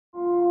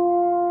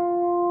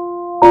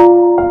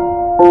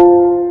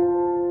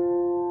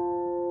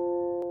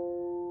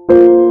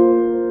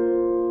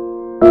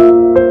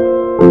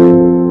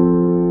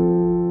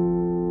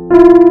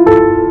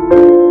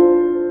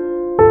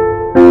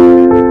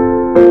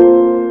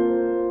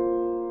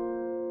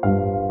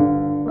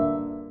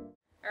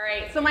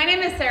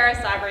name is Sarah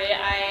Sabri.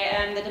 I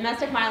am the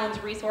Domestic Violence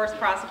Resource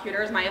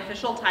Prosecutor, is my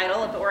official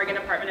title at the Oregon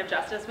Department of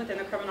Justice within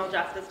the Criminal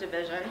Justice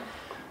Division.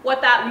 What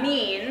that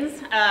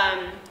means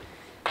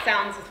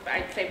sounds,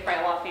 I'd say,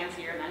 probably a lot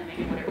fancier than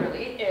maybe what it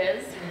really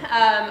is.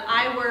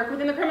 I work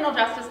within the Criminal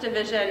Justice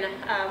Division.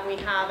 We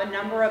have a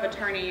number of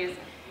attorneys,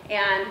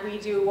 and we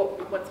do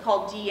what's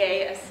called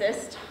DA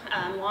assist,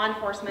 law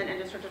enforcement and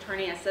district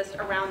attorney assist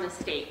around the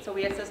state. So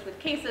we assist with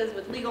cases,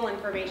 with legal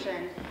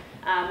information,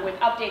 with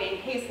updating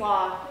case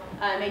law,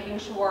 making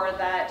sure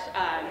that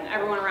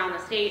everyone around the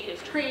state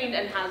is trained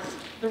and has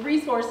the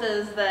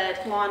resources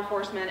that law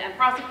enforcement and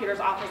prosecutors'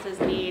 offices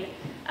need,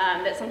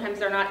 that sometimes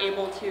they're not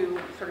able to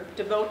sort of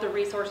devote the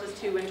resources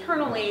to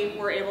internally.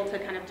 We're able to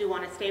kind of do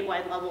on a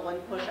statewide level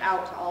and push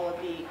out to all of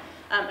the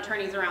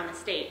attorneys around the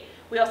state.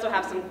 We also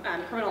have some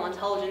criminal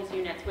intelligence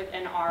units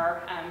within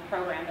our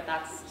program, but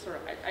that's sort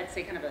of, I'd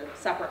say, kind of a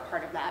separate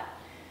part of that.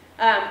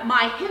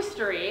 My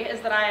history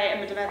is that I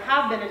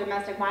have been a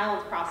domestic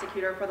violence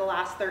prosecutor for the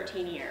last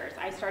 13 years.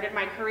 I started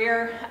my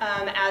career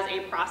as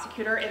a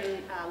prosecutor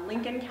in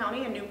Lincoln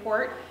County in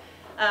Newport,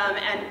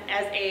 and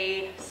as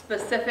a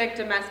specific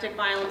domestic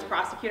violence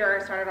prosecutor,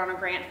 I started on a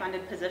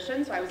grant-funded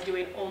position, so I was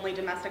doing only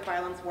domestic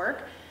violence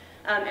work.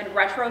 In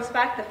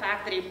retrospect, the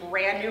fact that a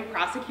brand new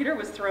prosecutor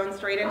was thrown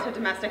straight into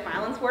domestic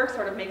violence work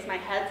sort of makes my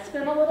head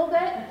spin a little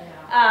bit,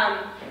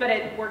 but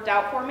it worked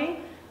out for me.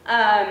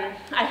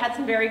 I had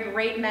some very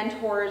great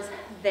mentors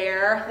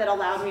there that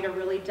allowed me to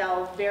really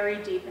delve very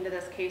deep into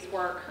this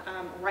casework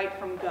right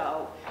from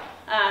go.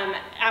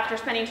 After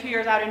spending 2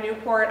 years out in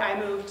Newport, I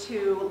moved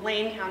to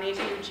Lane County,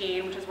 to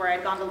Eugene, which is where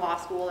I'd gone to law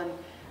school and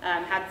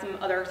had some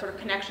other sort of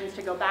connections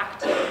to go back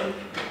to,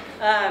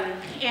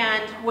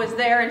 and was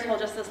there until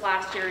just this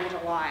last year in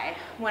July.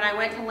 When I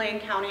went to Lane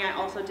County, I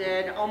also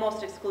did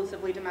almost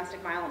exclusively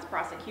domestic violence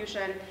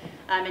prosecution.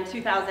 In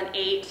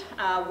 2008,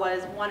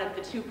 was one of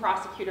the 2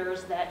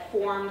 prosecutors that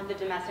formed the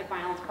domestic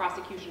violence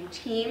prosecution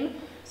team,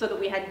 so that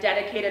we had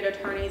dedicated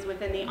attorneys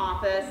within the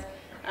office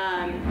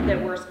that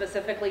were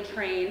specifically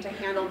trained to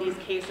handle these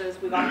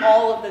cases. We got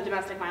all of the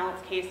domestic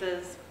violence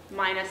cases,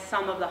 minus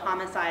some of the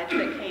homicides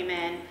that came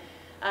in,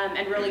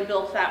 and really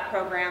built that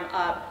program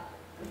up.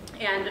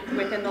 And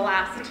within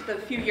the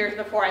few years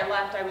before I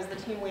left, I was the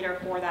team leader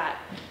for that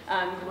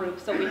group.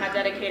 So we had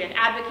dedicated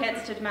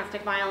advocates to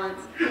domestic violence,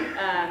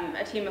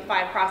 a team of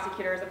 5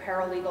 prosecutors, a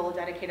paralegal,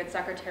 dedicated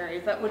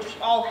secretaries, which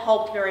all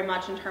helped very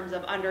much in terms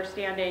of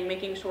understanding,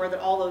 making sure that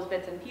all those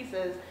bits and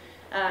pieces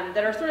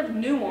that are sort of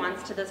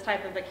nuanced to this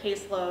type of a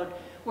caseload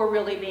were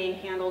really being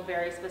handled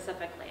very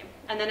specifically.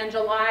 And then in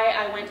July,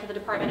 I went to the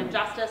Department of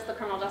Justice, the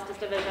Criminal Justice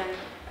Division,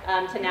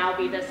 to now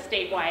be the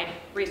statewide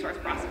resource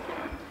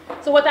prosecutor.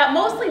 So what that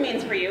mostly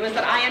means for you is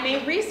that I am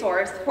a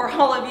resource for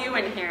all of you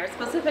in here,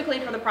 specifically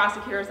for the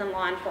prosecutors and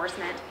law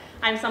enforcement.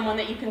 I'm someone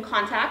that you can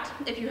contact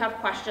if you have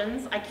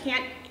questions.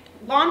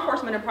 Law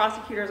enforcement and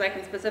prosecutors I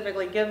can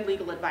specifically give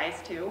legal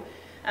advice to.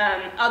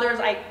 Others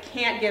I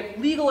can't give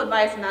legal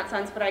advice in that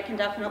sense, but I can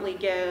definitely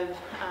give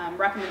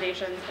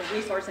recommendations for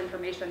resource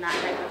information, that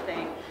type of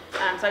thing.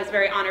 So I was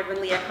very honored when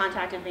Leah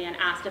contacted me and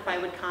asked if I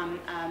would come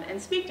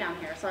and speak down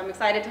here. So I'm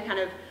excited to kind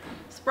of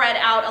spread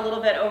out a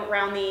little bit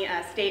around the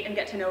state and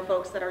get to know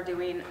folks that are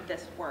doing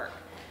this work.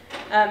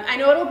 I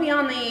know it'll be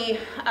on the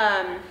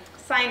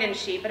sign-in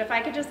sheet, but if I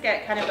could just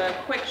get kind of a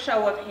quick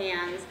show of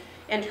hands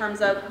in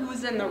terms of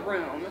who's in the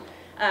room.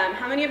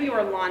 How many of you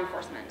are law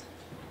enforcement?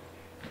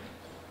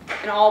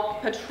 And all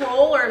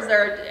patrol, or is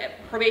there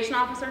probation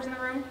officers in the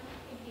room?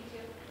 P&P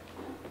too.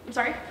 I'm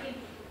sorry?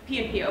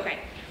 P&P, okay.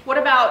 What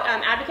about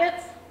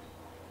advocates?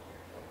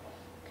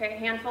 Okay,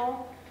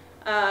 handful.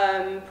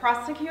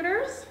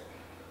 Prosecutors?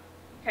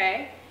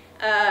 Okay.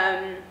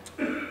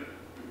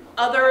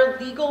 Other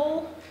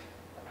legal,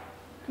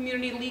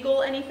 community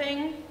legal,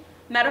 anything?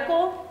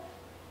 Medical?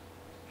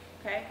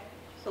 Okay,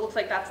 so it looks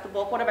like that's the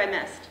bulk. What have I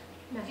missed?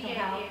 Mental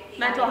health.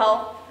 Mental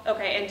health,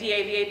 okay, and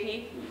DA,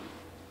 VAP?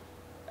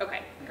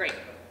 Okay, great.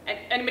 And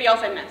anybody else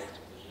I missed?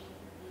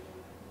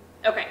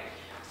 Okay,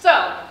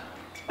 so,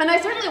 and I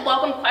certainly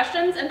welcome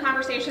questions and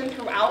conversation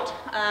throughout.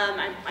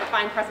 I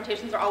find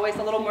presentations are always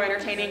a little more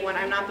entertaining when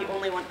I'm not the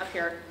only one up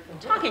here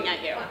talking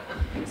at you.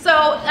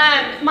 So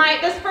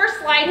this first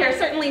slide here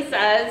certainly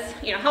says,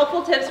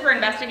 helpful tips for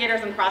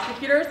investigators and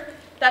prosecutors.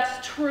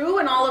 That's true,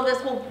 and all of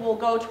this will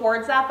go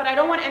towards that, but I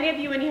don't want any of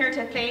you in here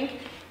to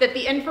think that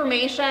the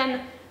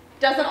information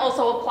doesn't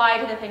also apply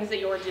to the things that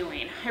you're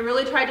doing. I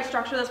really tried to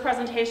structure this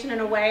presentation in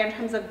a way in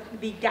terms of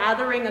the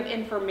gathering of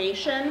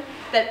information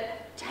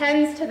that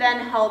tends to then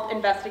help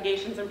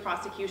investigations and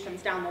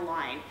prosecutions down the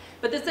line.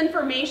 But this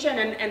information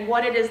and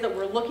what it is that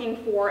we're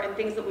looking for and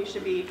things that we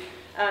should be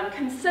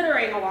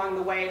considering along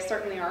the way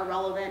certainly are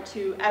relevant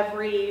to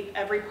every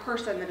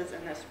person that is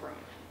in this room.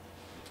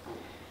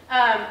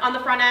 On the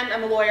front end,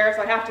 I'm a lawyer,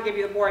 so I have to give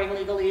you the boring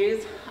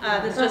legalese.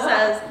 This just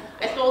says,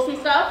 I stole some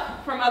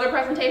stuff from other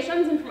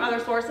presentations and from other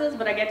sources,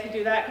 but I get to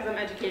do that because I'm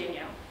educating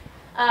you.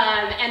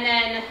 And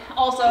then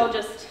also,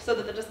 just so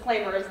that the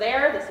disclaimer is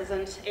there, this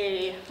isn't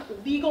a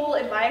legal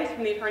advice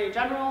from the Attorney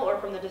General or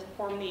from the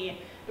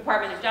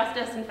Department of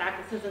Justice. In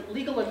fact, this isn't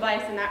legal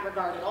advice in that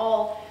regard at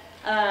all.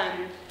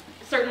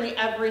 Certainly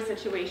every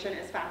situation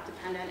is fact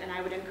dependent, and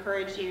I would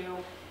encourage you,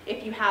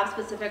 if you have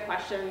specific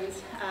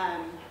questions,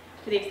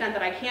 to the extent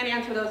that I can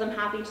answer those, I'm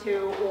happy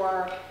to,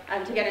 or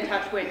to get in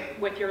touch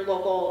with your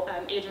local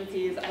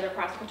agencies, either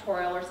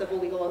prosecutorial or civil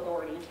legal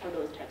authorities for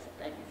those types of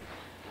things.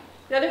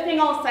 The other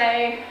thing I'll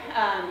say,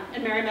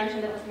 and Mary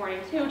mentioned it this morning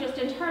too, just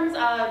in terms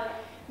of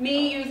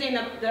me using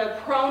the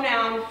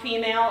pronoun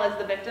female as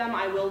the victim,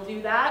 I will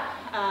do that,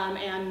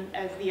 and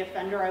as the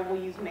offender I will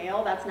use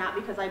male. That's not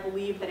because I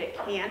believe that it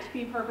can't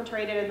be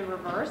perpetrated in the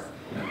reverse,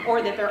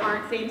 or that there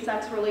aren't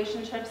same-sex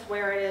relationships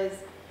where it is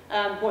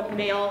both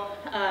male,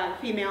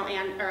 female,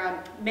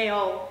 and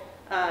male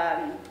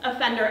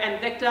offender and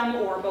victim,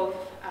 or both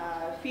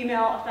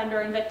female offender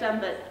and victim,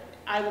 but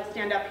I will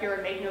stand up here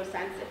and make no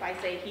sense if I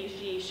say he,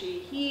 she,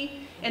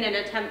 he, in an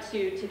attempt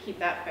to keep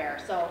that fair.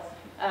 So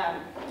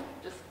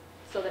just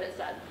so that it's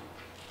said.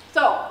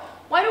 So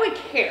why do we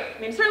care? I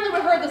mean, certainly we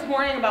heard this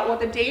morning about what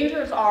the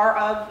dangers are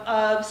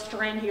of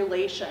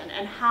strangulation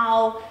and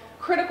how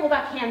critical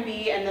that can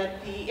be, and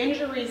that the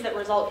injuries that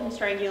result from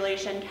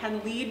strangulation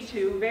can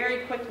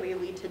very quickly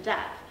lead to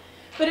death.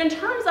 But in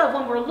terms of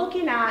when we're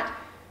looking at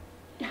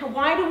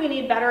why do we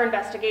need better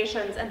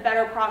investigations and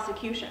better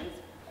prosecutions,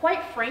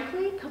 quite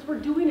frankly, because we're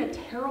doing a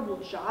terrible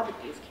job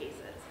at these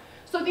cases.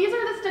 So these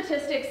are the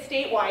statistics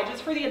statewide,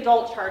 just for the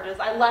adult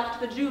charges. I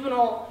left the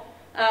juvenile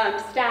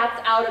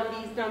stats out of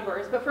these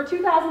numbers, but for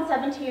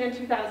 2017 and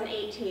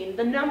 2018,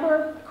 the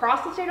number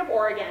across the state of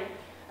Oregon,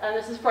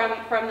 this is from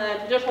the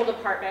Judicial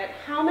Department,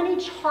 how many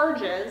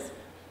charges,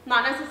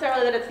 not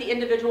necessarily that it's the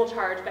individual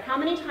charge, but how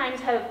many times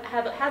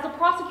has a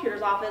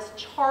prosecutor's office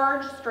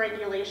charged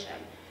strangulation?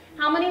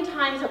 How many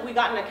times have we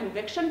gotten a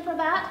conviction for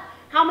that?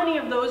 How many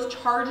of those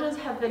charges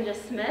have been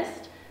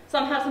dismissed?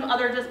 Some have some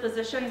other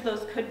dispositions.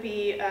 Those could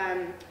be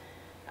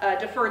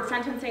deferred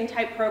sentencing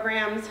type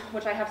programs,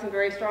 which I have some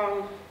very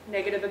strong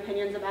negative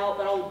opinions about,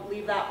 but I'll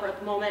leave that for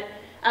the moment.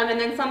 And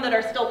then some that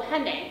are still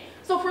pending.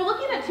 So if we're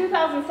looking at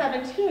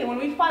 2017, when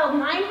we filed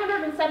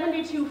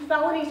 972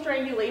 felony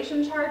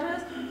strangulation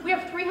charges, we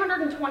have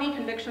 320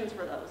 convictions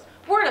for those.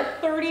 We're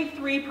at a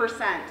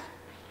 33%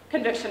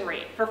 conviction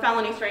rate for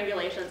felony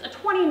strangulations, a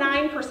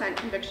 29%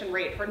 conviction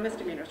rate for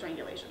misdemeanor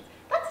strangulations.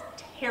 That's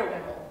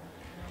terrible.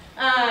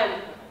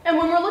 And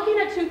when we're looking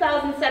at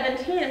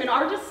 2017, I mean,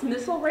 our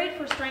dismissal rate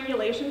for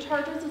strangulation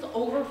charges is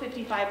over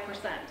 55%.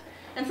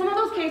 And some of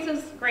those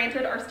cases,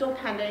 granted, are still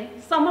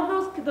pending. Some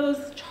of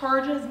those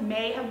charges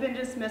may have been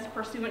dismissed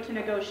pursuant to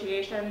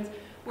negotiations,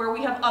 where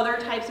we have other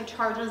types of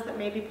charges that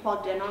may be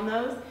plugged in on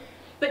those.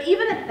 But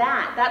even at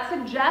that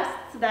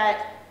suggests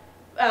that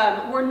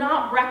we're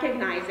not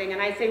recognizing,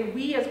 and I say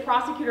we as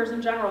prosecutors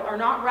in general are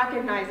not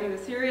recognizing the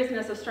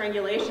seriousness of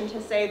strangulation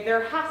to say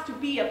there has to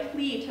be a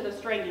plea to the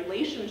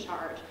strangulation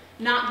charge,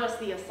 not just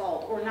the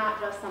assault or not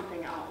just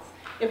something else.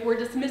 If we're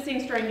dismissing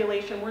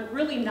strangulation, we're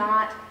really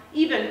not,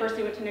 even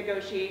pursuant to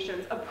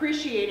negotiations,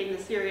 appreciating the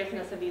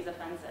seriousness of these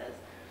offenses.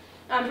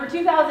 For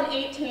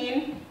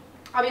 2018,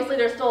 obviously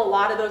there's still a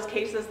lot of those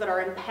cases that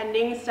are in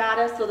pending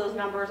status, so those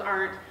numbers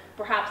aren't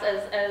perhaps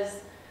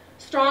as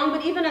strong,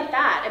 but even at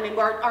that, I mean,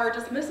 our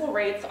dismissal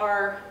rates,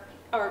 our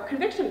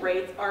conviction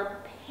rates are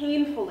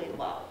painfully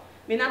low.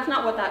 I mean, that's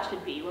not what that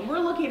should be. When we're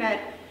looking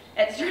at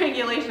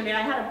strangulation, I mean,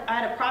 I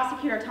had a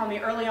prosecutor tell me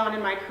early on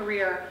in my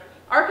career,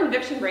 our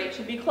conviction rate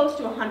should be close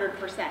to 100%,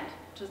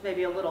 which is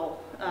maybe a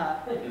little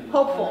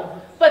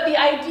hopeful. But the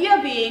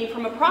idea being,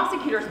 from a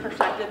prosecutor's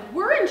perspective,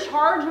 we're in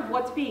charge of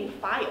what's being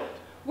filed.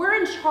 We're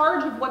in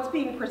charge of what's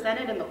being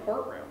presented in the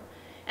courtroom.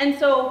 And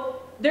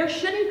so there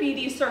shouldn't be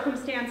these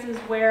circumstances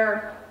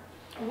where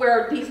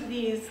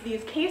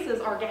these cases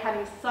are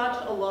having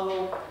such a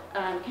low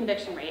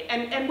conviction rate.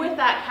 And with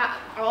that,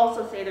 I'll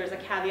also say there's a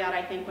caveat,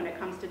 I think, when it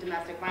comes to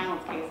domestic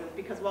violence cases,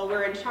 because while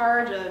we're in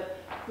charge of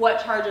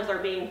what charges are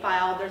being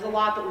filed, there's a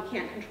lot that we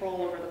can't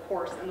control over the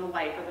course and the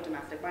life of a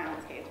domestic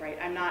violence case, right?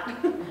 I'm not,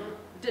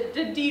 did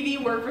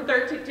DV work for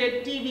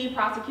did DV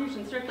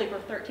prosecution strictly for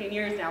 13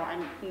 years now.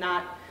 I'm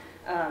not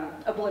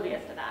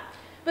oblivious to that.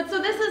 But so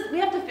we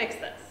have to fix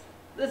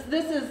this.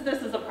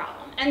 This is a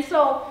problem. And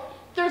so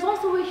there's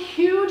also a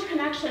huge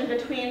connection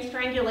between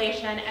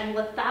strangulation and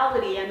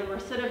lethality and the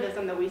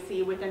recidivism that we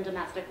see within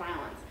domestic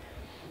violence.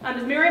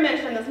 As Mary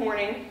mentioned this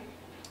morning,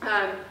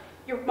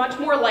 you're much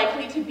more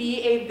likely to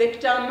be a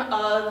victim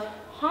of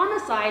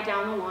homicide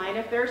down the line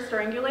if there's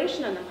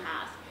strangulation in the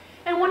past.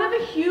 And one of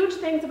the huge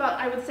things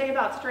I would say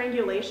about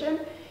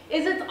strangulation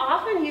is it's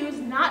often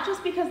used not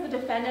just because the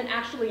defendant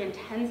actually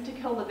intends to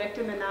kill the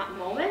victim in that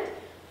moment,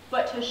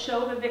 but to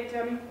show the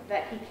victim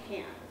that he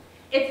can.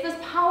 It's this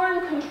power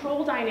and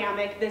control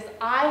dynamic, this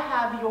I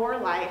have your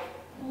life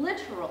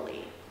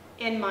literally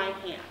in my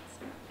hands.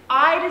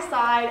 I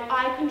decide,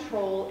 I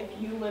control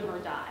if you live or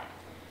die.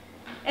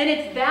 And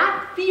it's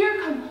that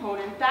fear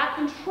component, that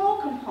control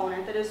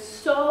component that is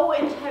so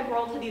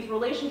integral to these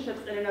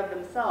relationships in and of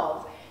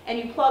themselves. and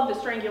you plug the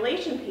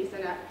strangulation piece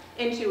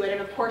into it,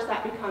 and of course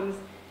that becomes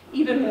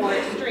even more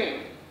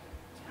extreme.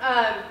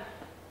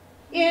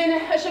 In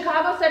a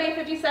Chicago study,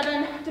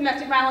 57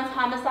 domestic violence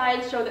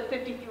homicides show that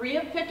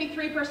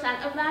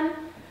 53% of them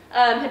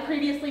had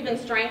previously been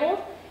strangled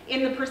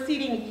in the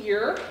preceding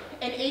year,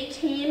 and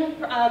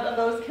 18 of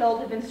those killed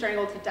had been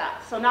strangled to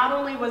death. So not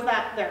only was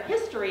that their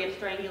history of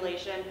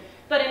strangulation,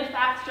 but in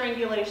fact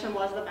strangulation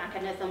was the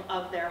mechanism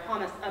of their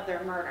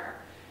murder.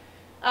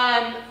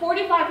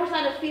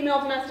 45% of female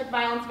domestic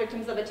violence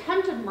victims of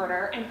attempted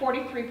murder and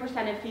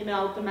 43% of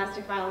female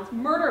domestic violence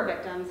murder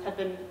victims had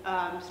been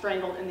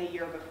strangled in the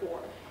year before,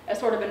 as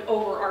sort of an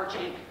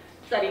overarching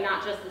study,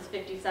 not just this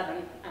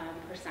 57%.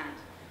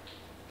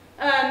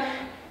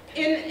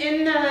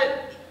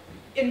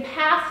 In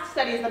past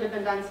studies that have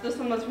been done, so this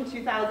one was from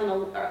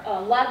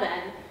 2011,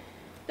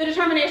 the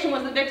determination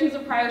was that victims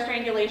of prior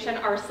strangulation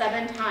are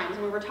 7 times,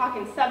 and we were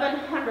talking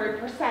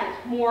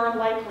 700% more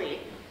likely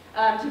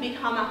to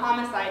become a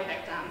homicide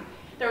victim.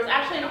 There was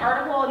actually an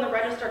article in the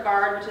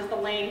Register-Guard, which is the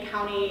Lane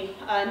County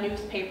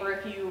newspaper.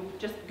 If you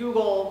just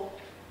Google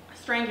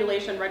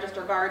strangulation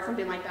Register-Guard,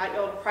 something like that,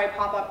 it'll probably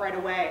pop up right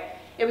away.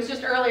 It was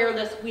just earlier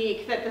this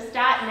week that the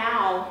stat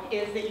now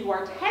is that you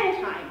are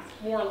 10 times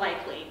more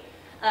likely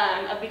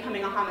of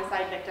becoming a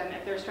homicide victim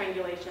if there's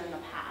strangulation in the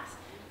past.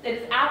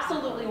 It's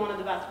absolutely one of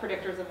the best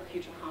predictors of a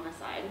future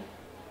homicide.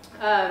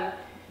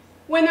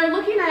 When they're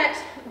looking at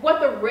what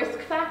the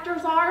risk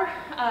factors are,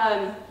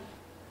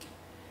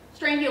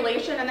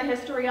 strangulation and the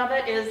history of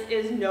it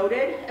is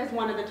noted as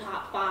one of the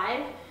top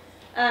 5.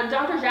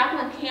 Dr.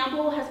 Jacqueline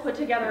Campbell has put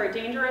together a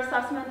danger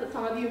assessment that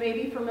some of you may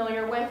be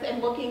familiar with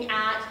in looking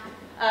at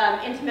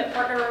intimate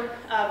partner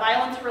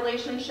violence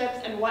relationships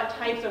and what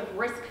types of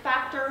risk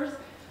factors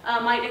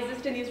might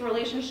exist in these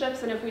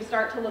relationships. And if we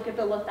start to look at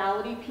the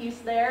lethality piece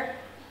there,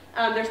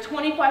 there's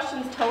 20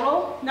 questions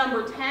total.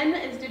 Number 10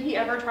 is, did he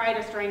ever try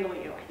to strangle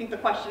you? I think the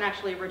question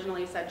actually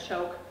originally said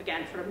choke,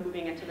 again, sort of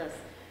moving into this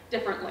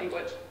different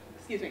language.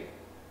 Excuse me.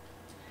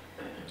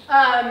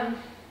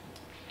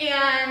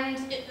 And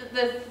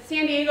the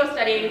San Diego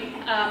study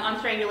on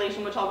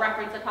strangulation, which I'll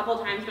reference a couple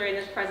times during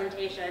this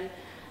presentation,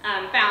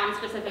 found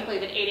specifically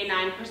that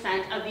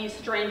 89% of these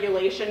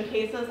strangulation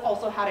cases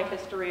also had a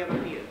history of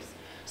abuse.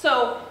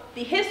 So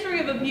the history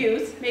of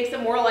abuse makes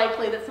it more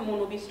likely that someone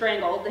will be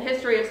strangled. The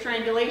history of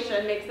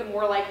strangulation makes it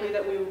more likely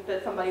that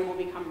somebody will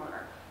become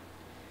murdered.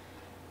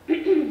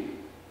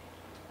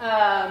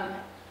 I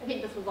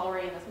think this was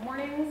already in this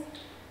morning's.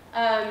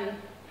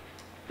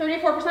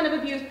 34% of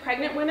abused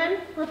pregnant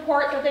women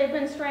report that they've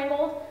been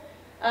strangled.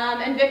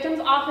 And victims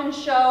often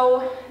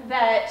show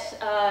that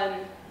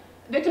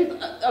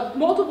victims of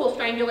multiple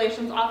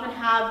strangulations often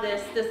have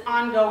this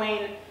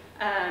ongoing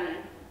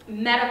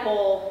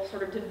medical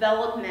sort of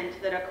development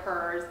that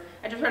occurs.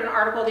 I just read an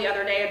article the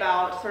other day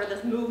about sort of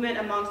this movement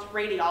amongst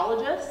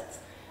radiologists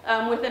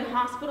within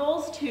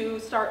hospitals to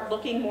start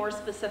looking more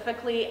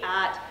specifically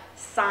at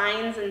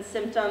signs and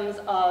symptoms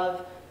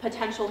of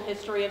potential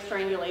history of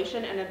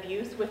strangulation and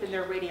abuse within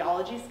their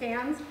radiology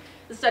scans.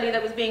 The study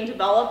that was being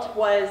developed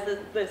was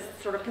this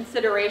sort of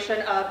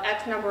consideration of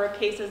X number of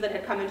cases that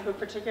had come into a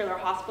particular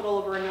hospital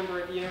over a number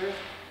of years,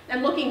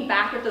 and looking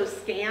back at those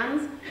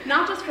scans,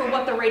 not just for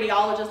what the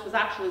radiologist was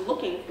actually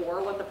looking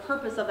for, what the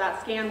purpose of that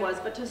scan was,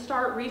 but to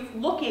start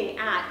looking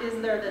at, is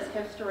there this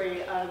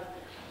history of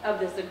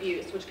this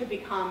abuse, which could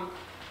become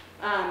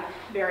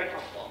very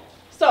helpful.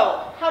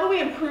 So how do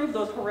we improve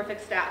those horrific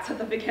stats at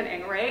the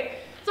beginning, right?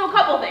 So a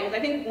couple things. I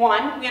think,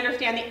 one, we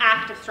understand the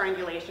act of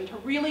strangulation to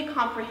really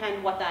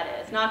comprehend what that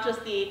is. Not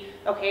just the,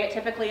 okay, it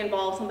typically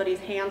involves somebody's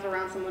hands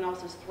around someone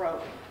else's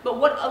throat, but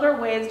what other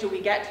ways do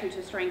we get to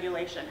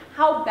strangulation?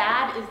 How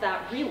bad is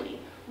that really?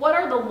 What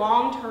are the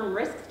long-term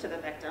risks to the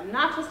victim?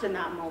 Not just in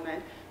that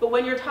moment, but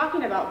when you're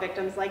talking about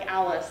victims like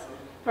Alice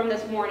from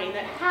this morning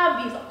that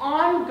have these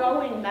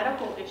ongoing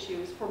medical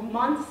issues for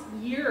months,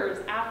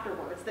 years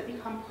afterwards that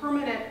become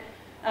permanent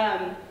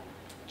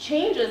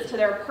changes to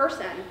their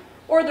person,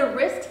 or the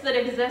risks that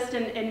exist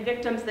in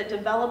victims that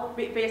develop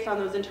based on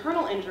those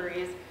internal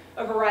injuries,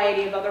 a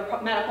variety of other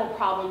medical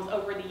problems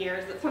over the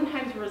years that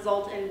sometimes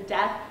result in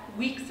death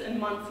weeks and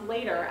months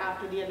later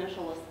after the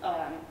initial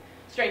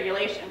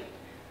strangulation.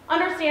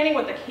 Understanding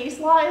what the case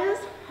law is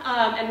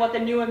and what the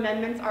new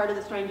amendments are to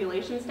the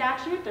strangulation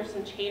statute. There's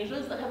some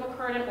changes that have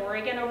occurred in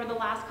Oregon over the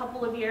last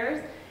couple of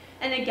years.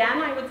 And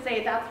again, I would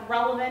say that's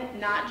relevant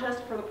not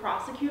just for the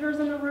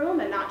prosecutors in the room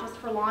and not just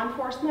for law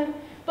enforcement,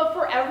 but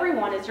for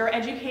everyone as you're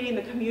educating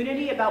the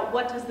community about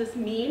what does this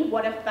mean,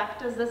 what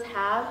effect does this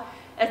have,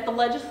 as the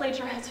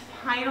legislature has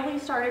finally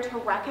started to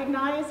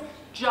recognize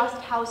just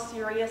how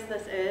serious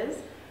this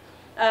is.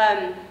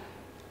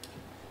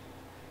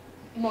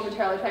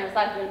 Momentarily trying to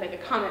decide if I'm going to make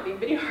a comment being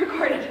video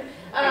recorded.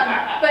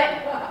 I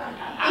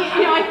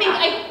think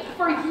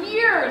for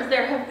years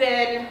there have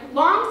been,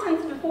 long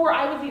since before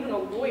I was even a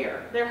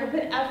lawyer, there have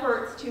been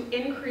efforts to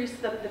increase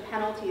the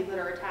penalties that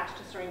are attached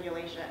to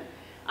strangulation.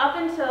 Up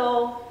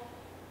until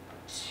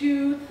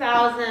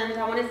 2000,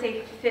 I want to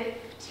say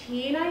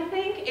 15, I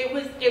think, it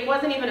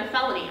wasn't even a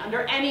felony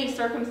under any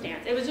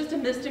circumstance. It was just a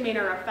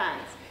misdemeanor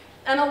offense.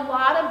 And a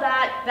lot of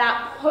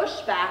that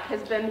pushback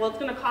has been, well, it's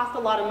going to cost a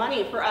lot of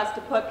money for us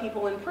to put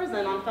people in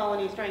prison on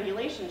felony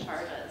strangulation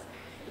charges.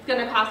 It's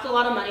going to cost a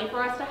lot of money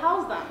for us to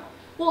house them.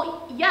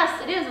 Well,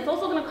 yes, it is. It's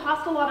also going to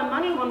cost a lot of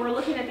money when we're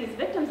looking at these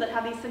victims that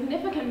have these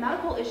significant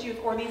medical issues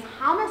or these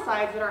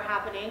homicides that are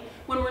happening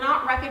when we're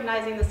not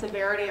recognizing the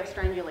severity of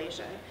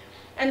strangulation.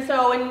 And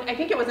so, I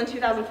think it was in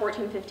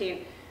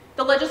 2014-15,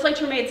 the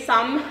legislature made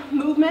some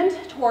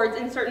movement towards,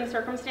 in certain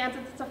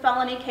circumstances, it's a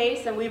felony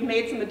case, and we've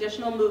made some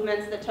additional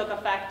movements that took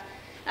effect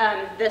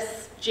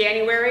this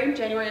January of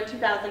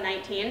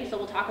 2019, so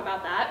we'll talk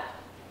about that.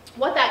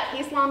 What that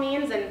case law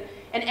means and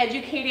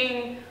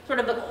educating sort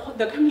of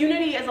the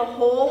community as a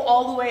whole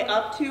all the way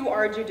up to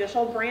our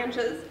judicial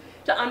branches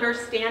to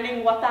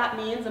understanding what that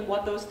means and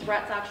what those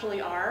threats actually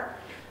are.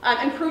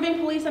 Improving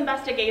police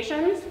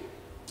investigations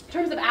in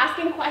terms of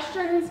asking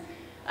questions,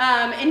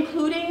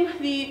 including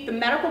the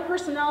medical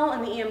personnel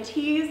and the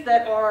EMTs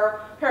that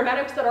are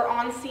paramedics that are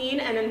on scene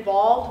and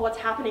involved, what's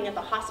happening at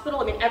the hospital.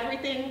 I mean,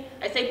 everything,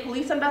 I say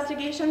police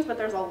investigations, but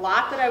there's a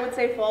lot that I would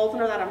say falls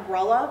under that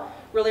umbrella.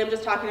 Really, I'm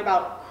just talking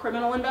about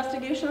criminal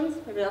investigations.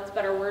 Maybe that's a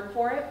better word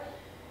for it.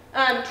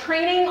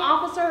 Training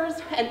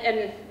officers,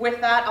 and with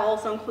that, I'll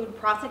also include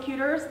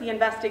prosecutors, the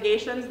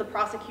investigations, the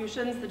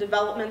prosecutions, the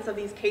developments of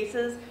these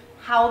cases,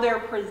 how they're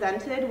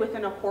presented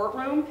within a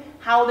courtroom,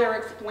 how they're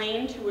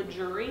explained to a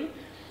jury,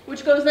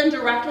 which goes then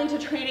directly to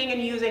training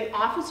and using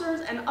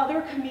officers and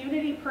other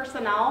community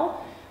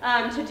personnel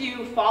to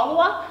do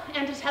follow-up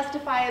and to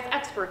testify as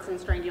experts in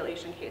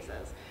strangulation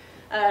cases.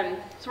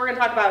 So we're going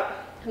to talk about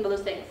some of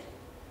those things.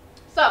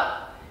 So,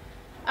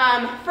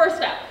 first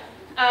step,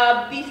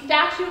 the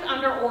statute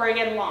under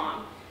Oregon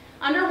law.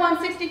 Under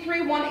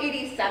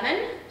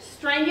 163-187,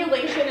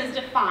 strangulation is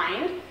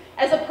defined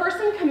as a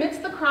person commits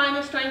the crime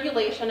of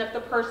strangulation if the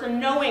person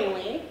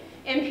knowingly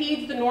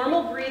impedes the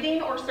normal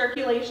breathing or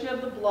circulation of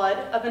the blood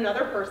of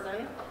another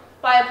person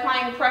by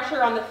applying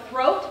pressure on the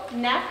throat,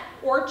 neck,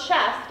 or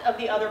chest of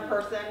the other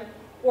person,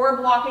 or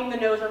blocking the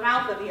nose or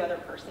mouth of the other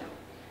person.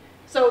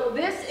 So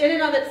this, in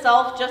and of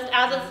itself, just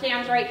as it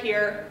stands right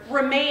here,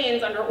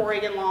 remains under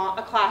Oregon law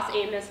a Class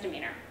A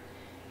misdemeanor.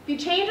 The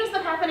changes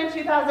that happened in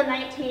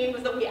 2019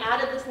 was that we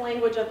added this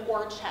language of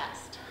or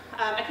chest.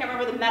 I can't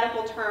remember the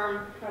medical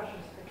term.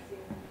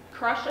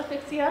 Crush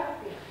asphyxia?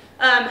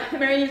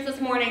 Mary used this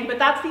morning, but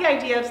that's the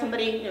idea of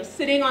somebody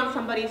sitting on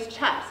somebody's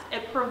chest.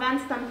 It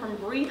prevents them from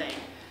breathing.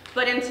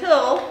 But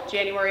until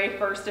January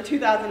 1st of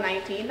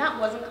 2019, that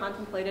wasn't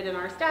contemplated in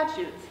our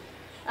statutes.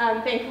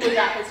 Thankfully,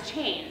 that has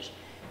changed.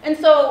 And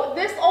so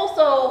this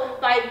also,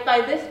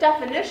 by this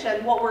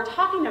definition, what we're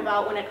talking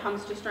about when it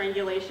comes to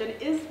strangulation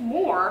is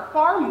more,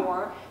 far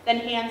more, than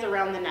hands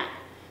around the neck.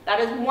 That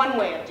is one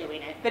way of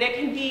doing it. But it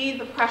can be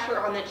the pressure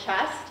on the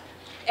chest.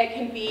 It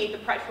can be the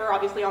pressure,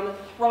 obviously, on the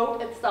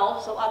throat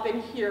itself, so up in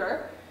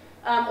here,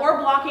 or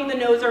blocking the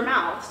nose or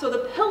mouth. So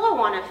the pillow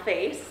on a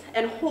face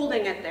and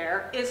holding it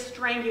there is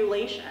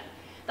strangulation.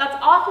 That's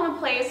often a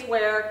place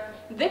where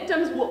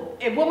victims,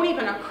 it won't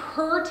even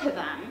occur to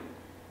them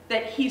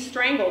that he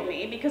strangled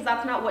me, because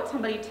that's not what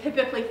somebody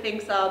typically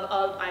thinks of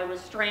I was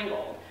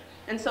strangled.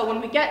 And so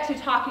when we get to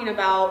talking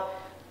about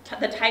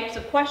the types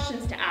of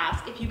questions to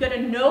ask, if you get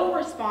a no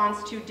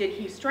response to did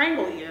he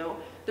strangle you,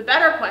 the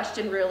better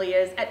question really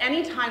is, at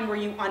any time were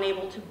you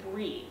unable to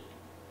breathe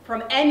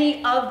from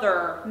any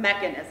other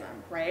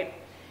mechanism, right?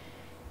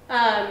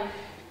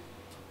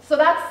 So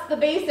that's the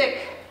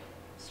basic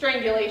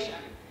strangulation.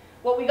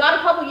 What we got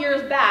a couple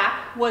years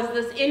back was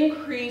this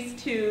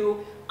increase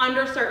to,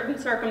 under certain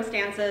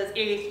circumstances,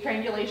 a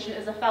strangulation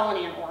is a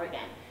felony in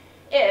Oregon.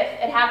 If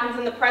it happens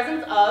in the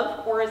presence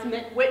of or is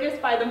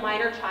witnessed by the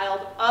minor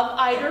child of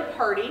either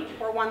party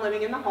or one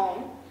living in the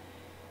home,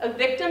 a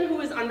victim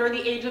who is under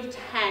the age of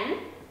 10,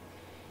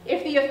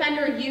 if the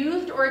offender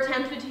used or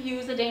attempted to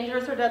use a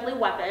dangerous or deadly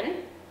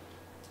weapon,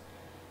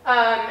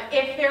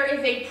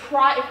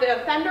 if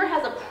the offender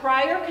has a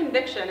prior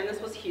conviction, and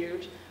this was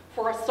huge,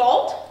 for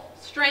assault,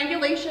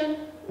 strangulation,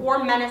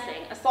 or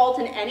menacing, assault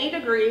in any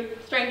degree,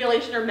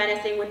 strangulation or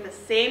menacing with the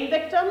same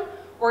victim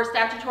or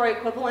statutory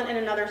equivalent in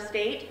another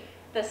state,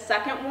 the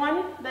second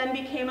one then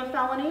became a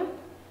felony.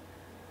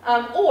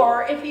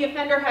 Or if the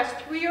offender has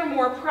 3 or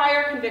more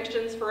prior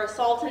convictions for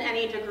assault in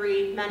any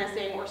degree,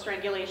 menacing, or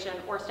strangulation,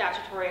 or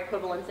statutory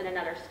equivalents in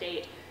another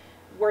state,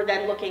 we're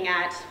then looking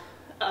at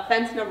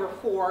offense number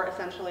 4,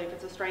 essentially, if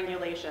it's a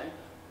strangulation,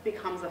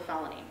 becomes a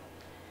felony.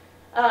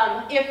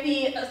 If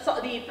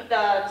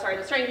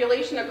the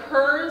strangulation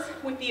occurs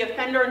with the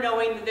offender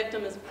knowing the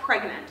victim is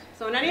pregnant.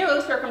 So in any of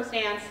those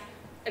circumstances,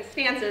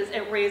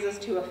 it raises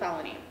to a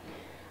felony.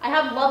 I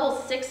have level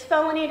 6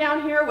 felony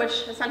down here,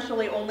 which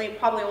essentially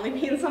probably only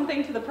means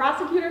something to the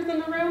prosecutors in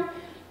the room.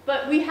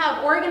 But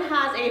Oregon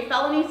has a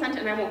felony sentence,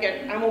 and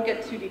I won't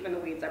get too deep in the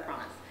weeds, I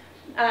promise.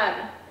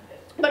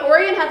 But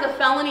Oregon has a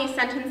felony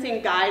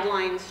sentencing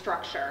guideline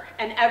structure,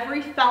 and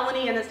every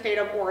felony in the state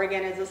of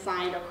Oregon is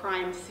assigned a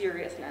crime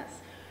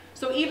seriousness.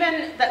 So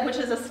even that, which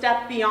is a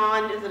step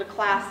beyond, is it a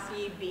class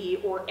C,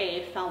 B, or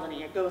A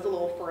felony? It goes a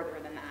little further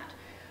than that.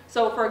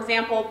 So for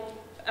example,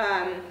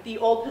 the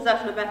old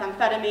possession of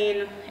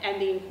methamphetamine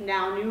and the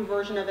now new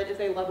version of it is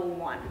a level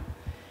 1.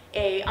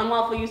 A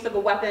unlawful use of a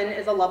weapon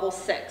is a level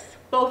 6.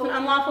 Both an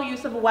unlawful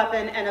use of a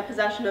weapon and a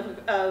possession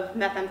of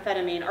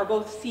methamphetamine are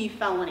both C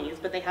felonies,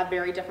 but they have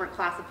very different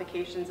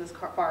classifications as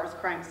far as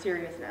crime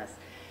seriousness.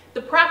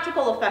 The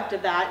practical effect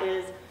of that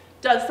is,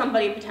 does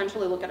somebody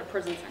potentially look at a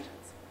prison sentence,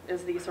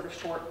 is the sort of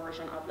short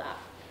version of that.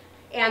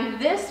 And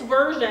this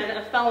version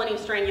of felony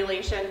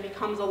strangulation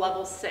becomes a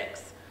level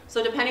 6.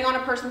 So depending on a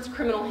person's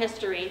criminal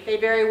history, they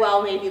very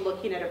well may be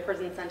looking at a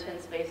prison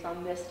sentence based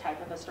on this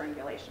type of a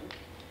strangulation.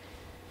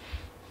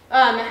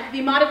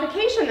 The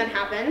modification that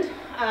happened,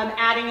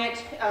 adding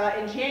it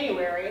in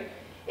January,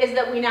 is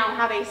that we now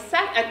have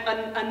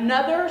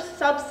another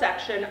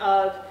subsection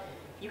of,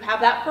 you have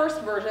that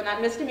first version,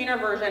 that misdemeanor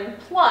version,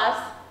 plus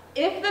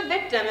if the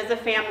victim is a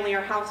family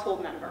or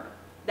household member,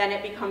 then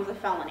it becomes a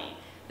felony.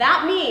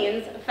 That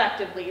means,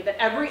 effectively, that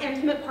every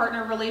intimate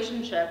partner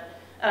relationship,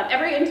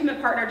 every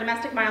intimate partner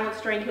domestic violence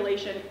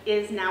strangulation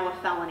is now a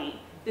felony.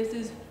 This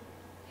is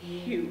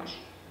huge,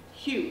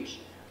 huge.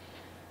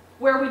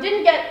 Where we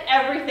didn't get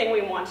everything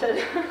we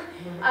wanted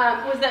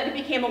was that it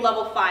became a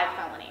level 5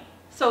 felony.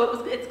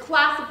 So it's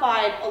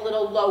classified a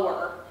little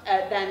lower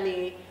than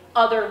the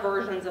other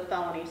versions of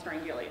felony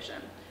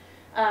strangulation.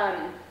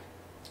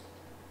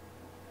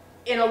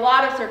 In a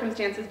lot of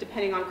circumstances,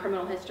 depending on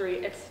criminal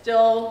history, it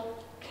still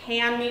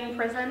can mean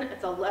prison.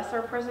 It's a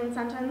lesser prison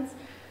sentence.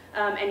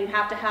 And you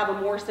have to have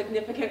a more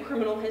significant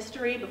criminal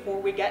history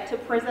before we get to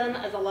prison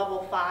as a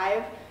level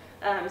 5.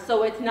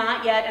 So it's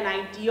not yet an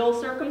ideal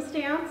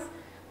circumstance,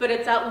 but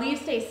it's at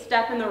least a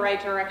step in the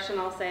right direction,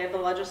 I'll say, of the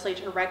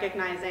legislature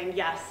recognizing,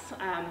 yes,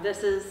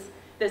 this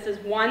is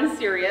one,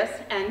 serious,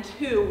 and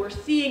two, we're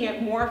seeing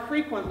it more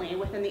frequently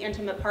within the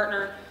intimate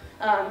partner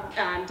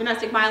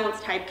domestic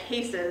violence type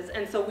cases,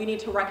 and so we need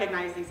to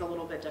recognize these a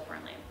little bit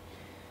differently.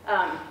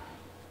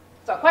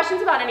 So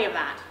questions about any of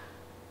that?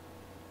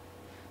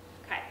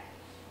 Okay.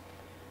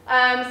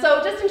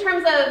 So just in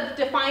terms of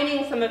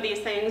defining some of these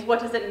things, what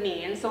does it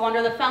mean? So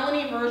under the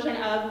felony version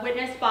of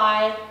witnessed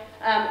by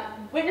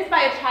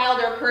a child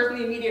or occurs in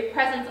the immediate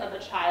presence of a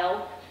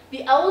child,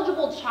 the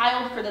eligible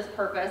child for this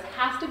purpose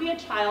has to be a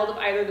child of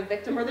either the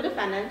victim or the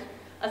defendant,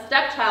 a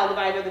stepchild of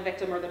either the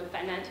victim or the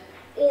defendant,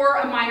 or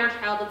a minor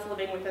child that's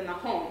living within the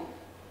home.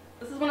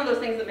 This is one of those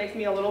things that makes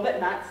me a little bit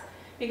nuts,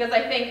 because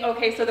I think,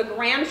 okay, so the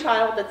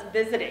grandchild that's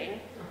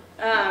visiting,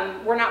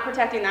 we're not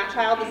protecting that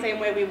child the same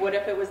way we would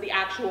if it was the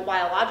actual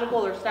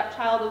biological or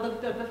stepchild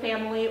of the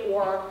family,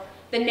 or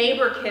the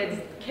neighbor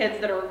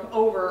kids that are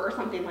over or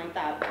something like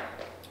that.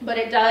 But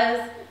it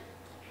does,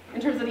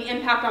 in terms of the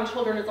impact on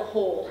children as a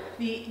whole,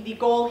 the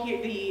goal here,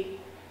 the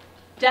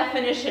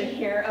definition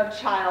here of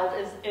child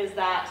is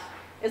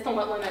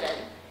somewhat limited.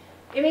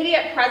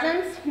 Immediate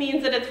presence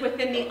means that it's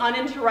within the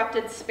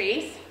uninterrupted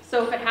space.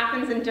 So if it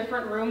happens in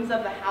different rooms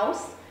of the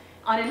house,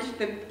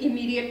 the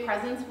immediate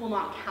presence will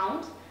not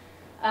count.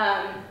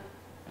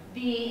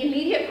 The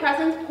immediate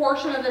presence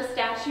portion of the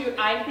statute,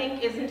 I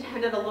think, is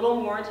intended a little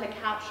more to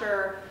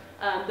capture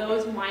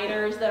those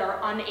minors that are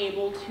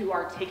unable to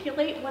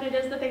articulate what it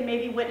is that they may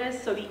be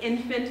witnessed. So the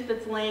infant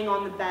that's laying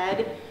on the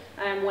bed,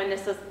 when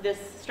this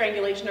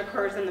strangulation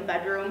occurs in the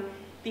bedroom,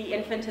 the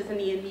infant is in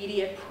the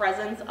immediate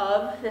presence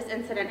of this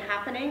incident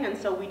happening, and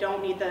so we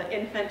don't need the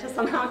infant to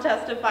somehow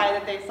testify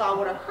that they saw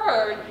what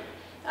occurred,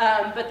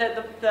 but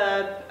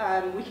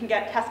that we can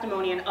get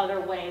testimony in other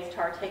ways to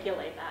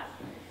articulate that.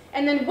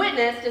 And then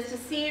witnessed is to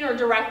see or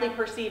directly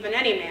perceive in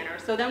any manner.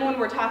 So then when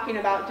we're talking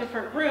about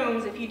different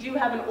rooms, if you do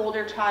have an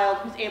older child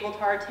who's able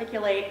to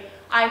articulate,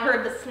 I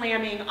heard the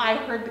slamming, I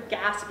heard the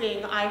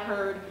gasping, I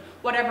heard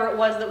whatever it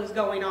was that was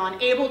going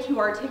on, able to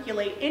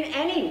articulate in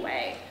any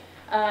way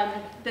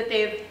that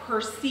they've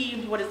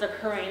perceived what is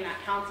occurring, that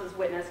counts as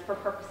witness for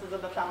purposes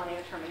of the felony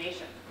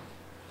determination.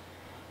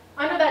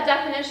 Under that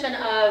definition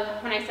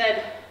of, when I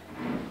said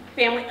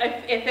family,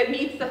 if it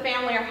meets the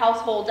family or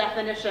household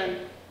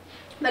definition,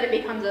 that it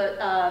becomes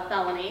a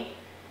felony.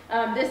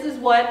 This is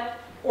what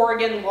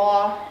Oregon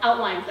law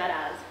outlines that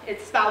as.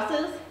 It's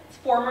spouses, it's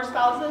former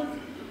spouses,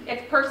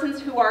 it's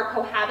persons who are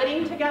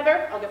cohabiting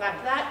together, I'll get back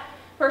to that,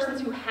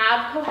 persons who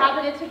have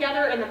cohabited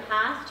together in the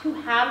past, who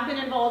have been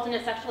involved in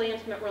a sexually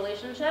intimate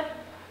relationship,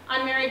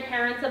 unmarried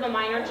parents of a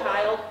minor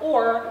child,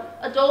 or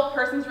adult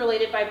persons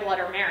related by blood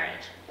or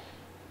marriage.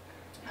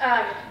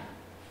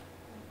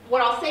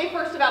 What I'll say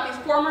first about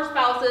these former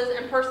spouses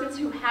and persons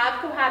who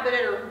have cohabited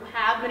or who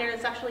have been in a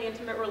sexually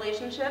intimate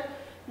relationship,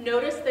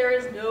 notice there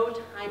is no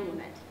time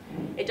limit.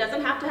 It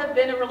doesn't have to have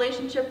been a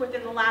relationship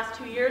within the last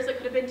 2 years. It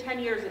could have been 10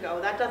 years ago.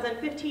 That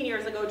doesn't, 15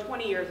 years ago,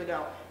 20 years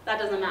ago. That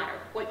doesn't matter.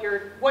 What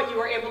you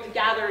were able to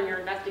gather in your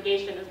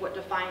investigation is what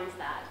defines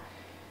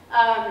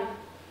that.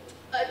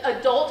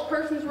 Adult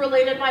persons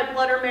related by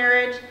blood or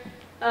marriage.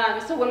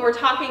 So when we're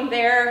talking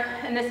there,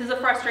 and this is a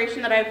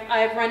frustration that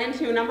I've run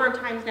into a number of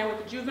times now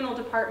with the juvenile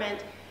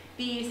department,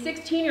 the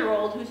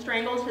 16-year-old who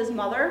strangles his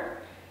mother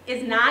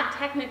is not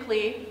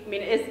technically, I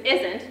mean,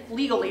 isn't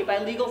legally,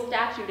 by legal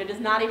statute, it is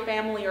not a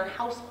family or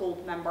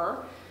household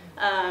member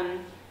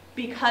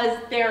because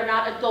they are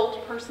not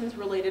adult persons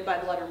related by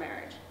blood or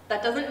marriage.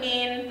 That doesn't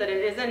mean that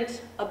it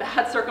isn't a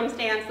bad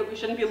circumstance, that we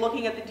shouldn't be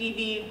looking at the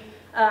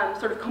DV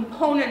sort of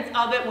components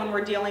of it when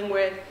we're dealing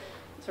with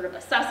sort of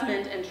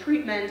assessment and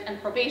treatment and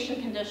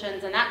probation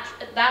conditions and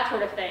that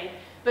sort of thing.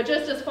 But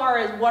just as far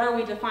as what are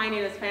we defining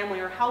as family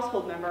or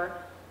household member,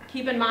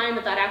 keep in mind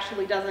that that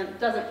actually doesn't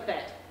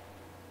fit.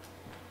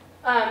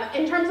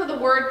 In terms of the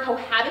word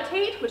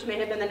cohabitate, which may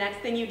have been the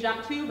next thing you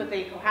jumped to, but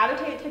they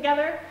cohabitate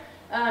together,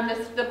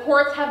 the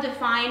courts have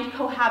defined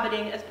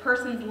cohabiting as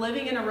persons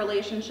living in a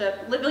relationship,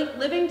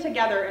 living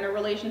together in a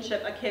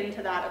relationship akin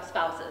to that of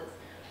spouses.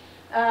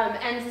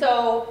 And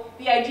so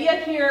the idea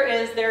here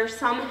is they're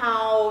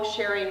somehow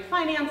sharing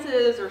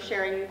finances or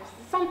sharing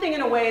something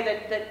in a way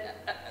that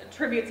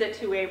attributes it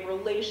to a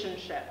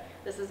relationship.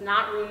 This is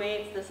not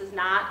roommates, this is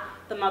not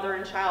the mother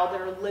and child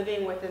that are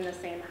living within the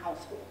same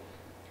household.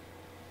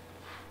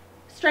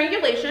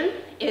 Strangulation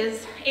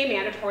is a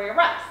mandatory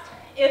arrest.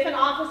 If an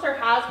officer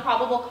has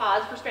probable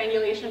cause for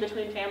strangulation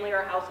between family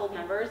or household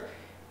members,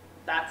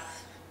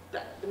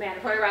 the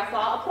mandatory arrest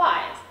law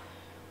applies.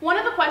 One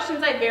of the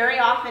questions I very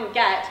often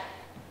get,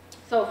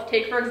 so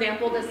take for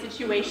example the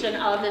situation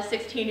of the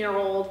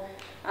 16-year-old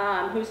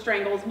who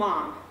strangles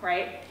mom,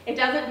 right?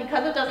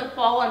 Because it doesn't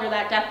fall under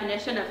that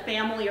definition of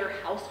family or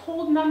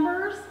household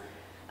members,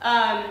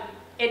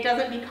 it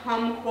doesn't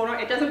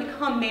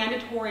become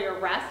mandatory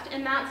arrest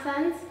in that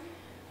sense.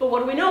 But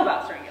what do we know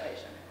about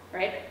strangulation,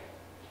 right?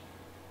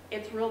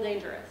 It's real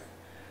dangerous.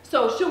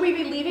 So should we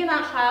be leaving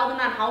that child in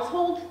that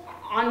household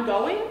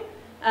ongoing?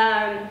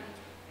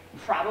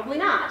 Probably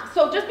not.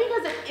 So just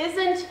because it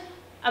isn't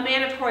a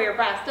mandatory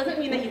arrest doesn't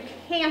mean that you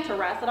can't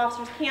arrest, that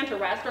officers can't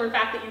arrest, or in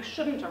fact that you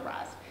shouldn't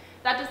arrest.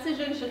 That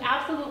decision should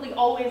absolutely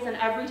always and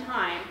every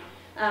time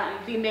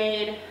be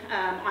made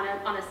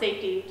on a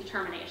safety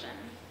determination.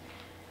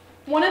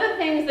 One of the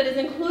things that is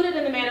included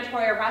in the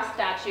mandatory arrest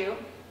statute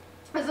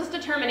is this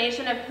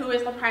determination of who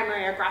is the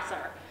primary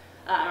aggressor.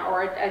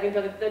 Or I think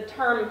the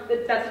term,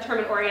 that's the term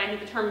in Oregon, I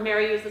think the term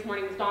Mary used this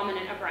morning was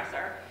dominant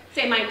aggressor.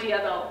 Same idea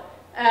though,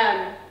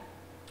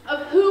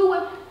 of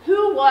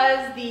who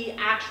was the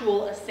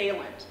actual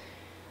assailant.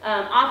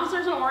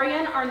 Officers in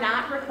Oregon are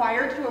not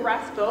required to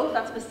arrest both.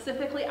 That's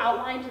specifically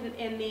outlined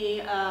in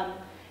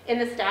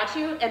the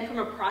statute, and from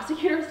a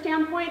prosecutor's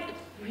standpoint, it's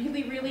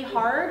really, really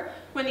hard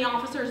when the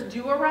officers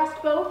do arrest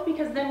both,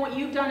 because then what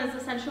you've done is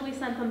essentially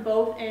sent them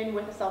both in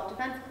with a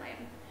self-defense claim.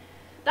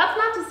 That's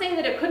not to say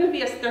that there couldn't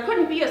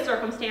be a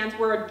circumstance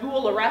where a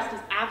dual arrest is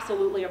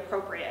absolutely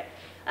appropriate.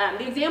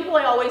 The example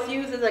I always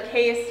use is a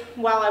case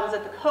while I was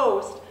at the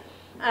coast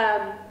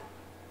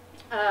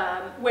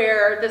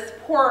where this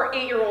poor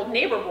 8-year-old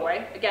neighbor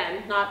boy,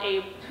 again, not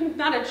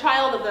a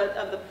child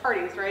of the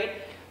parties,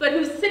 right, but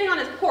who's sitting on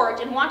his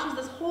porch and watches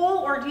this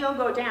whole ordeal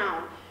go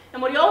down.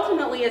 And what he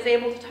ultimately is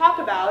able to talk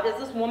about is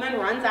this woman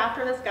runs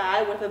after this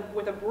guy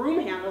with a broom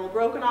handle, a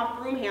broken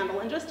off broom handle,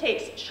 and just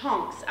takes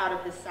chunks out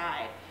of his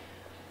side.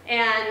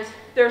 And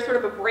there's sort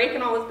of a break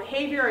in all his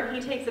behavior, and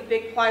he takes a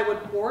big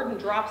plywood board and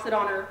drops it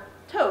on her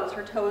toes.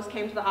 Her toes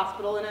came to the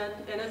hospital in a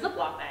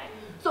Ziploc bag.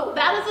 So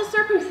that is a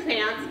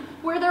circumstance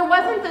where there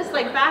wasn't this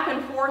like back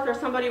and forth, or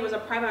somebody was a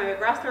primary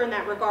aggressor in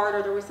that regard,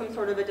 or there was some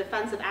sort of a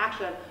defensive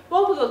action.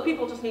 Both of those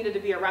people just needed to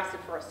be arrested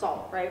for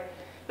assault, right?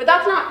 But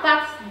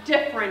that's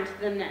different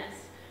than this.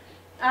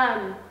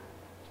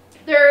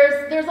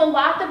 There's a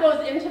lot that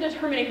goes into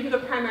determining who the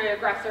primary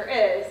aggressor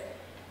is,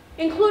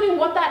 including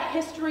what that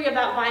history of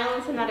that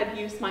violence and that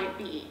abuse might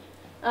be,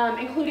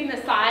 including the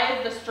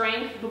size, the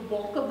strength, the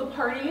bulk of the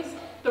parties,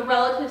 the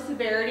relative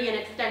severity and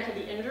extent of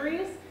the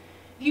injuries.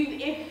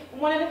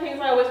 One of the things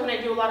I always, when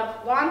I do a lot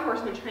of law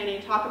enforcement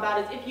training, talk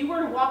about is if you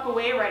were to walk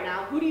away right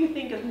now, who do you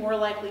think is more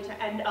likely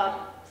to end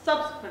up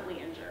subsequently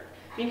injured?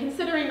 I mean,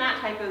 considering that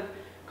type of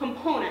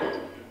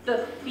component,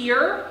 the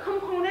fear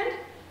component.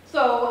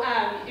 So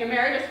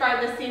Mary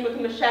described this scene with a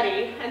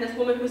machete and this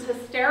woman who's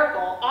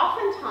hysterical.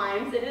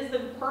 Oftentimes it is the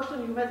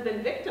person who has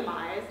been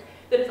victimized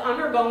that is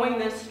undergoing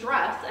this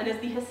stress and is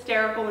the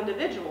hysterical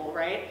individual,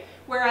 right?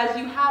 Whereas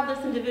you have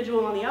this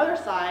individual on the other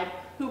side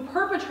who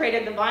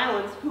perpetrated the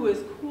violence, who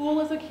is cool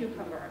as a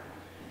cucumber.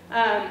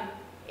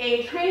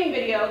 A training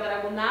video that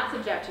I will not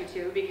subject you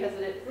to because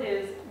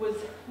it was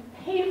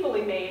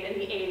painfully made in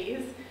the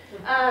 80s,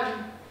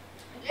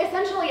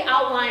 essentially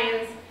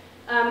outlines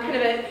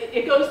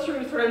it goes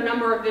through sort of a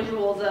number of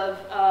visuals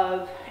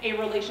of a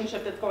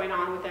relationship that's going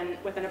on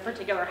within a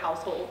particular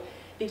household.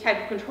 The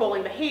type of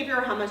controlling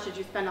behavior, how much did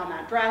you spend on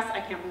that dress,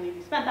 I can't believe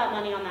you spent that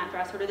money on that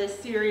dress, sort of this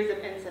series of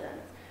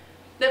incidents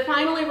that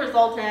finally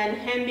result in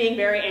him being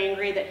very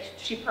angry that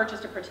she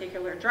purchased a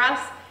particular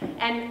dress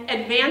and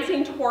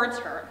advancing towards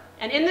her.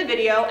 And in the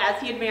video, as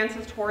he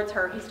advances towards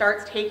her, he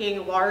starts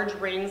taking large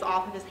rings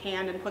off of his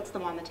hand and puts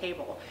them on the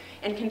table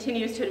and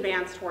continues to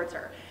advance towards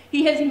her.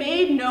 He has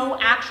made no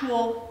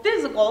actual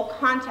physical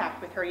contact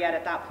with her yet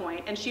at that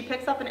point, and she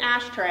picks up an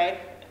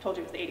ashtray, I told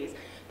you it was the 80s,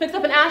 picks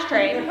up an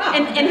ashtray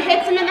and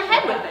hits him in the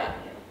head with it.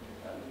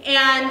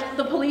 And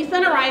the police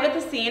then arrive at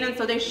the scene, and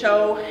so they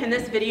show, in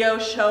this video,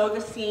 show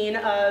the scene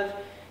of,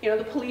 you know,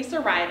 the police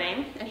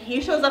arriving, and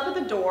he shows up at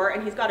the door,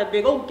 and he's got a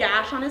big old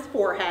gash on his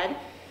forehead,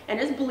 and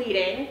is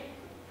bleeding,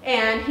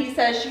 and he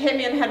says, "She hit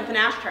me in the head with an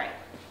ashtray."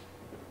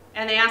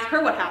 And they ask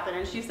her what happened,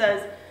 and she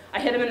says, "I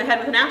hit him in the head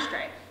with an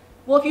ashtray."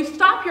 Well, if you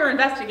stop your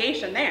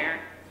investigation there,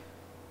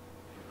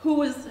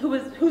 who's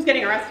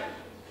getting arrested,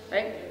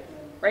 right?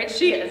 Right,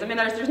 she is. I mean,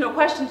 there's no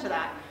question to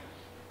that.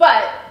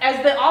 But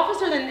as the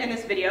officer then in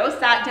this video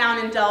sat down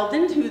and delved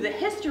into the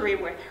history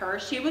with her,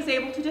 she was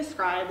able to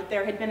describe that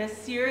there had been a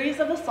series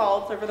of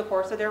assaults over the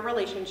course of their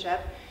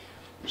relationship.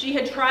 She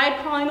had tried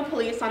calling the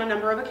police on a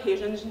number of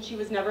occasions, and she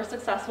was never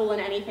successful in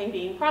anything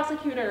being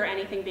prosecuted or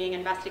anything being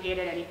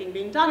investigated, anything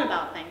being done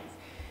about things.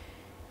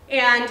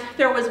 And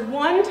there was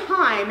one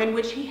time in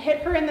which he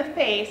hit her in the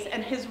face,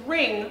 and his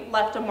ring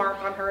left a mark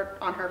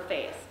on her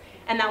face.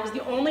 And that was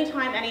the only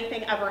time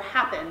anything ever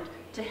happened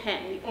to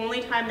him, the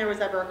only time there was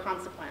ever a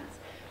consequence.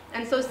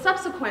 And so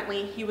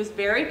subsequently, he was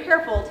very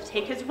careful to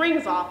take his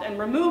rings off and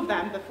remove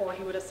them before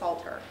he would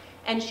assault her.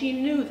 And she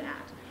knew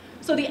that.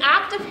 So the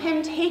act of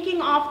him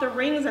taking off the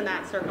rings in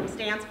that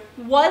circumstance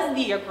was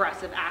the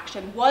aggressive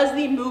action, was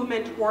the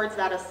movement towards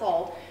that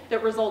assault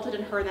that resulted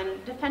in her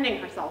then defending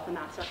herself in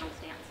that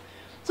circumstance.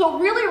 So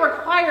it really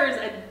requires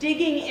a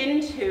digging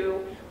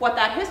into what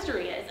that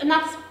history is. And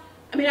that's,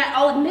 I mean,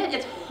 I'll admit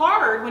it's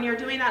hard when you're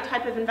doing that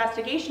type of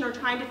investigation or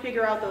trying to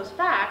figure out those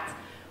facts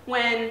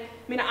when,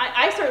 I mean,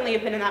 I certainly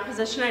have been in that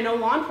position. I know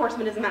law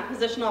enforcement is in that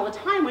position all the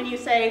time when you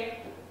say,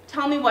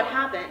 "Tell me what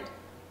happened."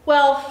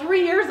 Well,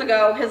 3 years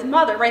ago, his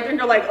mother, right then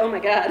you're like, oh my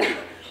God,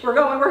 we're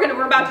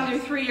about to do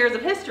 3 years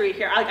of history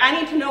here. Like, I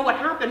need to know what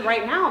happened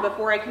right now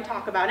before I can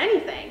talk about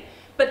anything.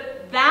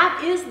 But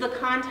that is the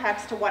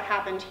context to what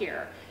happened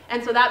here.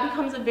 And so that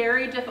becomes a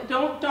very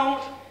difficult,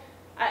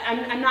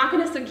 I'm not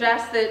gonna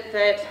suggest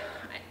that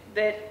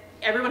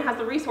everyone has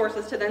the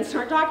resources to then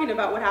start talking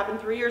about what happened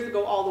 3 years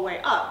ago all the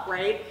way up,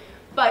 right?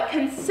 But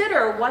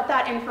consider what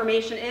that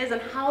information is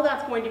and how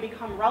that's going to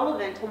become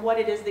relevant to what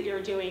it is that you're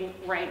doing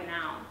right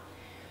now.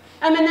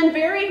 And then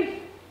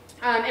very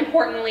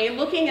importantly,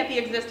 looking at the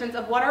existence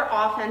of what are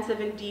offensive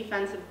and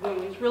defensive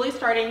wounds, really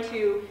starting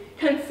to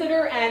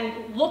consider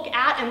and look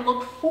at and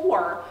look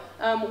for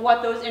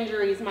what those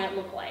injuries might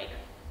look like.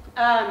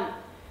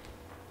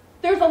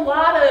 There's a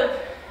lot of,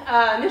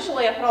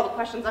 initially I put all the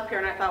questions up here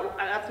and I thought, well,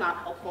 that's not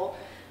helpful.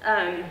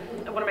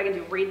 What am I gonna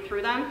do, read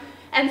through them?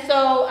 And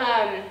so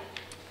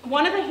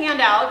one of the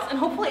handouts, and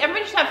hopefully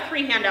everybody should have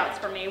 3 handouts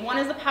for me. One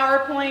is a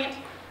PowerPoint,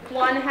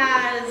 one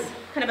has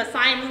kind of a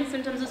signs and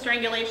symptoms of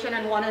strangulation,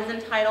 and one is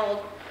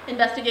entitled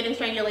Investigating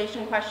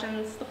Strangulation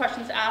Questions, the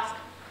questions to ask.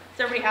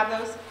 Does everybody have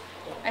those?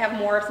 I have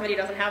more if somebody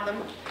doesn't have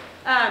them.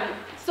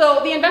 So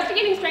the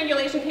Investigating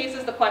Strangulation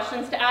cases, the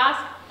questions to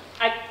ask,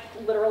 I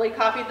literally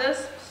copied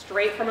this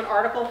straight from an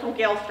article from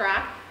Gail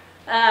Strack.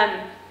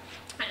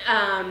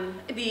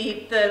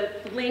 The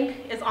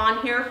link is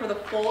on here for the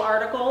full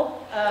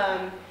article.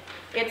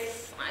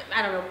 It's,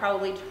 I don't know,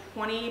 probably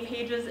 20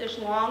 pages-ish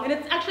long, and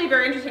it's actually a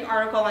very interesting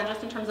article on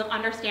just in terms of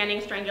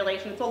understanding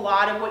strangulation. It's a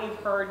lot of what you've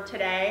heard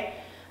today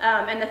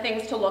and the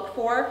things to look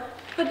for.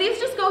 But these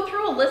just go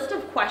through a list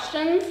of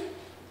questions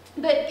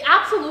that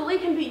absolutely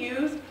can be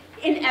used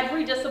in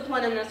every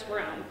discipline in this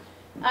room.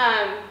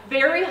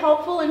 Very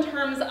helpful in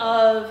terms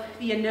of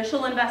the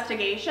initial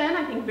investigation.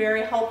 I think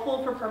very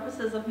helpful for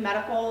purposes of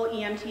medical,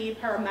 EMT,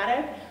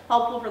 paramedic,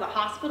 helpful for the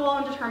hospital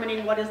in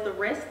determining what is the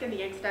risk and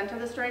the extent of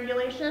the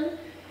strangulation.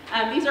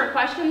 These are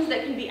questions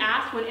that can be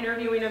asked when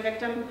interviewing a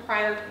victim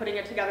prior to putting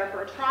it together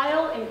for a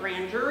trial, in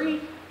grand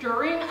jury,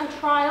 during a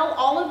trial.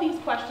 All of these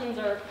questions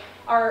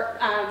are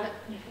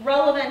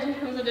relevant in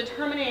terms of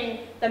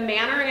determining the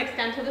manner and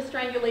extent of the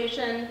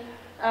strangulation,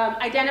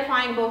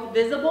 identifying both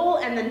visible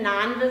and the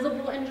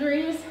non-visible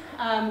injuries,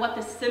 what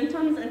the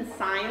symptoms and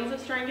signs of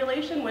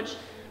strangulation, which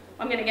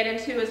I'm going to get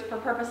into is for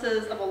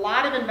purposes of a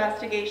lot of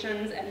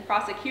investigations and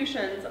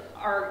prosecutions,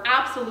 are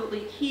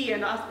absolutely key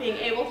in us being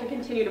able to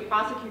continue to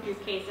prosecute these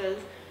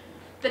cases.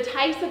 The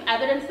types of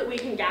evidence that we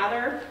can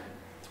gather,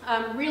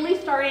 really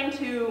starting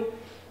to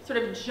sort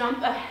of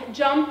what's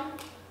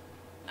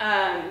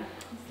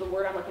the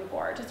word I'm looking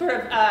for, to sort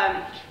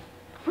of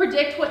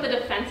predict what the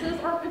defenses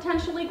are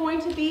potentially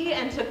going to be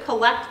and to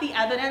collect the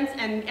evidence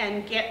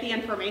and get the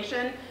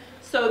information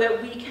so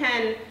that we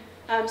can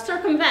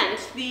circumvent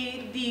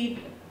the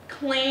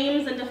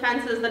claims and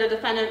defenses that a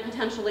defendant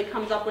potentially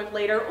comes up with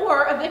later,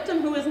 or a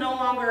victim who is no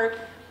longer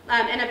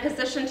in a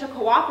position to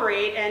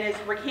cooperate and is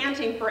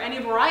recanting for any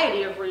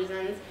variety of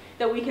reasons,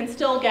 that we can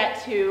still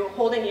get to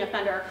holding the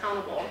offender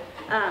accountable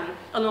and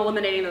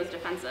eliminating those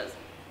defenses.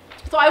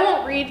 So I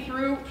won't read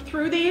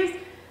through these.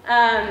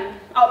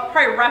 I'll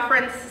probably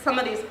reference some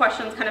of these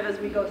questions kind of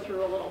as we go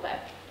through a little bit.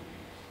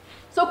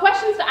 So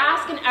questions to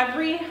ask in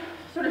every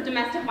sort of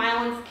domestic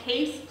violence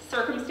case,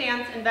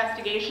 circumstance,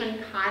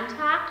 investigation,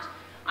 contact,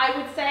 I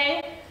would say,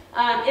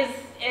 is,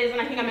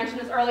 and I think I mentioned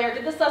this earlier,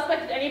 did the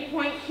suspect at any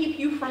point keep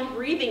you from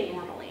breathing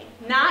normally?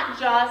 Not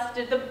just,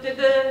 did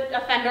the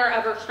offender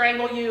ever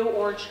strangle you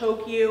or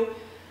choke you?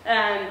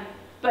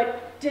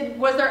 but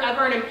was there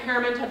ever an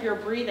impairment of your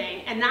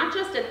breathing? And not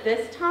just at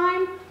this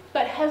time,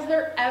 but has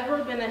there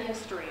ever been a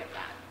history of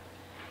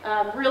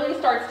that? Really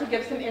starts to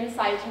give some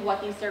insight to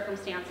what these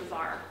circumstances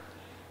are.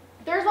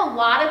 There's a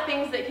lot of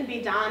things that can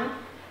be done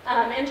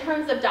in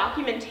terms of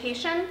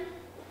documentation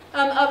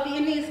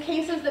in these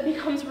cases that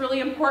becomes really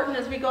important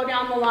as we go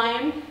down the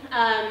line.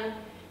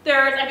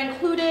 I've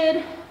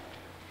included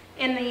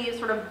in the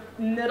sort of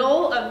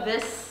middle of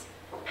this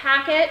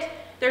packet,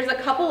 there's a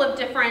couple of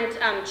different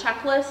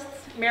checklists.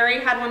 Mary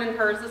had one in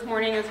hers this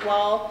morning as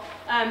well.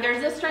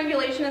 There's this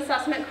strangulation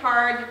assessment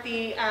card that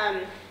the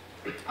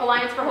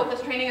Alliance for Hopeless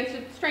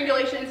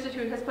Strangulation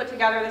Institute has put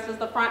together. This is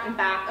the front and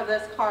back of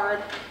this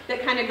card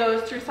that kind of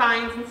goes through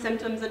signs and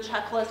symptoms, a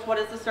checklist, what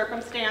is the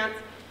circumstance.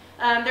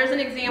 There's an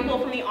example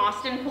from the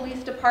Austin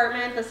Police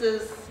Department.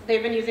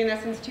 They've been using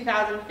this since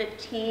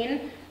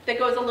 2015. That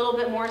goes a little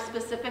bit more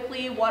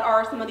specifically, what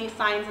are some of these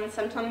signs and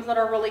symptoms that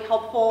are really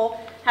helpful?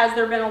 Has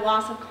there been a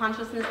loss of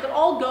consciousness? That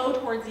all go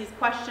towards these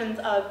questions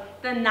of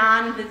the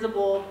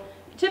non-visible,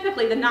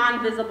 typically the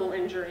non-visible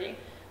injury.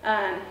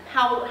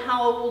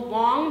 How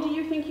long do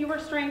you think you were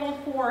strangled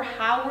for?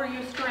 How were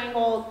you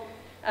strangled?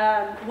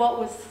 What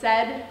was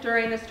said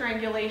during the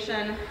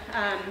strangulation?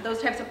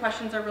 Those types of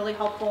questions are really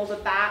helpful. The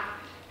back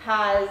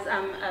has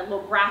a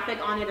little graphic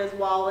on it as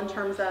well in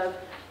terms of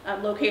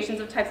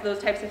locations of those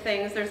types of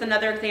things. There's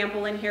another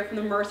example in here from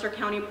the Mercer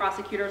County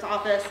Prosecutor's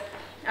Office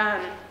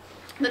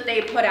that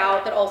they put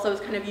out that also is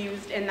kind of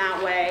used in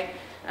that way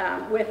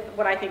with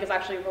what I think is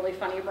actually a really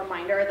funny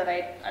reminder that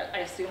I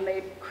assume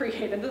they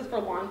created this for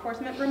law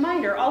enforcement.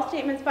 Reminder, all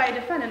statements by a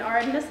defendant are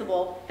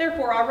admissible,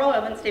 therefore all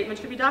relevant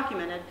statements should be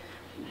documented.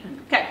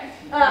 Okay,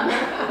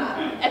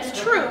 it's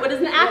true, it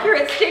is an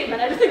accurate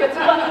statement, I just think it's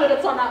funny that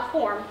it's on that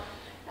form.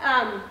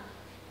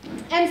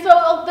 And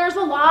so there's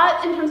a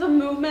lot in terms of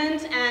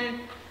movement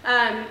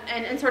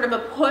and sort of a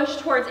push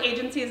towards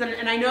agencies,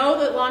 and I know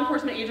that law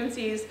enforcement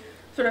agencies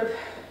sort of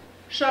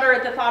shudder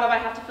at the thought of I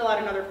have to fill out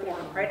another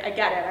form, right? I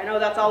get it. I know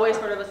that's always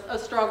sort of a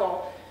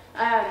struggle.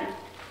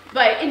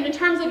 But in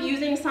terms of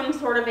using some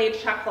sort of a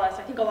checklist,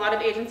 I think a lot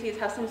of agencies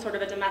have some sort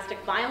of a domestic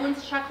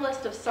violence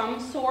checklist of some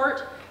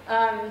sort.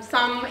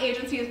 Some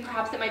agencies,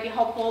 perhaps it might be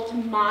helpful to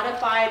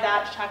modify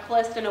that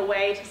checklist in a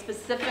way to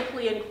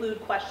specifically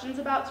include questions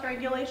about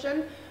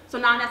strangulation. So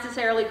not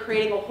necessarily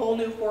creating a whole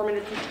new form in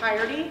its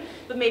entirety,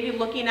 but maybe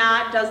looking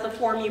at, does the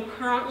form you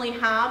currently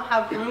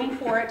have room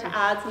for it to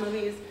add some of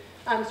these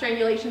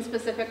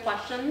strangulation-specific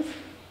questions?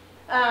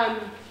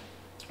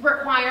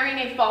 Requiring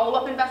a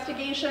follow-up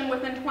investigation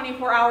within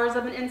 24 hours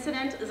of an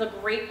incident is a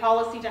great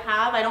policy to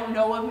have. I don't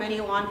know of many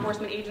law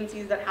enforcement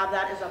agencies that have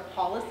that as a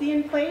policy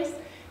in place.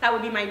 That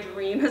would be my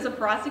dream as a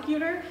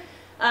prosecutor.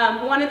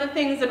 One of the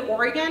things in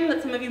Oregon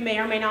that some of you may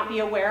or may not be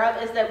aware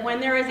of is that when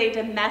there is a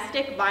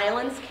domestic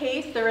violence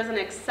case, there is an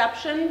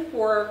exception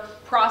for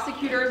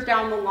prosecutors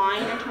down the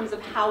line in terms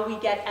of how we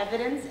get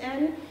evidence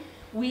in.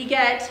 We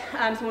get,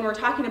 so when we're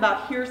talking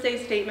about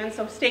hearsay statements,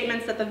 so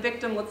statements that the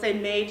victim, let's say,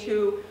 made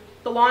to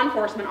the law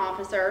enforcement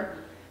officer,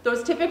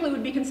 those typically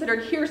would be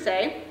considered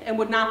hearsay and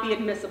would not be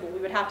admissible. We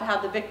would have to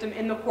have the victim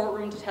in the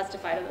courtroom to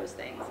testify to those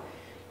things.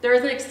 There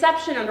is an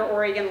exception under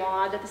Oregon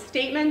law that the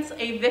statements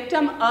a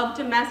victim of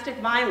domestic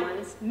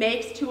violence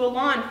makes to a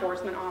law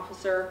enforcement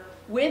officer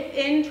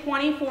within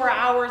 24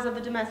 hours of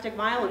the domestic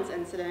violence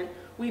incident,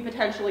 we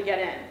potentially get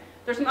in.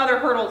 There's some other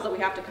hurdles that we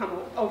have to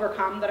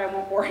overcome that I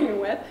won't bore you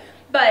with,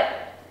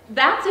 but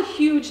that's a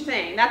huge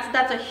thing.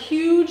 That's a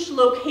huge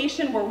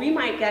location where we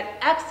might get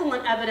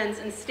excellent evidence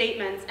and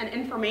statements and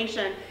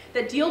information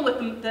that deal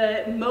with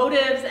the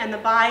motives and the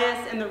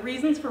bias and the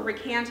reasons for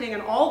recanting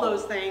and all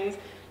those things,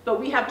 but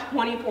we have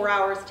 24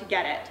 hours to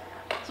get it.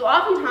 So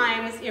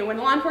oftentimes, when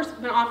law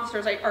enforcement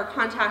officers are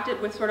contacted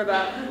with sort of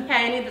a,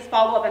 hey, I need this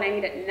follow-up and I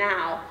need it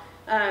now,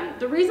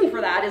 the reason for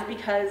that is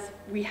because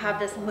we have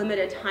this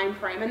limited time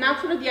frame. And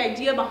that's sort of the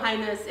idea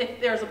behind this. If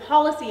there's a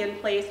policy in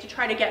place to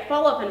try to get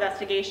follow-up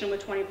investigation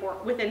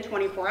within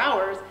 24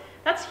 hours,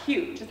 that's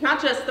huge. It's not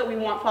just that we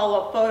want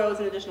follow-up photos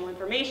and additional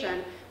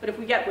information, but if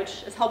we get,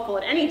 which is helpful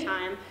at any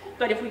time,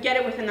 but if we get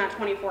it within that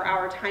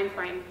 24-hour time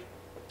frame,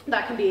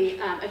 that can be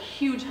a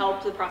huge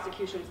help to the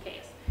prosecution's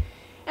case.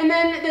 And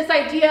then this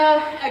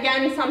idea,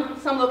 again,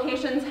 some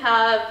locations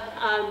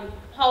have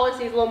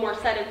policies a little more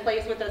set in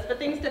place with this, but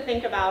things to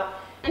think about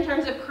in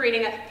terms of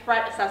creating a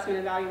threat assessment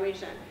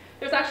evaluation.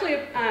 There's actually,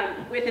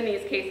 within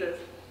these cases,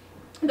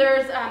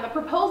 there's a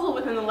proposal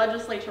within the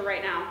legislature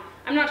right now.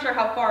 I'm not sure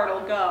how far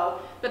it'll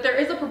go, but there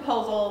is a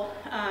proposal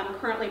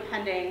currently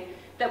pending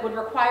that would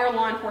require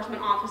law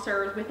enforcement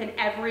officers within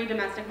every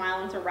domestic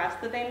violence arrest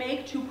that they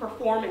make to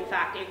perform, in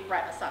fact, a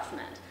threat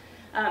assessment.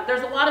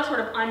 There's a lot of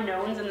sort of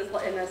unknowns in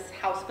this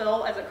House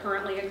bill as it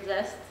currently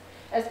exists,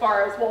 as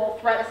far as, well,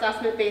 threat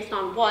assessment based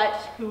on what,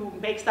 who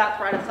makes that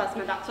threat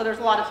assessment, so there's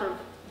a lot of sort of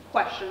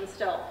questions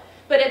still.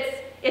 But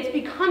it's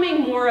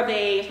becoming more of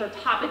a sort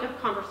of topic of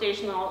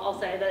conversation, I'll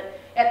say,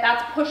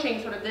 that's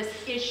pushing sort of this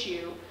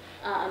issue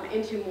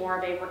into more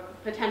of a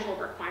potential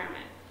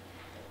requirement.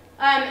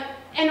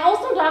 And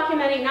also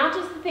documenting not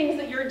just the things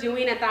that you're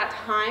doing at that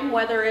time,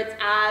 whether it's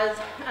as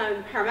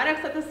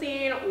paramedics at the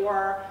scene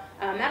or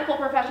medical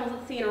professionals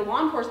at the scene or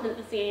law enforcement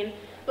at the scene,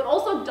 but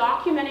also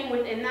documenting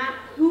within that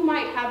who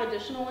might have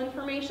additional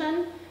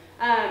information.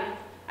 I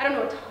don't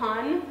know a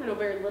ton, I know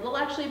very little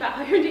actually about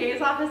how your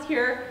DA's office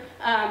here,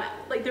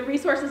 like the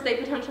resources they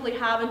potentially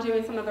have in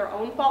doing some of their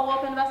own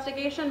follow-up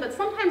investigation, but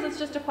sometimes it's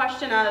just a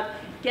question of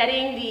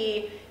getting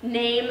the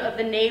name of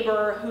the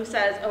neighbor who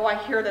says, oh, I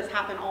hear this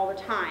happen all the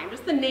time.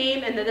 Just the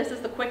name and this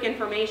is the quick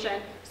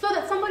information so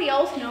that somebody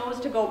else knows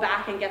to go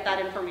back and get that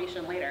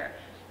information later.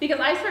 Because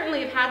I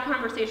certainly have had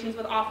conversations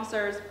with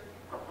officers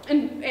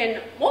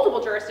in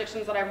multiple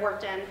jurisdictions that I've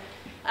worked in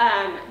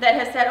that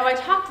has said,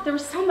 oh, there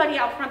was somebody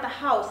out front of the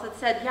house that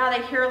said, yeah,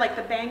 they hear like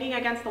the banging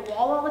against the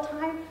wall all the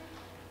time.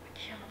 I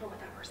can't remember what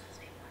that person's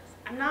name was.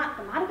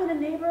 It might have been a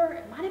neighbor,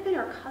 it might have been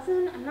her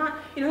cousin, I'm not,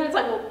 and it's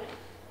like, well,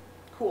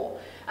 cool.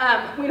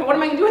 What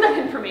am I gonna do with that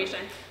information?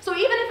 So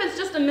even if it's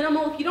just a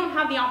minimal, if you don't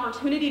have the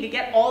opportunity to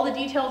get all the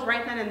details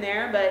right then and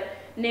there, but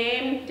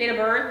name, date of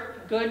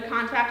birth, good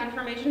contact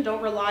information,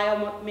 don't rely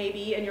on what may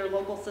be in your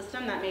local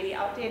system that may be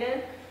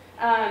outdated.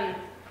 And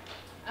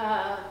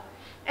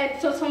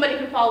so somebody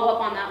can follow up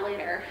on that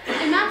later.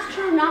 And that's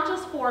true not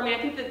just for, I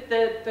think that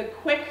the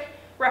quick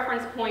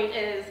reference point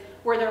is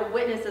where there are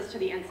witnesses to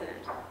the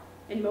incident.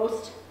 In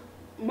most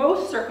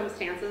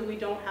circumstances, we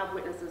don't have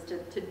witnesses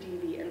to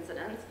DV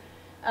incidents.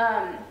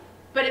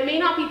 But it may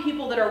not be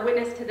people that are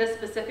witness to this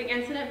specific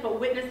incident, but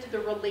witness to the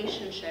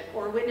relationship,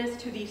 or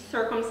witness to the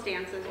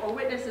circumstances, or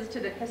witnesses to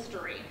the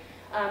history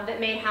that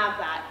may have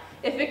that.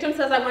 If victim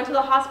says, I went to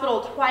the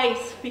hospital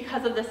twice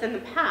because of this in the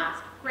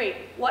past, great,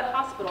 what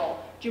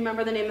hospital? Do you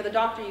remember the name of the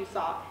doctor you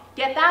saw?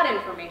 Get that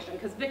information,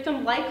 because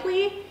victim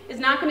likely is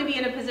not going to be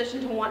in a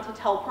position to want to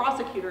tell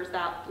prosecutors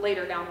that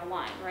later down the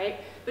line,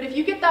 right? But if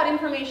you get that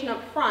information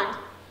up front,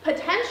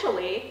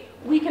 potentially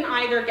we can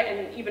either get,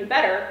 and even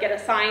better, get a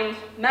signed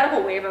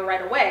medical waiver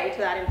right away to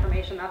that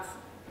information. That's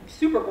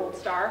super gold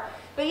star.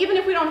 But even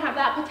if we don't have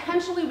that,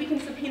 potentially we can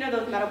subpoena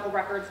those medical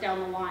records down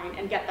the line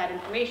and get that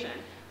information.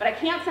 But I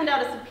can't send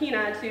out a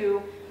subpoena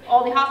to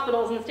all the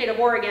hospitals in the state of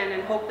Oregon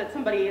and hope that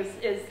somebody is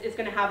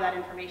going to have that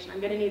information. I'm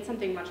going to need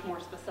something much more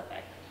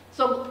specific.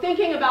 So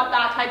thinking about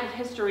that type of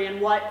history and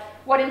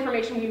what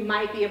information we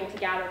might be able to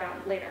gather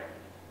down later.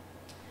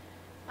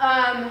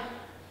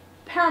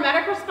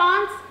 Paramedic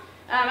response.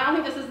 I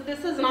don't think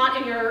this is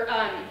not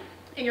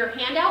in your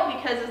handout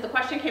because as the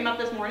question came up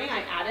this morning,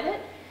 I added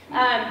it.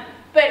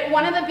 But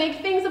one of the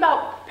big things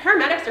about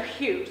paramedics are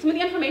huge. Some of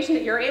the information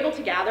that you're able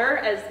to gather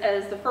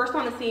as the first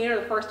on the scene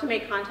or the first to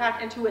make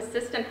contact and to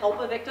assist and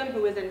help a victim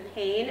who is in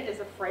pain,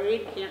 is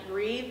afraid, can't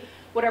breathe,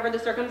 whatever the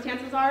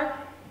circumstances are,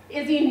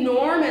 is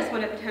enormous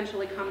when it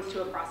potentially comes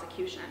to a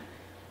prosecution.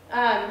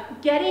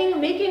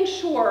 Making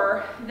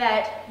sure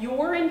that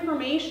your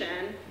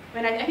information,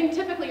 I think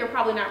typically you're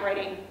probably not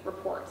writing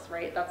reports,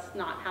 right? That's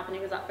not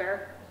happening, is that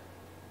fair?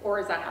 Or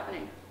is that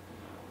happening?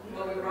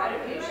 Well, we write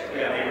a patient report.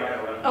 Yeah, they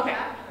write one.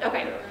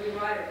 Okay. We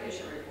write a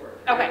patient report.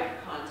 Okay.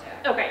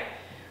 Contact. Okay.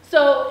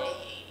 So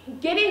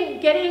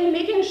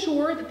making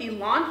sure that the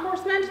law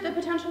enforcement that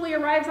potentially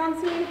arrives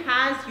on scene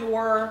has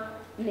your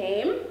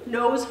name,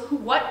 knows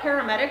what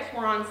paramedics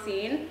were on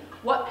scene,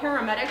 what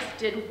paramedics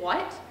did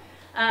what.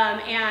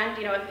 And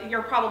if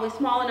you're probably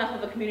small enough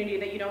of a community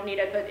that you don't need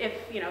it, but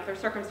if there's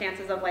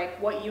circumstances of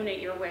like what unit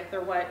you're with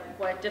or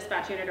what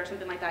dispatch unit or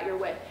something like that you're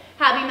with,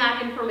 having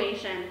that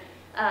information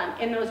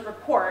in those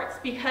reports,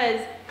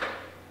 because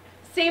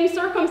same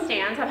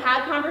circumstance, I've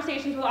had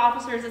conversations with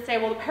officers that say,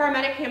 well, the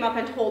paramedic came up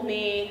and told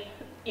me,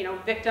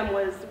 victim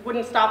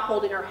wouldn't stop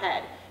holding her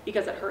head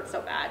because it hurt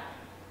so bad.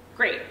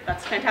 Great,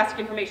 that's fantastic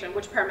information.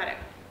 Which paramedic?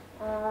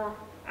 I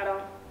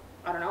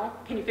don't know.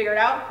 Can you figure it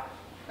out?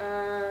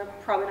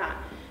 Probably not.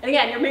 And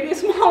again, you're maybe a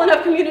small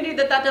enough community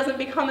that doesn't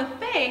become a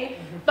thing,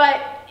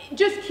 but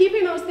just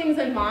keeping those things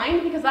in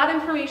mind because that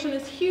information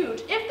is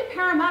huge. If the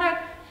paramedic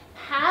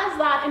has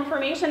that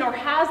information or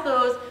has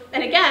those,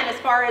 and again, as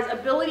far as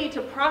ability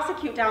to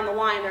prosecute down the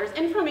line, there's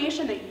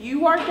information that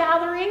you are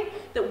gathering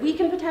that we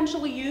can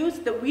potentially use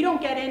that we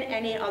don't get in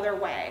any other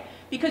way.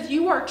 Because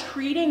you are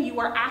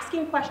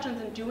asking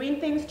questions and doing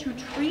things to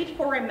treat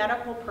for a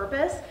medical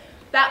purpose,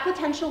 that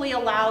potentially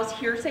allows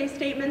hearsay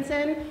statements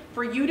in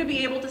for you to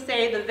be able to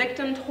say the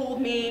victim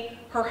told me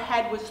her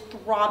head was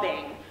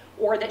throbbing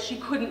or that she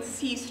couldn't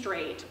see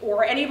straight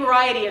or any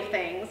variety of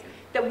things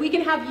that we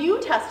can have you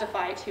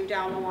testify to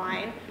down the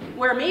line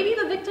where maybe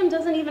the victim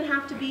doesn't even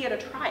have to be at a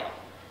trial.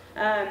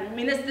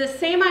 This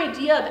same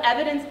idea of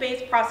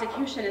evidence-based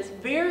prosecution is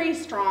very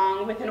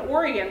strong within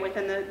Oregon,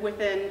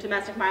 within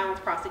domestic violence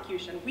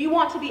prosecution. We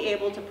want to be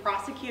able to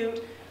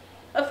prosecute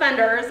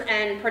offenders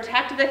and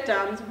protect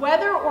victims,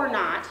 whether or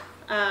not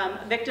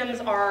victims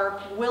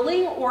are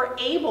willing or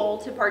able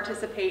to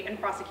participate in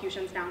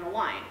prosecutions down the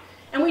line.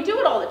 And we do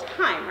it all the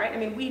time,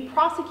 right? We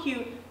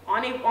prosecute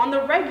on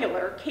the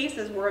regular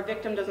cases where a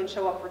victim doesn't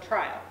show up for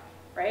trial,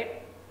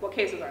 right? What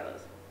cases are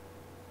those?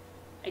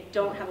 I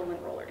don't have a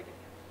lint roller to give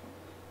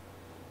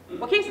you.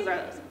 What cases are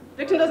those?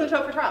 Victim doesn't show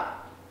up for trial.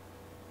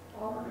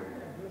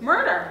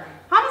 Murder,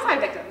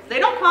 homicide victims. They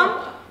don't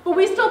come, but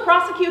we still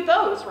prosecute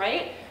those,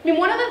 right? I mean,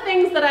 one of the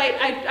things that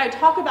I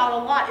talk about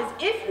a lot is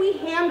if we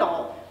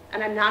handle,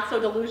 and I'm not so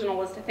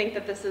delusional as to think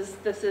that this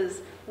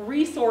is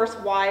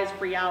resource-wise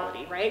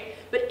reality, right?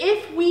 But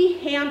if we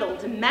handle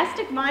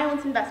domestic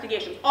violence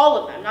investigations, all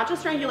of them, not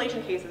just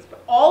strangulation cases,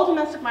 but all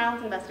domestic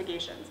violence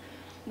investigations,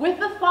 with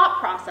the thought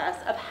process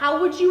of how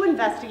would you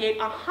investigate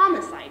a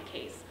homicide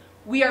case,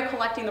 we are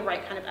collecting the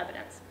right kind of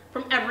evidence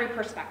from every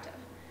perspective.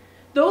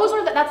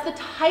 That's the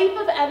type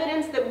of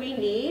evidence that we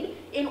need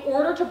in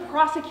order to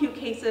prosecute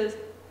cases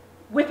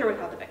with or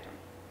without the victim.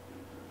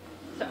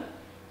 So,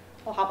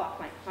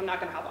 I'm not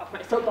gonna hop off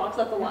my soapbox,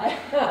 that's a lie.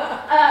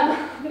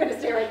 I'm gonna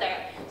stay right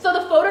there. So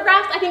the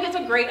photographs, I think it's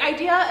a great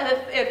idea.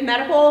 If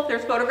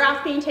there's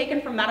photographs being taken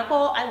from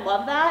medical, I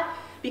love that.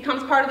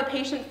 Becomes part of the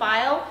patient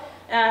file.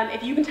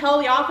 If you can tell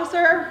the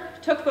officer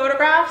took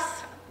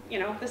photographs,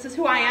 this is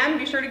who I am,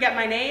 be sure to get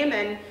my name,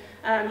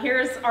 and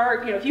here's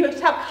our, if you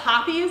just have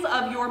copies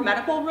of your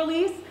medical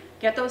release,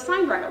 get those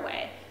signed right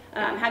away.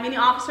 Having the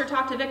officer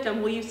talk to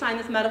victim, will you sign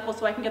this medical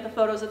so I can get the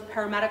photos that the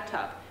paramedic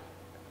took?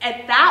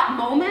 At that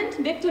moment,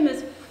 victim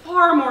is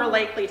far more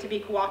likely to be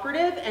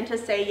cooperative and to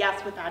say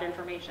yes with that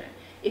information.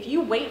 If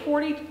you wait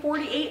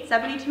 48,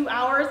 72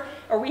 hours,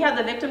 or we have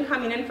the victim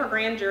coming in for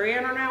grand jury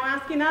and are now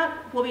asking that,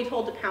 we'll be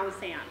told to pound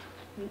sand,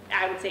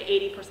 I would say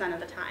 80%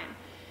 of the time.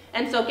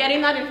 And so getting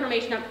that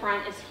information up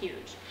front is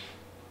huge.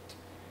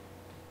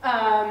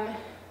 And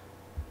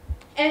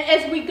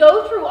as we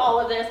go through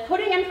all of this,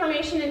 putting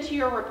information into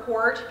your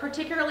report,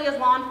 particularly as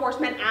law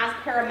enforcement, as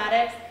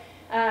paramedics,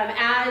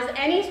 as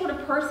any sort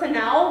of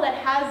personnel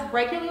that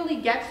regularly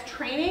gets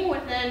training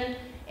within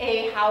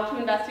how to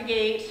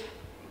investigate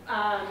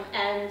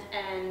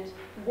and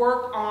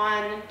work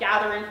on,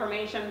 gather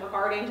information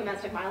regarding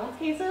domestic violence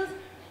cases,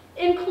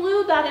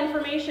 include that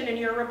information in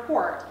your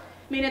report.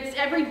 I mean, it's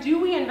every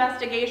Dewey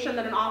investigation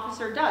that an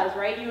officer does,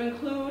 right? You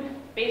include,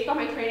 based on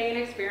my training and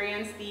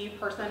experience, the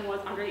person was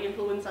under the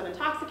influence of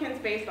intoxicants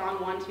based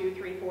on 1, 2,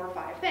 3, 4,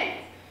 5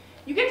 things.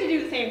 You get to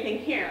do the same thing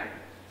here.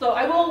 So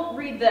I will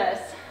read this,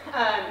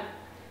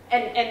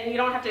 and you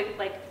don't have to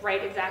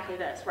write exactly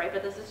this, right?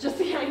 But this is just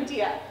the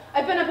idea.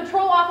 I've been a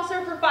patrol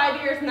officer for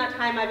 5 years. In that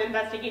time, I've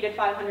investigated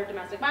 500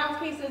 domestic violence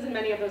cases. In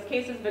many of those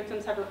cases,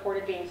 victims have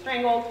reported being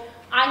strangled.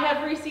 I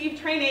have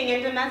received training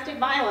in domestic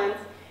violence,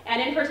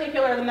 and in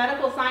particular, the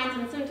medical signs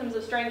and symptoms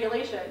of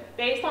strangulation.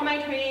 Based on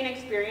my training and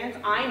experience,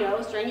 I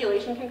know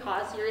strangulation can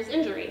cause serious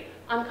injury.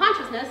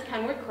 Unconsciousness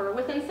can occur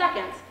within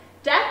seconds.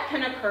 Death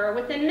can occur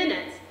within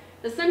minutes.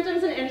 The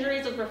symptoms and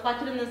injuries as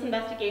reflected in this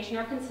investigation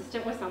are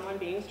consistent with someone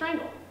being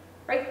strangled,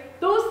 right?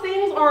 Those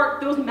things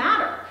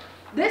matter.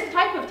 This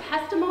type of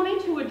testimony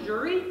to a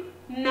jury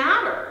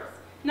matters.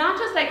 Not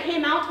just I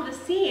came out to the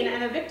scene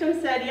and a victim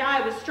said, yeah,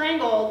 I was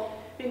strangled.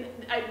 I mean,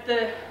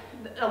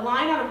 a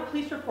line out of a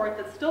police report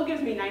that still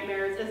gives me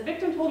nightmares is,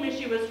 victim told me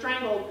she was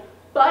strangled,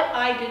 but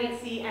I didn't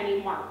see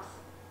any marks.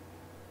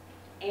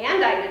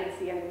 And I didn't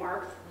see any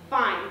marks,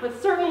 fine,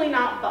 but certainly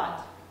not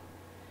but.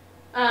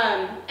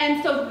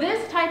 And so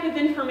this type of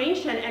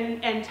information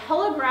and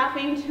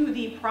telegraphing to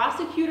the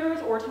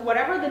prosecutors or to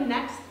whatever the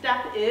next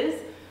step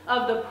is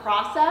of the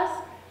process,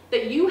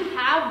 that you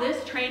have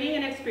this training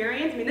and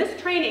experience. I mean, this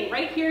training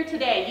right here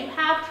today, you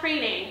have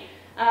training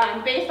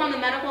based on the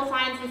medical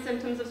signs and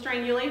symptoms of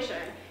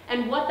strangulation.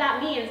 And what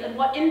that means and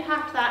what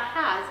impact that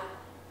has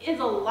is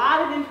a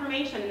lot of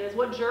information and is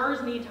what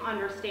jurors need to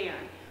understand.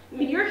 I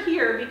mean, you're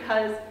here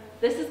because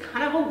this is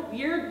kind of a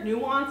weird,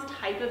 nuanced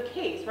type of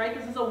case, right?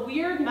 This is a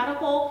weird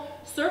medical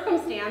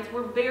circumstance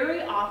where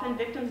very often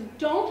victims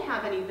don't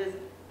have any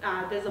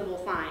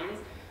visible signs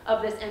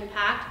of this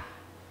impact,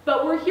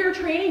 but we're here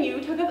training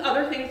you to have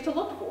other things to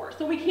look for.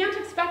 So we can't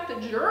expect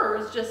that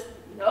jurors just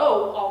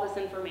know all this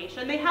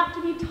information. They have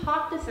to be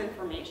taught this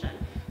information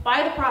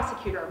by the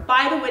prosecutor,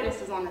 by the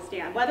witnesses on the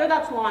stand, whether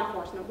that's law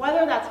enforcement,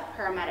 whether that's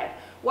paramedic,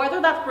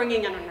 whether that's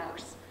bringing in a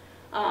nurse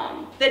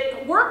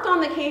that worked on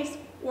the case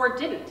or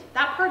didn't.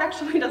 That part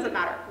actually doesn't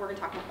matter. We're going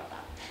to talk more about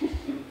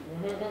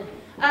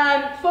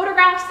that.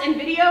 Photographs and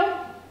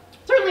video.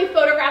 Certainly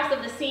photographs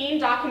of the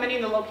scene documenting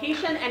the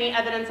location, any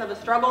evidence of a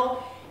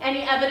struggle,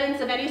 any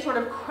evidence of any sort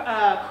of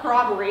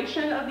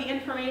corroboration of the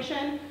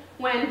information.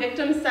 When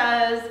victim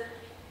says,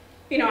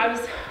 you know, I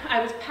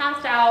was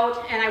passed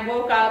out and I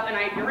woke up and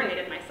I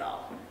urinated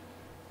myself.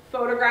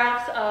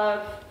 Photographs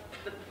of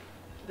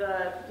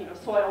the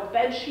soiled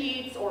bed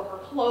sheets or her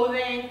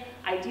clothing,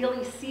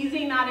 ideally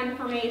seizing that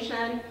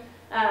information,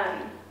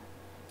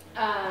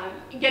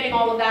 getting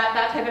all of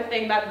that type of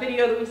thing. That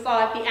video that we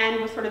saw at the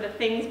end was sort of the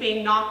things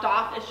being knocked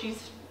off as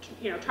she's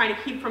trying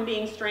to keep from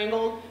being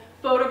strangled.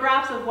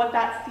 Photographs of what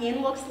that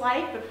scene looks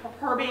like, but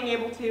her being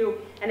able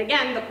to, and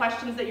again, the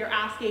questions that you're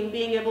asking,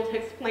 being able to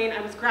explain, I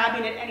was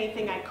grabbing at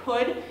anything I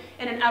could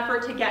in an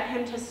effort to get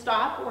him to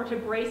stop or to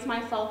brace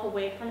myself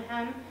away from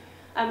him.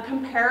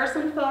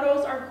 Comparison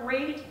photos are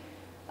great.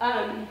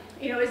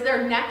 Is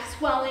there neck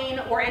swelling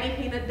or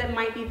anything that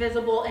might be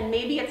visible? And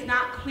maybe it's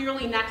not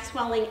clearly neck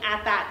swelling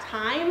at that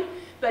time,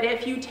 but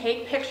if you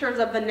take pictures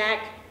of the neck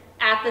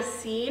at the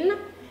scene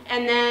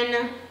and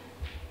then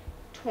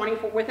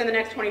within the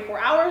next 24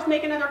 hours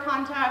make another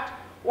contact,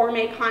 or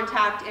make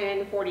contact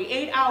in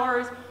 48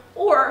 hours,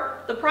 or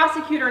the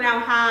prosecutor now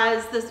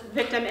has this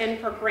victim in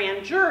for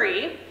grand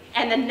jury,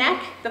 and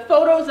the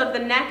photos of the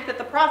neck that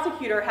the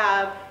prosecutor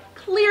have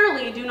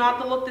clearly do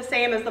not look the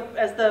same as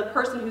the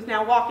person who's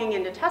now walking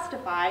in to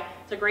testify.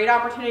 It's a great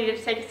opportunity to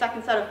take a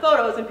second set of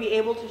photos and be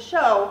able to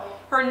show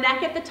her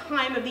neck at the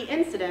time of the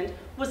incident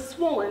was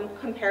swollen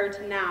compared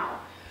to now.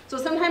 So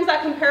sometimes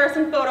that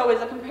comparison photo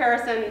is a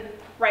comparison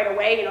right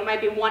away. You know, it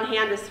might be one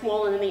hand is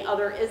swollen and the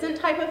other isn't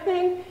type of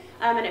thing.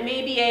 And it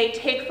may be a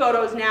take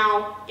photos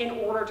now in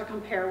order to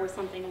compare with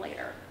something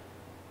later.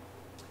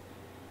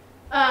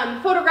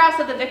 Photographs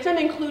of the victim,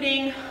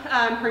 including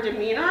her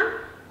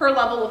demeanor, her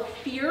level of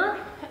fear,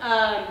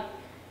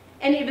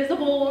 any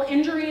visible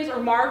injuries or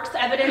marks,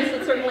 evidence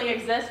that certainly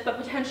exists, but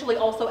potentially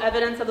also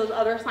evidence of those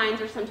other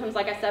signs or symptoms,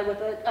 like I said, with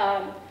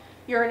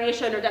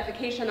urination or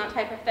defecation, that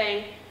type of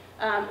thing,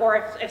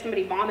 or if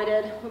somebody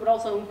vomited, it would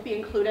also be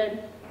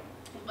included.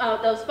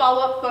 Those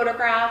follow-up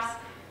photographs,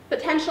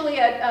 potentially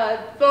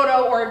a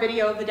photo or a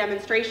video of the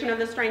demonstration of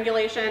the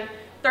strangulation.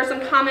 There's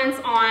some comments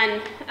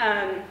on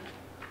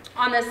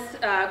this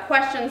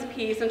questions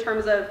piece in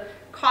terms of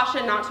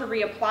caution not to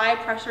reapply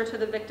pressure to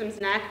the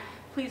victim's neck.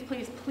 Please,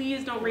 please,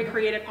 please don't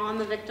recreate it on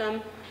the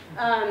victim.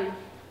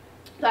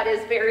 That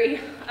is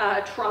very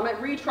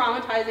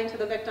re-traumatizing to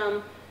the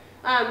victim.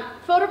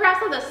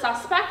 Photographs of the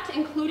suspect,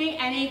 including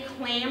any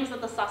claims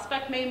that the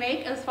suspect may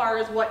make as far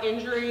as what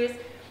injuries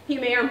he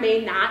may or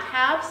may not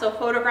have. So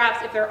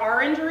photographs if there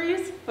are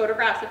injuries,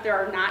 photographs if there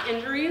are not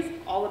injuries,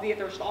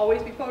 there should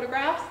always be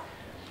photographs.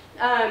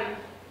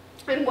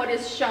 And what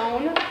is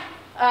shown.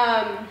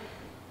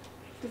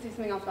 To see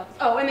something else about this.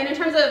 Oh, and then in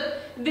terms of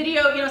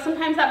video, you know,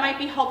 sometimes that might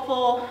be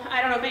helpful.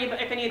 I don't know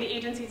if any of the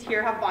agencies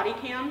here have body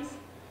cams.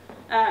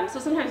 So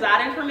sometimes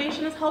that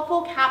information is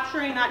helpful.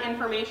 Capturing that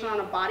information on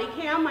a body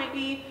cam might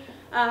be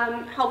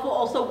helpful.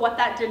 Also, what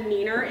that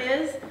demeanor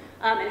is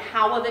and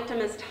how a victim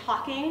is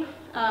talking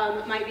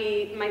might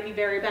be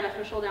very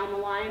beneficial down the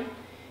line.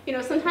 You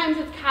know, sometimes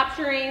it's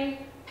capturing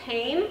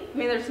pain. I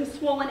mean, there's some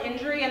swollen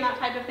injury and that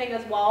type of thing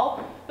as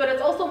well, but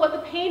it's also what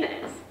the pain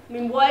is. I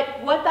mean, what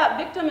that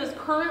victim is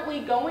currently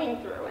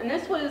going through. And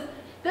this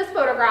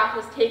photograph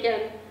was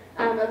taken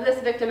of this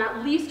victim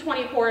at least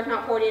 24, if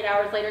not 48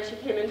 hours later. She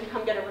came in to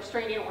come get a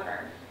restraining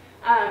order.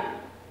 And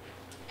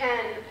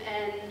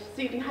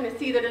so you can kind of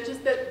see that it's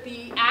just that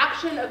the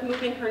action of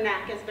moving her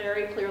neck is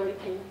very clearly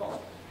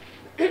painful.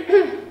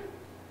 These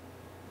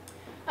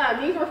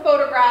were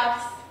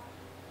photographs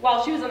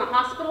while she was in the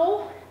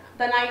hospital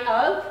the night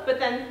of, but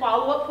then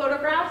follow-up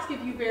photographs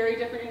give you very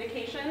different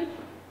indication.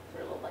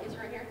 There's a little laser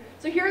right here.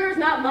 So here there's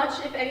not much,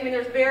 if any, I mean,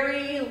 there's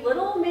very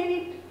little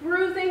maybe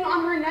bruising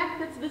on her neck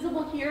that's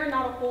visible here,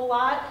 not a whole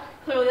lot.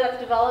 Clearly that's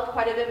developed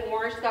quite a bit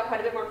more. She's got quite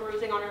a bit more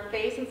bruising on her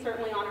face and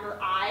certainly on her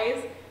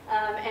eyes.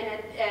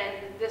 And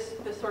this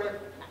sort of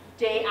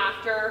day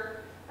after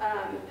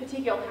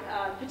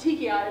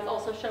petechia is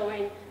also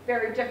showing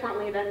very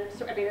differently than,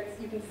 I mean,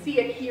 you can see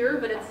it here,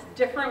 but it's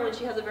different when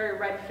she has a very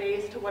red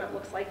face to what it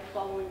looks like the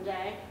following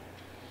day.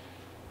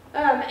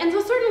 And so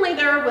certainly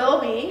there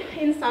will be,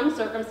 in some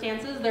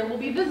circumstances, there will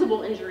be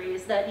visible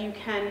injuries that you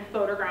can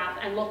photograph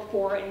and look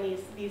for in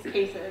these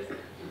cases.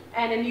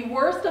 And in the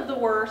worst of the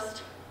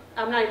worst,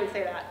 I'm not even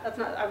say that. That's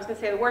not. I was going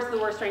to say the worst of the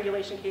worst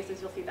strangulation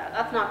cases. You'll see that.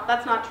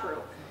 That's not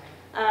true.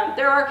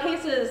 There are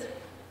cases.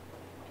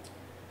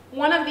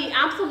 One of the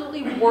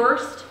absolutely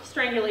worst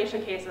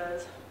strangulation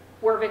cases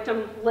where a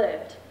victim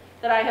lived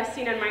that I have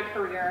seen in my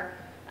career,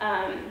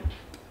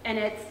 and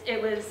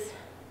it was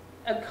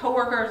a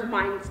coworker of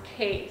mine's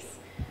case.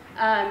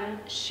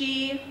 Let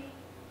me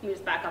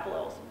just back up a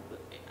little.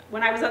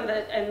 When I was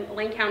in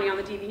Lane County on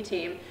the DV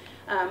team,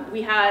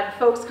 we had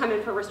folks come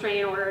in for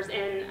restraining orders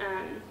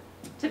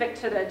to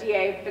the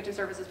DA Victim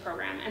Services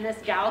Program, and this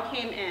gal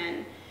came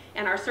in,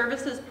 and our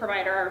services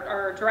provider,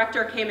 our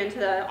director, came into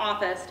the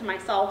office to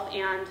myself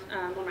and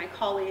one of my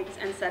colleagues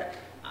and said,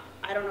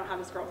 "I don't know how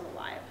this girl's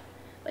alive.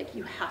 Like,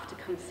 you have to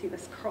come see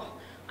this girl.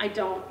 I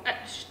don't."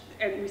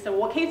 And we said, "Well,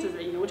 what case is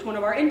it? You know, which one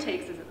of our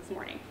intakes is it this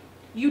morning?"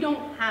 "You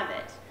don't have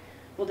it."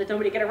 "Well, did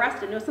nobody get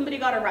arrested?" "No, somebody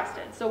got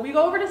arrested." So we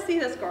go over to see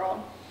this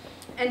girl,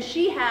 and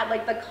she had,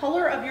 like, the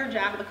color of your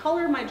jacket, the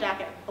color of my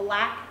jacket,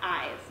 black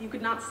eyes. You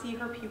could not see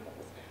her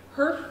pupils.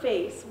 Her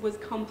face was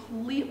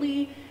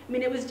completely, I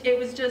mean, it was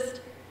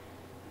just,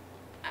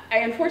 I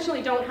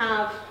unfortunately don't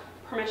have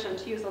permission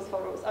to use those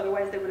photos,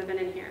 otherwise they would have been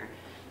in here.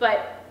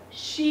 But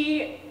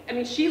she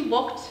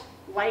looked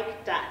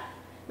like death.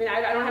 I mean,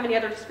 I don't have any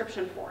other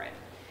description for it.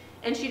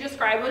 And she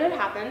described what had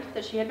happened,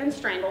 that she had been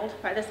strangled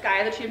by this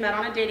guy that she had met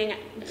on a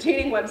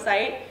dating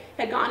website,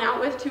 had gone out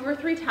with 2 or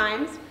 3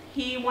 times.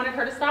 He wanted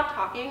her to stop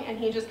talking, and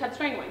he just kept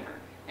strangling her,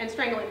 and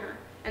strangling her,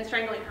 and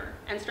strangling her,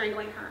 and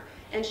strangling her.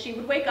 And she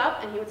would wake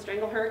up, and he would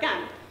strangle her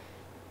again.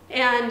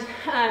 And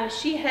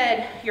she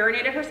had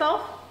urinated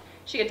herself,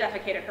 she had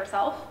defecated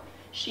herself,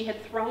 she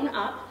had thrown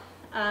up,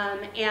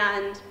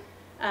 and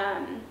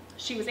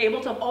she was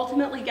able to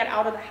ultimately get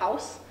out of the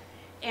house.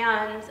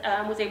 and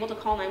was able to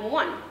call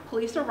 911.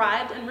 Police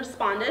arrived and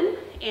responded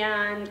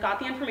and got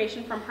the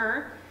information from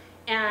her.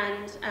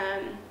 And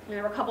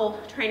there were a couple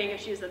training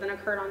issues that then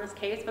occurred on this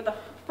case, but the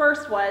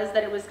first was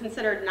that it was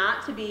considered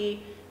not to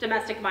be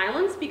domestic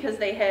violence because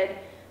they had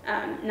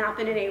not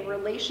been in a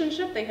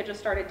relationship. They had just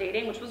started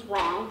dating, which was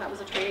wrong. That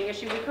was a training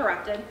issue we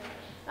corrected.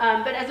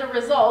 But as a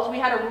result, we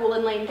had a rule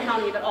in Lane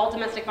County that all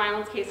domestic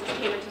violence cases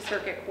came into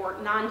circuit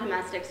court.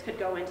 Non-domestics could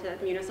go into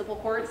municipal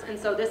courts, and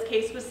so this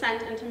case was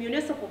sent into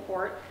municipal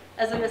court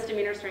as a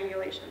misdemeanor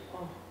strangulation.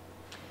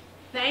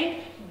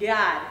 Thank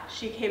God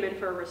she came in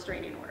for a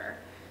restraining order.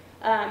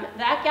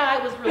 That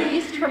guy was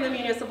released from the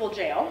municipal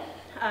jail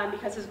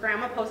because his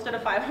grandma posted a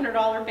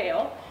 $500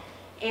 bail.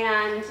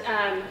 And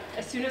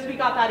as soon as we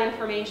got that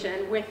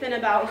information, within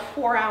about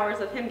 4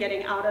 hours of him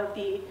getting out of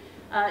the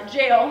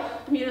jail,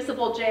 the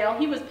municipal jail,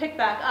 he was picked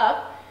back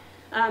up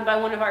by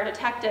one of our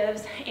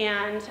detectives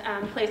and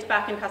placed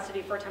back in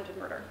custody for attempted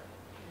murder.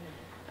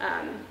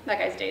 That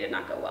guy's day did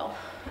not go well.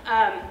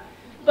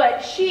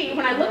 But she,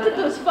 when I looked at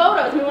those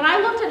photos, I mean, when I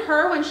looked at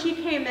her when she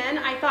came in,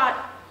 I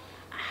thought,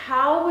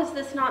 how was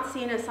this not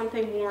seen as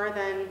something more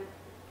than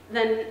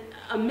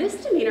a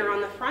misdemeanor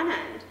on the front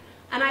end?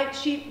 And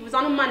she was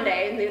on a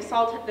Monday, and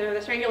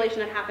the strangulation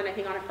had happened, I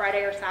think, on a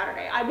Friday or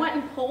Saturday. I went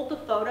and pulled the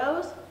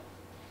photos.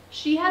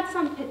 She had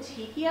some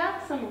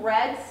petechia, some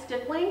red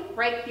stippling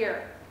right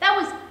here. That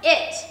was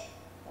it.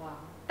 Wow.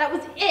 That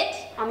was it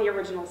on the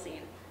original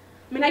scene.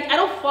 I mean, I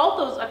don't fault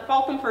those. I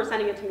fault them for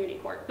sending it to community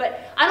court,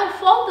 but I don't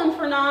fault them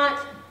for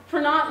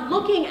not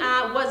looking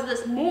at, was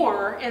this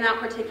more in that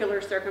particular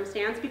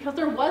circumstance, because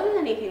there wasn't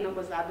anything that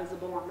was that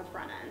visible on the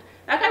front end.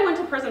 That guy went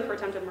to prison for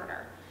attempted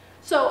murder.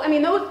 So, I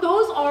mean,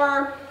 those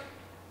are,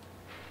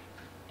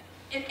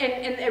 and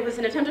it was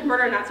an attempted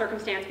murder in that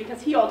circumstance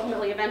because he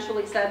ultimately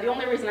eventually said, the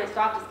only reason I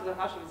stopped is because I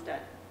thought she was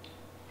dead.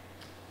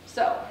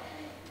 So,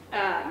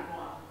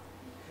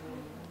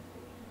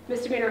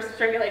 misdemeanor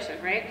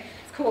strangulation, right?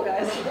 It's cool,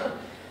 guys.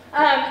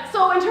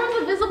 So in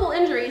terms of visible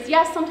injuries,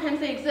 yes,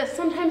 sometimes they exist.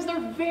 Sometimes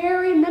they're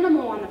very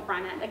minimal on the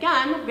front end.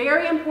 Again,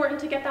 very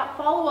important to get that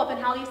follow-up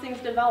and how these things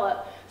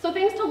develop. So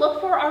things to look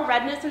for are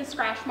redness and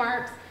scratch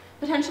marks,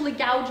 potentially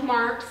gouge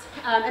marks.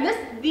 And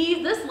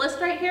this list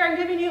right here I'm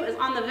giving you is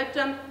on the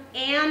victim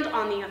and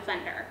on the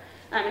offender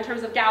in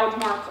terms of gouge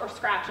marks or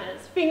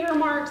scratches. Finger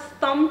marks,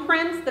 thumb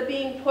prints, the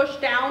being pushed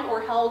down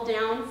or held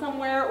down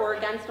somewhere or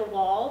against a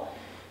wall.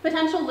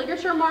 Potential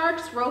ligature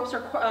marks, ropes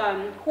or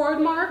cord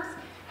marks.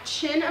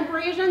 Chin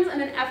abrasions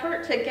in an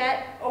effort to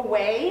get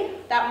away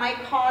that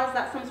might cause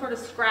some sort of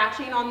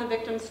scratching on the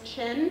victim's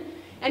chin.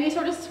 Any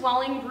sort of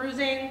swelling,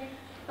 bruising,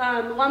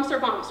 lumps or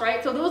bumps,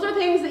 right? So those are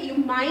things that you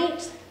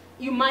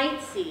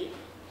might see.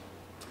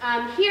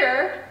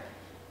 Here,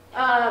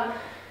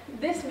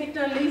 this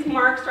victim, these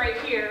marks right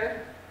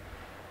here,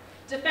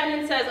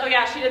 defendant says, oh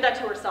yeah, she did that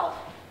to herself.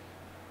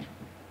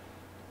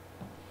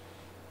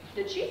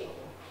 Did she?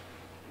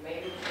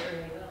 Maybe.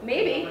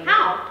 Maybe.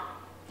 How?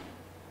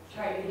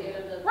 Trying to get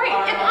him to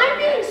Right, if I'm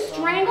being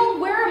strangled,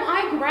 where am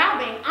I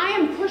grabbing? I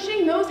am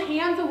pushing those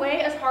hands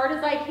away as hard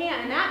as I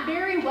can, and that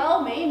very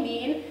well may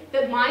mean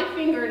that my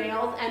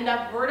fingernails end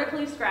up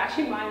vertically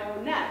scratching my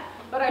own neck.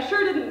 But I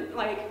sure didn't,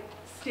 like,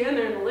 stand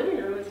there in the living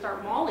room and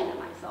start mauling at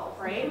myself,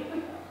 right?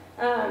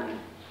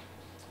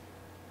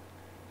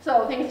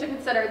 So things to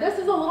consider. This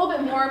is a little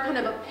bit more kind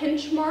of a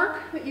pinch mark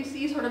that you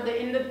see sort of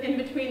in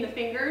between the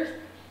fingers,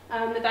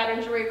 that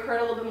injury occurred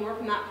a little bit more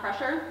from that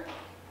pressure.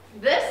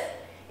 This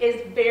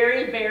is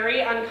very,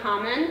 very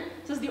uncommon.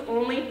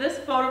 This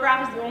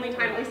photograph is the only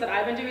time, at least that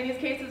I've been doing these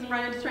cases and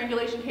run into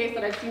strangulation case,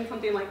 that I've seen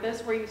something like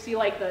this, where you see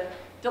like the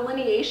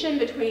delineation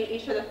between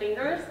each of the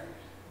fingers.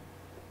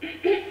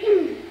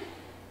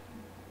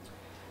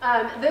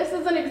 This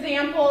is an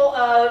example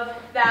of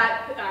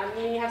that,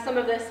 you have some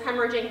of this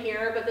hemorrhaging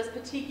here, but this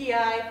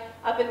petechiae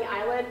up in the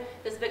eyelid,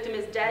 this victim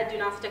is dead. Do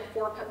not stick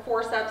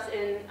forceps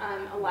in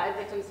a live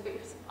victim's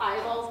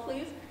eyeballs,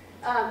 please.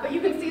 But you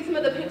can see some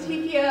of the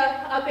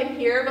petechia up in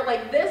here, but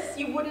like this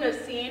you wouldn't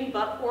have seen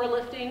but for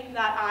lifting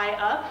that eye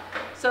up.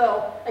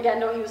 So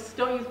again, don't use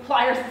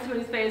pliers in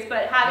somebody's face,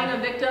 but having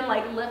a victim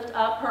like lift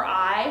up her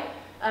eye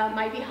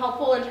might be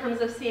helpful in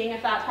terms of seeing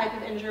if that type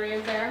of injury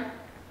is there.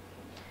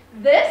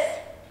 This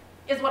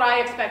is what I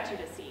expect you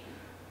to see.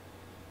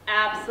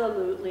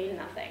 Absolutely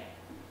nothing.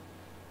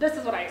 This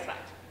is what I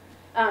expect.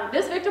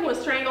 This victim was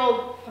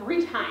strangled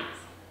 3 times,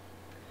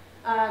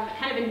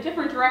 kind of in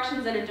different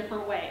directions and in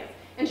different ways.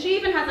 And she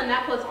even has a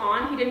necklace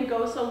on. He didn't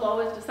go so low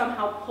as to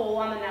somehow pull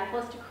on the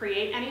necklace to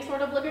create any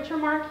sort of ligature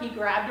mark. He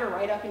grabbed her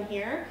right up in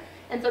here.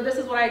 And so this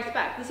is what I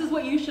expect. This is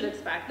what you should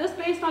expect. This,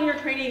 based on your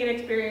training and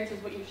experience,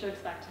 is what you should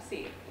expect to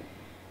see.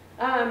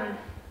 Even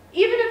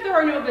if there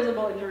are no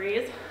visible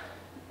injuries,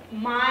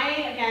 my,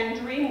 again,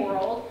 dream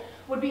world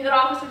would be that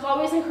officers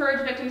always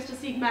encourage victims to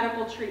seek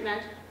medical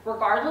treatment,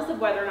 regardless of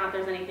whether or not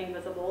there's anything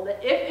visible, that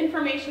if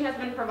information has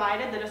been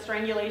provided that a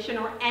strangulation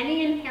or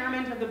any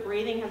impairment of the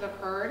breathing has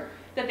occurred,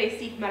 that they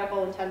seek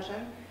medical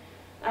attention.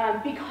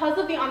 Because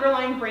of the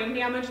underlying brain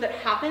damage that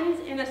happens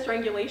in a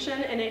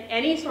strangulation and in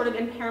any sort of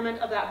impairment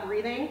of that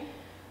breathing,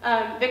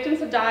 Victims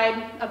have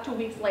died up to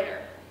weeks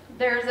later.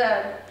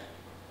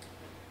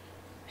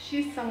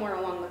 She's somewhere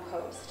along the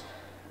coast.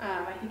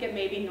 I think it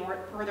may be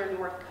further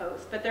north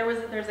coast, but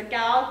there's a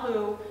gal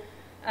who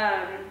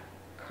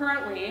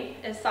currently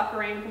is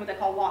suffering from what they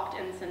call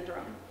locked-in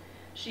syndrome.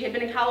 She had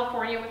been in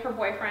California with her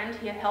boyfriend.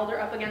 He had held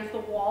her up against the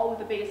wall with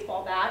a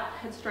baseball bat,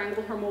 had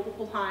strangled her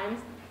multiple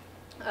times.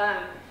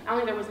 I don't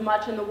think there was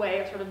much in the way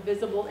of sort of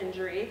visible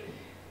injury.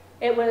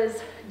 It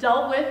was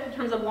dealt with in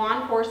terms of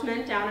law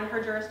enforcement down in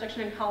her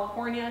jurisdiction in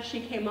California. She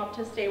came up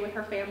to stay with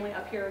her family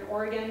up here in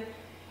Oregon,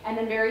 and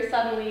then very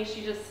suddenly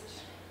she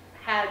just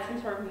had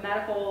some sort of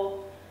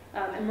medical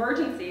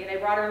emergency. They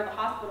brought her to the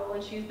hospital,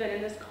 and she's been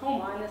in this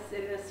coma,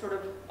 in this sort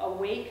of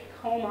awake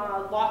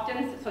coma, locked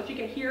in, so she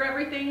can hear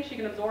everything, she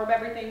can absorb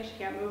everything, she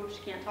can't move,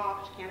 she can't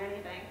talk, she can't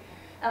anything.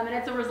 And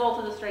it's a result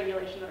of the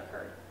strangulation that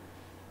occurred.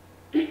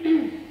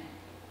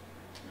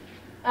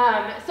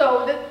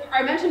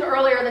 I mentioned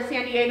earlier the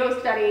San Diego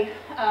study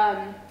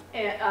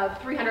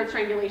of 300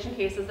 strangulation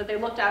cases that they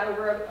looked at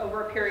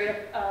over a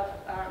period of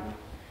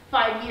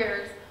 5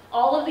 years.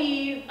 All of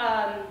the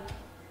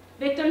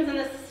victims in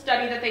this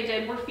study that they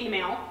did were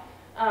female.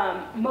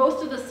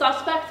 Most of the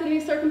suspects in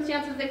these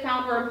circumstances they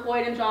found were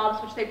employed in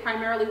jobs which they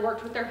primarily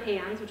worked with their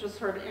hands, which was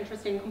sort of an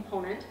interesting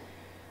component.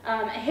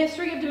 A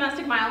history of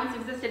domestic violence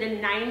existed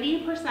in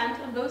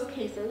 90% of those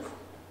cases.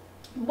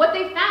 What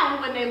they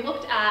found when they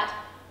looked at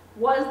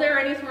was there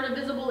any sort of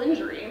visible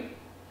injury,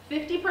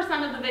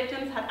 50% of the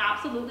victims had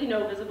absolutely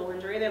no visible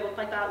injury. They looked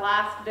like that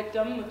last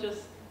victim with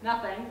just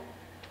nothing.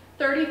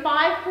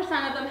 35%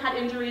 of them had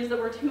injuries that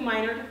were too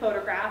minor to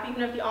photograph.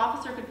 Even if the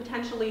officer could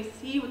potentially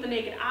see with the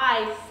naked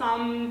eye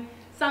some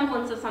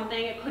semblance of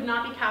something, it could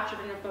not be captured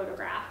in a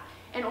photograph.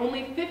 And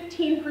only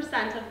 15%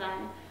 of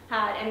them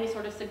had any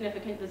sort of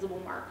significant visible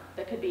mark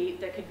that could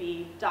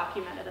be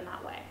documented in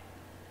that way.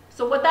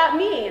 So what that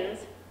means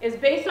is,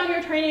 based on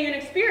your training and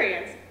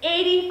experience,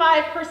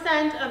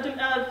 85%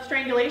 of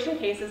strangulation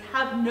cases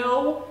have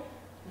no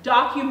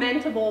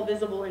documentable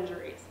visible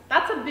injuries.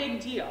 That's a big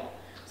deal.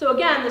 So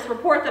again, this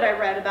report that I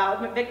read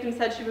about, the victim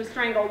said she was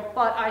strangled,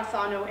 but I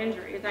saw no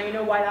injuries. Now you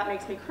know why that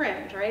makes me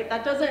cringe, right?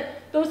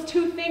 Those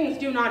two things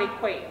do not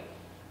equate.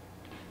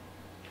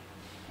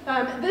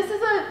 This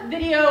is a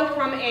video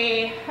from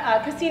a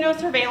casino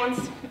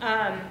surveillance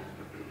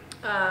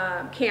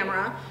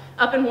camera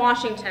up in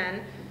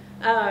Washington.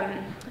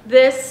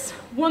 This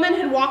woman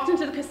had walked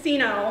into the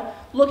casino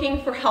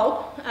looking for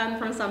help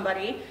from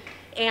somebody,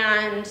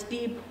 and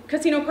the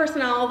casino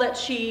personnel that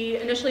she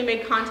initially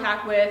made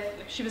contact with,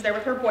 she was there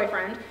with her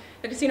boyfriend.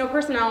 The casino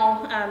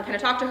personnel kind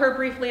of talked to her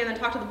briefly and then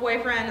talked to the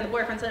boyfriend, and the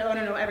boyfriend said, oh,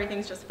 no,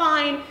 everything's just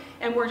fine,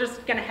 and we're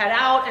just going to head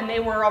out, and they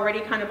were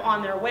already kind of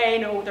on their way.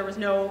 There was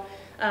no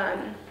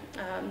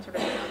sort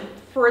of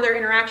further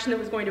interaction that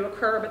was going to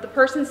occur, but the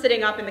person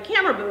sitting up in the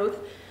camera booth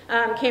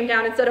came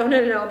down and said, oh,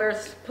 no, the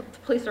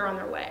police are on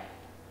their way.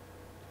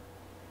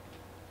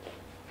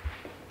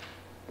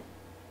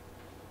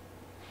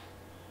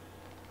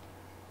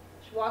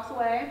 She walks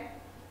away,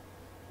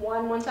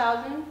 1,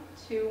 1,000,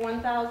 2,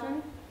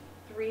 1,000,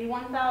 3,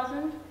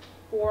 1,000,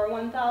 4,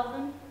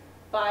 1,000,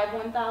 5,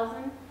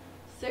 1,000,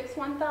 6,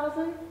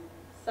 1,000,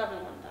 7,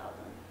 1,000,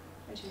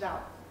 and she's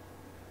out.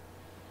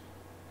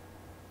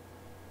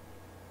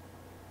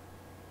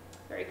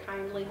 Very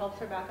kindly helps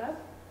her back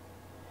up.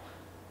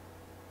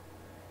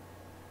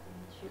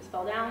 She just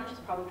fell down, she's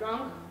probably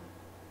drunk,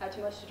 had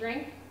too much to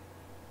drink,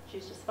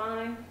 she's just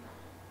fine.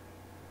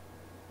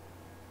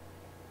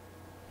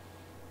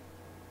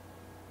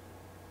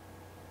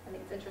 I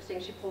think it's interesting,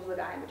 she pulls the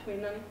guy in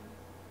between them.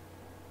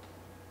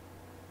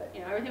 But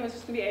everything was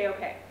just gonna be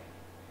A-okay.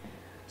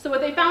 So what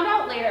they found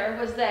out later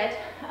was that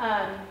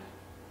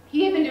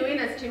he had been doing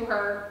this to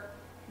her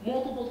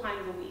multiple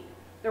times a week.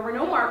 There were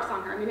no marks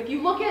on her. I mean, if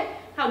you look at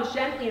how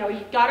gently,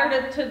 he got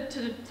her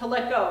to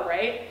let go,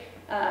 right?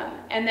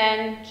 And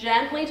then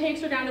gently takes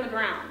her down to the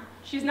ground.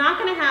 She's not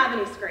gonna have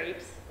any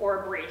scrapes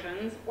or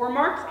abrasions or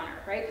marks on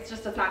her, right? It's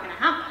not gonna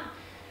happen.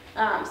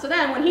 So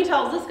then when he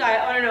tells this guy,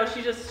 oh no,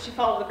 she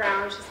fell to the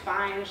ground, she's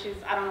fine,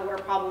 I don't know what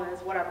her problem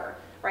is, whatever,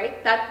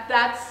 right?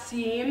 That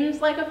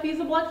seems like a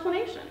feasible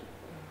explanation.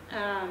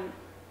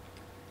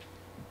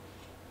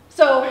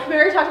 So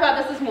Mary talked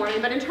about this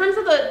morning, but in terms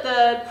of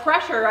the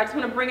pressure, I just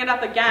want to bring it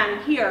up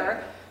again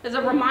here as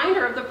a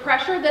reminder of the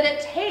pressure that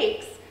it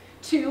takes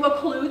to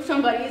occlude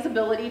somebody's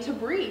ability to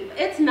breathe.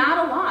 It's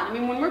not a lot. I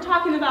mean, when we're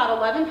talking about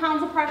 11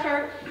 pounds of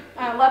pressure,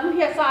 11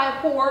 psi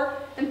of 4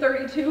 and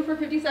 32 for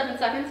 57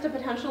 seconds to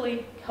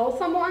potentially kill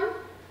someone,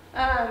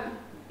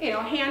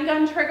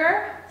 handgun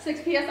trigger, 6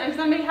 psi. Does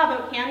somebody have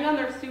a handgun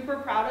they're super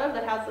proud of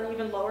that has an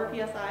even lower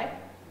psi?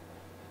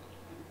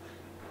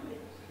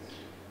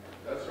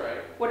 That's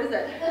right. What is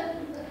it?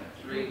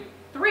 3.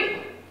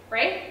 3,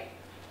 right?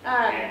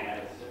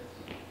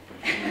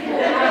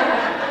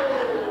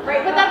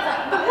 Right, but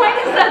the point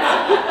is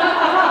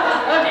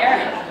oh dear.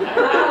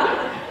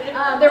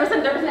 There was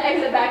an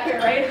exit back here,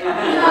 right?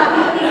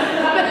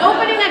 But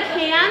opening a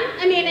can,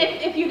 I mean,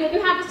 if you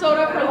didn't have a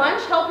soda for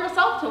lunch, help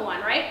yourself to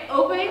one, right?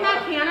 Opening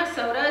that can of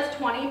soda is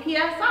 20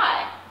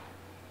 psi.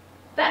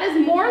 That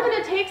is more than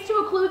it takes to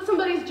occlude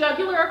somebody's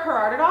jugular or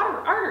carotid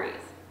arteries.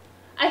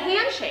 A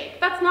handshake,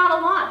 that's not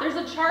a lot. There's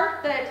a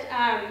chart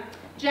that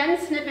Jen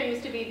Snippen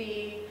used to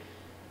be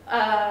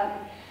the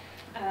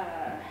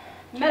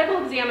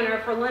medical examiner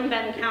for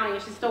Benton County.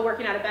 She's still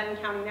working out of Benton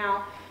County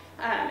now.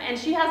 And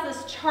she has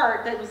this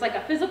chart that was like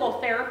a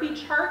physical therapy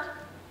chart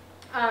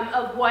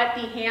of what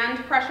the hand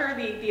pressure,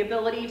 the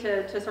ability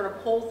to sort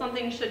of pull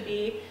something should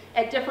be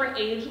at different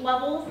age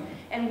levels,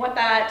 and what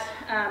that,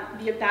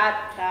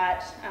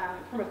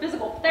 from a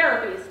physical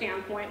therapy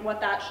standpoint, what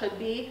that should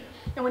be.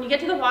 And when you get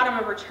to the bottom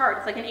of her chart,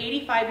 it's like an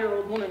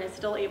 85-year-old woman is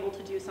still able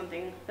to do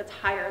something that's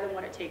higher than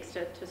what it takes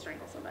to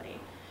strangle somebody.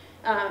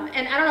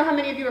 And I don't know how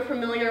many of you are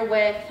familiar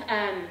with,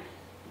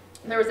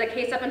 there was a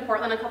case up in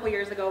Portland a couple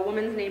years ago. A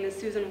woman's name is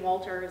Susan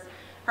Walters.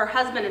 Her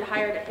husband had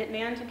hired a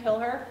hitman to kill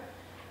her.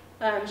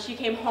 She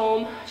came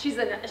home, she's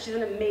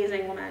an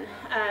amazing woman.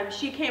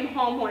 She came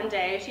home one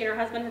day, she and her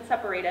husband had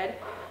separated.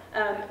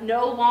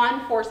 No law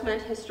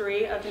enforcement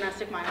history of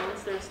domestic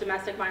violence. There's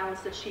domestic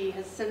violence that she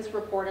has since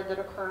reported that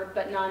occurred,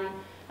 but none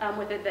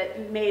with it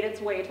that made its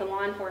way to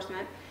law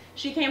enforcement.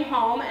 She came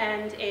home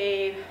and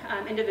a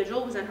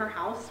individual was in her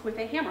house with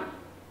a hammer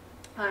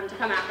to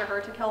come after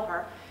her, to kill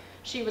her.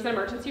 She was an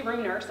emergency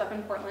room nurse up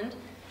in Portland,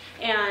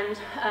 and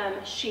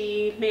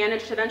she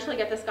managed to eventually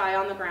get this guy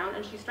on the ground,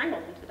 and she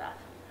strangled him to death.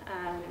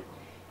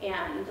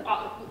 And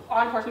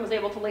law enforcement was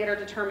able to later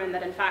determine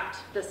that, in fact,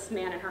 this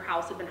man in her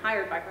house had been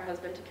hired by her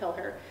husband to kill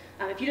her.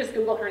 If you just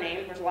Google her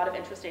name, there's a lot of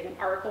interesting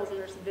articles and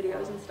there's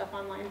videos and stuff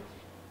online.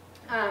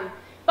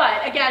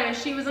 But again, when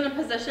she was in a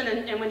position,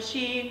 and when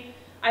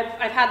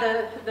I've had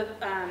the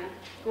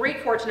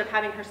great fortune of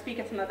having her speak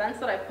at some events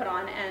that I've put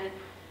on,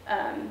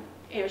 and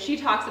you know, she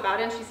talks about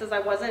it, and she says, I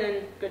wasn't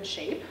in good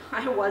shape.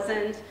 I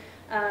wasn't,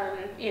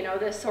 you know,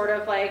 this sort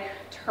of like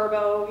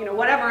turbo, you know,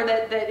 whatever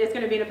that is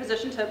going to be in a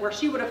position to where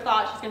she would have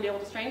thought she's going to be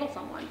able to strangle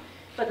someone.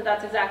 But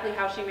that's exactly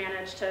how she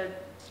managed to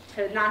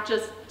not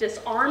just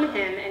disarm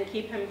him and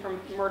keep him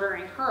from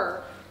murdering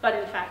her, but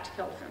in fact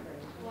killed him.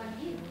 Well,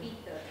 he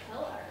beat the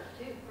hell out of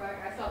her too, right?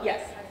 I saw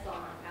Yes. I saw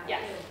him out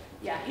Yes. too.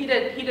 Yeah, he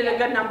did a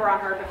good number on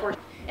her before.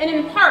 And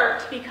in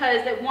part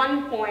because at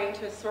one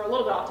point, it's sort of a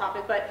little bit off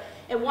topic, but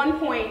at one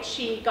point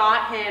she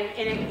got him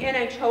in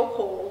a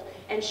chokehold,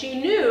 and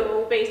she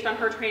knew, based on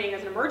her training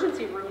as an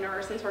emergency room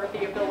nurse and sort of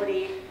the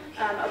ability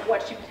of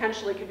what she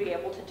potentially could be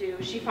able to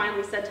do, she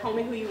finally said, tell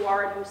me who you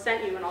are and who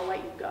sent you, and I'll let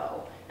you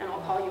go, and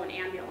I'll call you an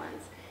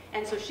ambulance.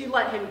 And so she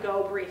let him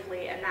go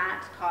briefly, and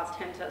that caused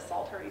him to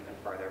assault her even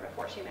further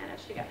before she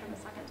managed to get him a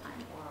second time.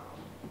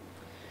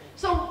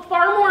 So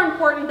far more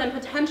important than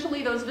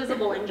potentially those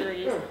visible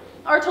injuries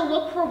are to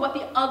look for what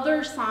the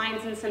other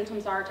signs and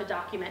symptoms are to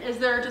document.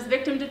 Does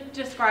victim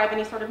describe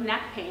any sort of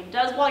neck pain?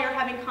 Does, while you're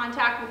having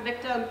contact with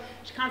victim,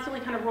 she constantly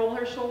kind of roll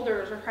her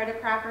shoulders or try to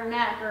crack her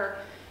neck or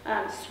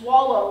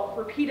swallow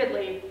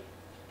repeatedly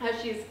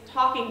as she's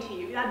talking to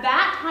you? Now,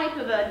 that type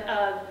of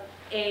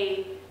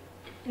a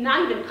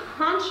not even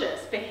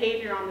conscious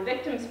behavior on the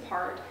victim's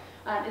part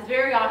is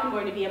very often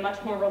going to be a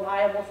much more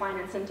reliable sign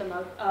and symptom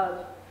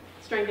of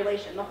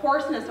strangulation. The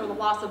hoarseness or the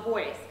loss of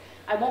voice.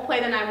 I won't play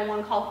the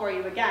 911 call for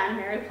you again.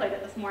 Mary played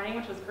it this morning,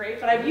 which was great,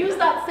 but I've used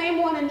that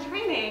same one in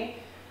training.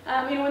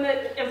 You know,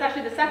 it was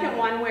actually the second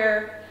one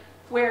where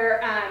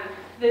the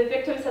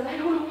victim says, I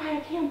don't know why I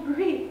can't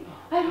breathe.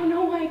 I don't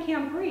know why I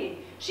can't breathe.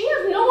 She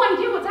has no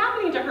idea what's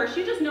happening to her.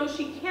 She just knows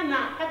she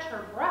cannot catch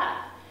her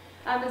breath.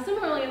 And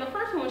similarly, in the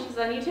first one, she says,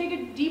 I need you to take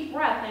a deep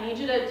breath. I need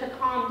you to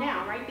calm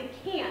down, right? They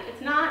can't.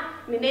 It's not,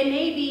 I mean, they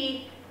may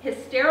be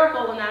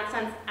hysterical in that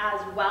sense as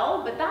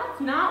well, but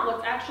that's not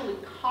what's actually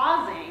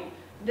causing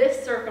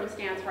this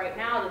circumstance right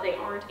now, that they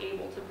aren't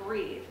able to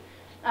breathe.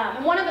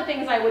 And one of the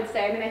things I would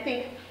say, I mean, I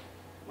think,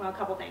 well, a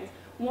couple things.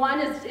 One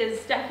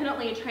is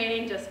definitely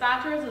training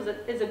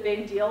dispatchers is a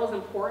big deal, is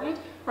important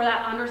for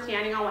that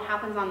understanding on what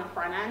happens on the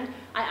front end.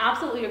 I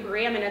absolutely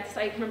agree. I mean,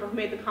 I remember who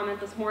made the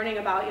comment this morning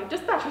about, you know,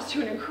 dispatchers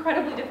do an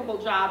incredibly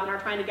difficult job and are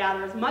trying to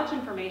gather as much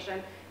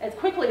information as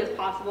quickly as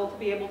possible to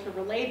be able to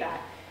relay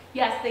that.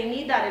 Yes, they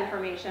need that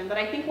information, but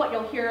I think what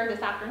you'll hear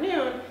this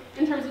afternoon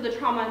in terms of the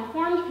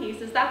trauma-informed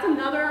piece is that's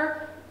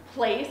another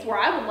place where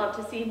I would love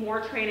to see more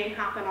training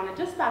happen on a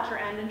dispatcher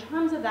end in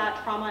terms of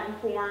that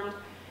trauma-informed.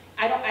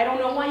 I don't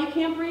know why you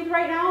can't breathe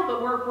right now,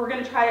 but we're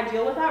going to try to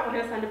deal with that. We're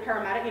going to send a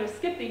paramedic. You know,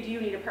 skip the do you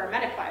need a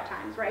paramedic 5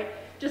 times, right?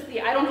 Just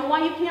the I don't know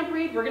why you can't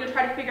breathe. We're going to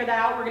try to figure that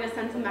out. We're going to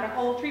send some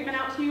medical treatment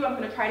out to you. I'm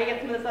going to try to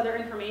get some of this other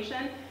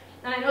information.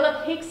 And I know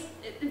that takes,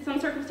 in some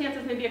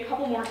circumstances, maybe a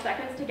couple more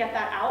seconds to get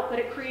that out, but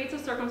it creates a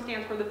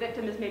circumstance where the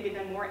victim is maybe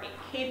then more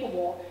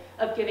capable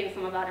of giving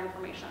some of that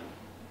information.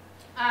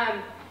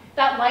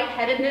 That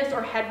lightheadedness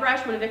or head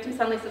rush when a victim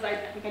suddenly says, I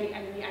think I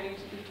need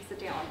to sit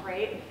down,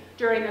 right?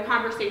 During the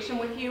conversation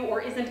with you, or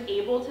isn't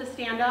able to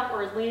stand up,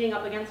 or is leaning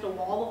up against a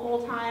wall the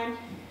whole time.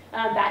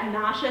 That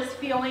nauseous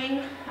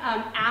feeling,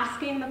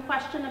 asking the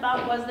question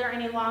about was there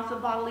any loss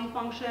of bodily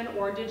function,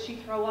 or did she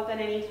throw up at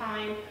any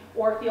time,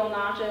 or feel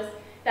nauseous.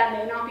 That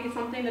may not be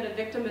something that a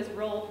victim is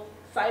real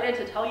excited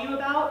to tell you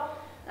about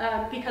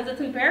because it's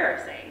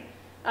embarrassing.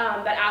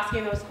 but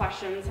asking those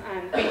questions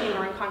and faking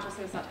or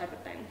unconsciousness, that type of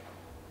thing.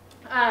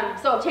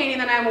 So obtaining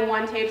the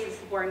 911 tapes, this is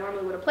where I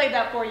normally would have played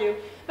that for you,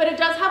 but it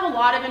does have a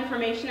lot of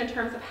information in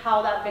terms of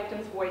how that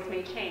victim's voice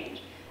may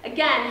change.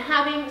 Again,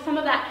 having some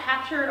of that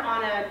captured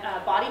on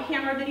a body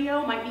camera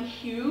video might be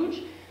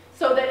huge,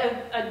 so that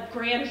a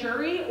grand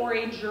jury or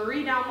a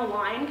jury down the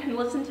line can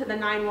listen to the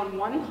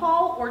 911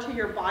 call or to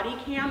your body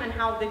cam and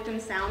how victim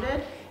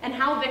sounded, and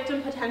how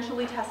victim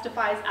potentially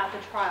testifies at the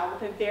trial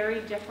with a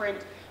very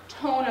different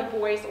tone of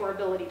voice or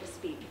ability to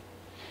speak.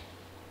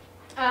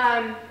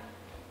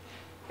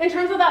 In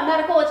terms of that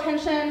medical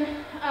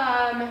attention,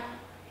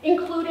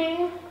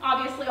 including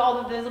obviously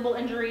all the visible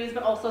injuries,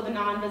 but also the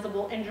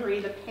non-visible injury,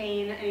 the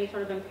pain, any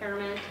sort of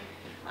impairment.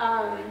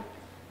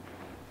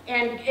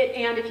 And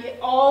if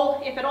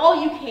at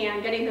all you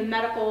can, getting the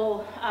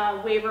medical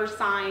waivers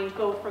signed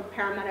both for the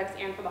paramedics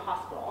and for the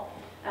hospital.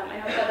 I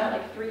know I've said that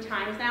like 3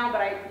 times now,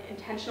 but I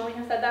intentionally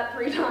have said that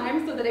 3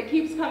 times so that it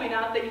keeps coming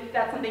up, that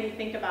that's something you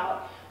think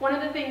about. One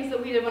of the things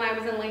that we did when I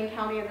was in Lane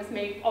County, and this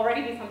may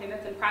already be something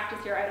that's in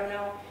practice here, I don't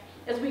know,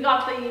 is we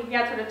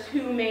had sort of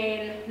 2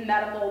 main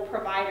medical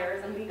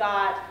providers, and we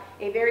got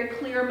a very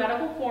clear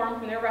medical form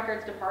from their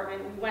records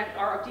department.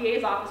 Our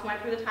DA's office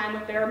went through the time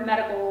with their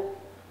medical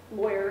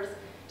lawyers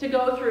to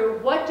go through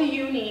what do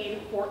you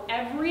need for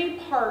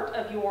every part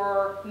of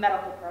your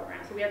medical program.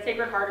 So we had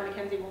Sacred Heart and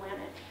Mackenzie Willamette.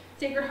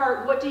 Sacred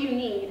Heart, what do you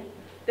need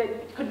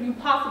that could you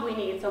possibly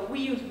need? So if we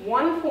use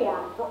one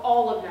form for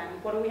all of them,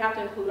 what do we have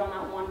to include on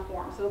that one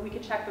form so that we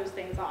could check those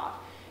things off?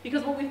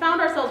 Because what we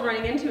found ourselves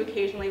running into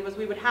occasionally was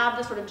we would have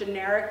this sort of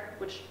generic,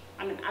 which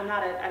I'm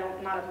not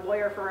a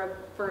lawyer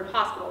for a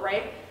hospital,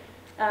 right?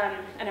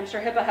 And I'm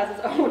sure HIPAA has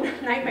its own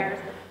nightmares.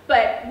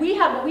 But we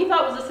had what we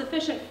thought was a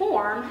sufficient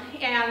form,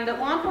 and that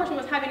law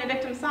enforcement was having a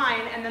victim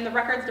sign, and then the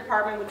records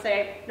department would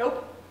say,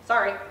 nope,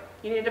 sorry,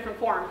 you need a different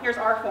form. Here's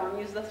our form,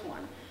 use this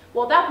one.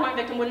 Well, at that point,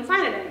 victim wouldn't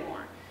sign it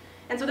anymore.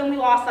 And so then we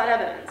lost that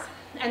evidence.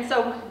 And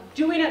so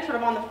doing it sort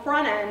of on the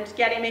front end,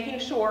 making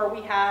sure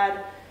we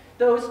had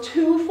those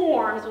 2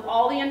 forms with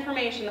all the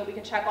information that we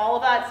could check all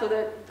of that, so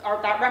that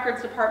that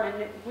records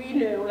department, we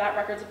knew that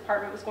records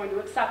department was going to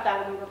accept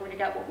that and we were going to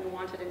get what we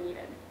wanted and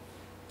needed.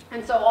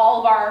 And so all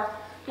of our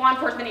law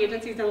enforcement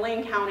agencies in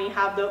Lane County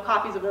have the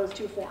copies of those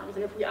 2 forms,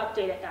 and if we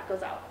update it, that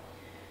goes out.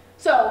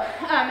 So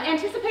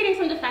anticipating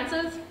some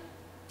defenses,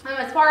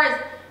 as far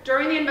as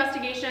during the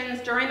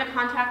investigations, during the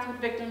contacts with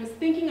victims,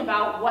 thinking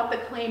about what the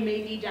claim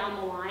may be down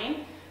the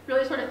line,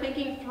 really sort of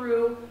thinking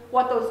through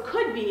what those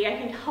could be, I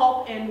think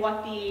help in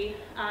what the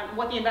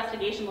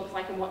investigation looks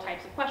like and what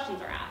types of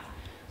questions are asked.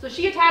 So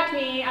she attacked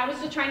me, I was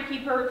just trying to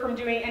keep her from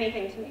doing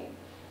anything to me.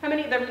 How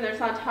many, there's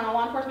not a ton of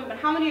law enforcement, but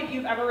how many of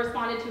you have ever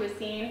responded to a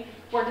scene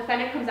where a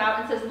defendant comes out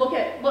and says, look,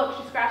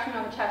 she scratched me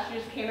on the chest, she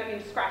just came at me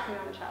and scratched me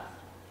on the chest,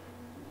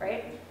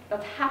 right?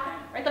 That's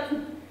happened, right?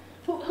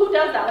 Who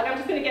does that? Like, I'm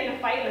just gonna get in a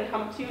fight and then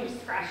come to you and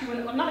just scratch you,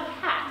 and I'm not a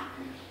cat.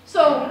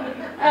 So,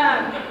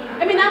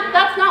 I mean,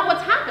 that's not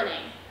what's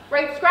happening,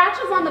 right?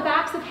 Scratches on the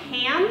backs of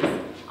hands,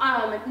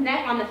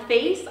 neck, on the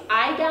face,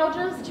 eye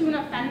gouges to an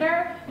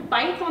offender,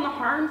 bites on the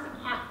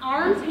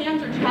arms,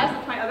 hands, or chest.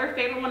 That's my other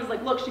favorite one, is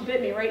like, look, she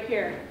bit me right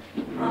here.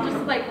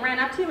 Just like ran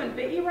up to you and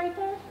bit you right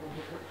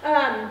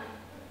there.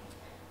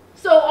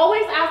 So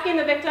always asking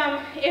the victim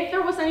if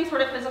there was any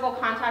sort of physical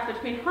contact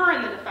between her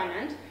and the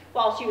defendant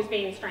while she was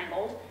being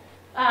strangled.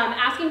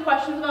 Asking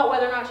questions about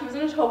whether or not she was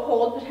in a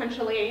chokehold,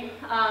 potentially,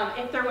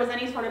 if there was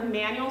any sort of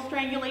manual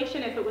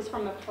strangulation, if it was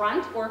from the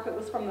front or if it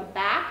was from the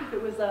back, if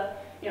it was a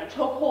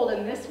chokehold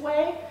in this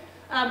way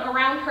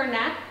around her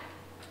neck.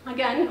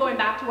 Again, going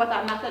back to what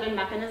that method and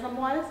mechanism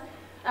was,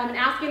 and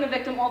asking the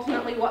victim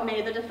ultimately what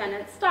made the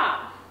defendant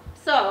stop.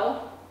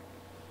 So,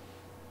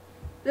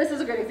 this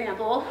is a good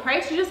example,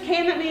 right? She just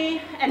came at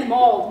me and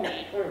mauled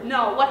me.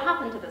 No, what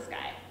happened to this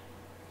guy?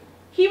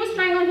 He was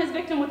strangling his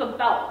victim with a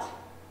belt.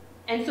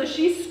 And so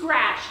she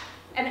scratched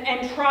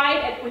and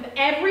tried with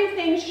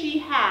everything she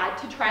had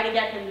to try to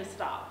get him to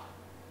stop.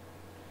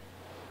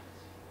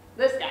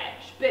 This guy,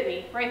 she bit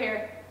me right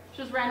here.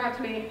 She just ran up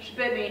to me, she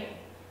bit me.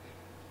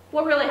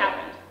 What really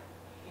happened?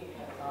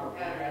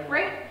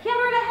 Right? He had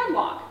her in a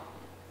headlock.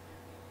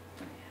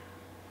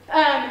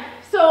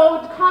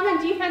 So common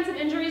defensive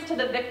injuries to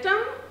the victim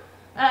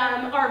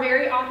are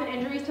very often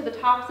injuries to the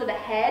tops of the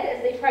head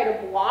as they try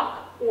to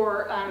block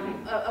or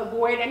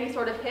avoid any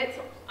sort of hits.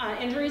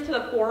 Injuries to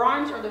the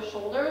forearms or the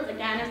shoulders,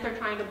 again, as they're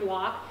trying to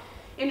block.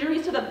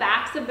 Injuries to the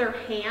backs of their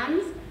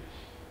hands,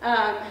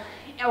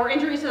 or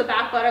injuries to the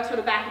back buttocks or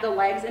the back of the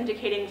legs,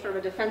 indicating sort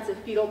of a defensive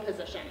fetal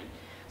position.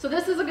 So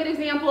this is a good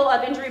example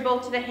of injury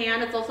both to the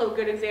hand. It's also a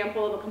good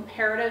example of a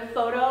comparative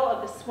photo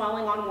of the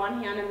swelling on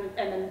one hand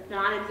and the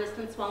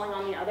non-existent swelling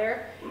on the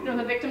other.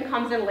 The victim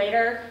comes in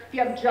later. If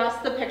you have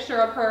just the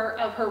picture of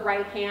her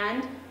right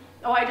hand,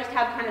 oh, I just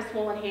have kind of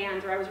swollen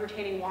hands, or I was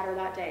retaining water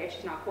that day,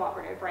 she's not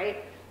cooperative,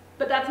 right?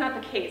 But that's not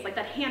the case. Like,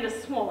 that hand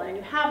is swollen, and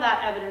you have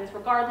that evidence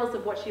regardless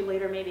of what she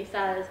later maybe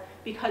says,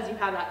 because you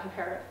have that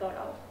comparative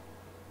photo.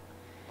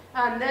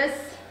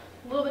 This,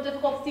 a little bit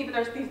difficult to see, but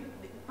there's these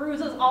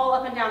bruises all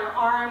up and down her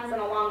arms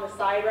and along the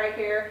side right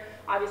here.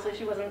 Obviously,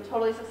 she wasn't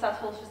totally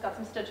successful. She's got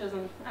some stitches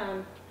and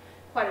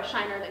quite a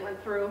shiner they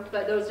went through,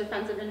 but those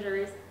offensive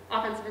injuries.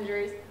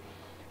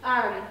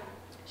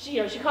 She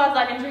caused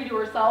that injury to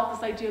herself,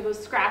 this idea of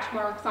those scratch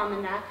marks on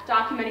the neck,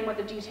 documenting what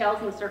the details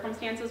and the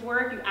circumstances were.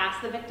 If you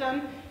ask the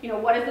victim,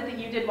 what is it that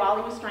you did while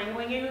he was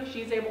strangling you? If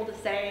she's able to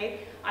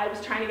say, I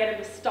was trying to get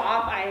him to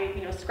stop, I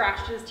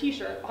scratched his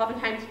t-shirt.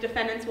 Oftentimes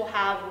defendants will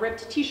have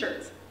ripped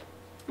t-shirts.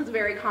 It's a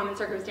very common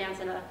circumstance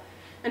in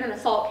an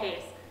assault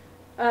case.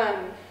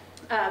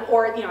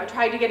 Or I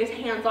tried to get his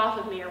hands off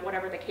of me, or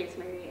whatever the case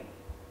may be.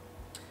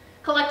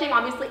 Collecting,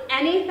 obviously,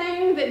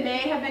 anything that may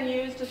have been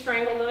used to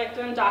strangle the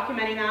victim,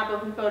 documenting that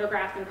both in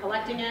photographs and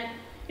collecting it.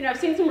 I've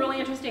seen some really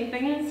interesting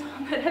things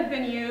that have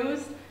been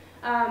used.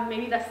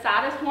 Maybe the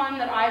saddest one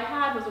that I've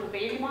had was a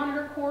baby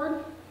monitor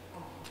cord.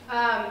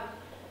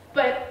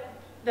 But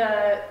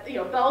the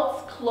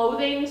belts,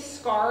 clothing,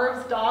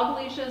 scarves, dog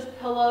leashes,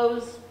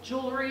 pillows,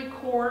 jewelry,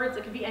 cords,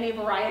 it could be any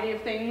variety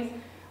of things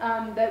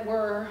that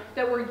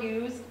were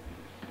used.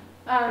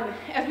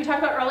 As we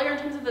talked about earlier in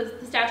terms of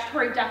the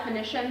statutory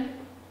definition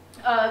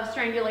of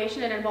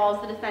strangulation, it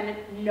involves the defendant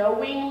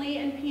knowingly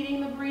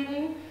impeding the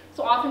breathing.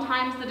 So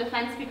oftentimes the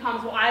defense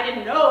becomes, well, I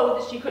didn't know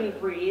that she couldn't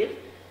breathe.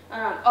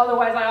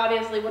 Otherwise, I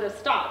obviously would have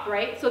stopped,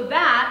 right? So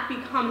that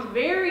becomes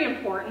very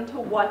important to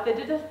what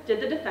did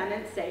the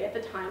defendant say at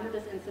the time that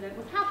this incident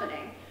was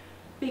happening.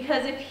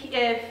 Because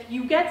if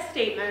you get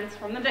statements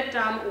from the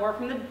victim or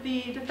from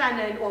the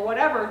defendant or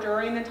whatever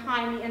during the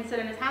time the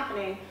incident is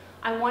happening,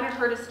 I wanted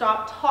her to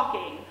stop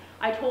talking.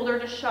 I told her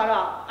to shut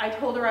up. I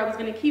told her I was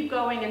going to keep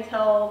going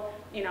until,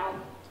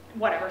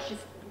 whatever.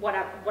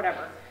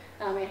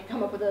 I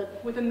come up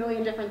with a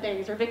million different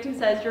things. Or victim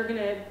says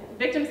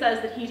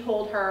that he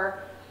told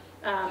her,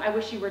 I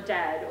wish you were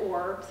dead,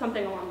 or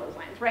something along those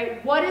lines,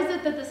 right? What is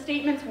it that the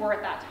statements were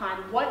at that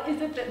time? What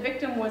is it that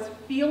victim was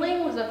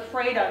feeling, was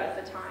afraid of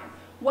at the time?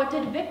 What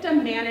did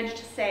victim manage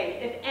to say,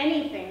 if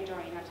anything,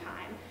 during the time?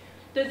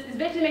 Is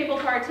victim able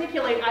to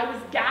articulate, I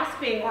was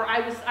gasping, or I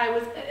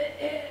was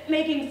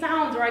making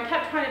sounds, or I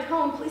kept trying to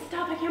tell him, please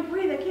stop, I can't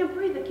breathe, I can't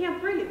breathe, I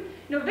can't breathe.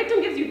 If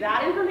victim gives you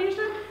that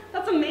information,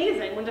 that's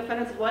amazing. When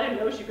defendant says, well, I didn't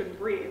know she couldn't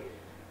breathe.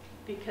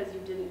 Because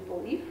you didn't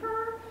believe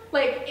her?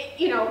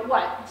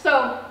 What?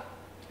 So,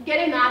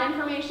 getting that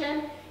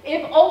information,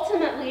 if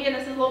ultimately, and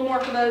this is a little more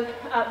for the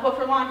both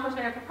for law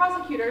enforcement and for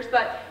prosecutors,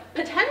 but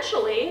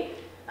potentially,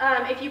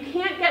 if you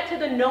can't get to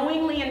the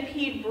knowingly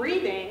impede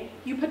breathing,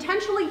 you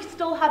potentially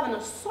still have an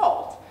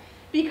assault,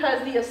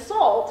 because the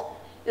assault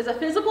is a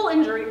physical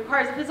injury,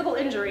 requires a physical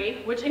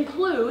injury, which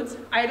includes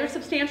either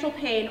substantial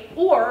pain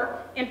or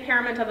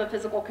impairment of a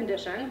physical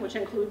condition, which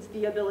includes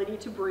the ability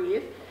to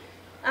breathe.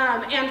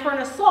 And for an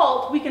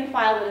assault, we can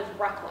file it as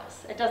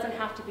reckless. It doesn't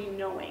have to be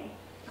knowing.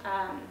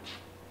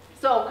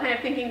 So kind of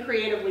thinking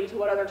creatively to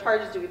what other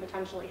charges do we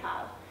potentially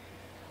have.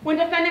 When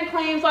defendant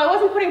claims, well, I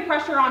wasn't putting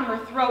pressure on her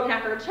throat,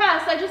 neck, or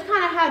chest, I just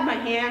kind of had my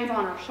hands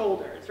on her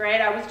shoulders, right?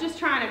 I was just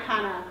trying to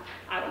kind of,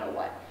 I don't know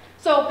what.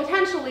 So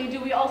potentially, do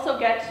we also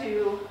get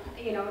to,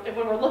 if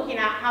when we're looking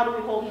at how do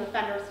we hold an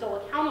offender still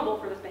accountable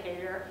for this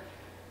behavior,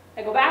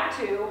 I go back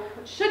to,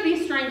 it should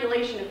be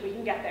strangulation if we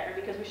can get there,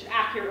 because we should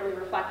accurately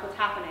reflect what's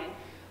happening.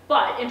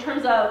 But in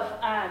terms of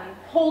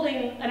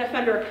holding an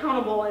offender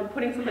accountable and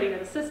putting somebody into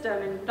the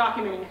system and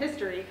documenting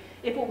history,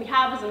 if what we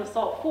have is an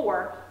assault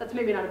 4, that's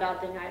maybe not a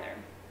bad thing either.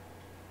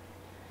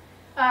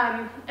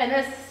 And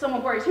this I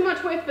won't worry too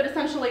much with, but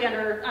essentially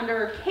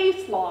under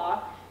case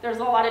law, there's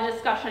a lot of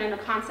discussion in the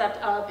concept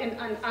of,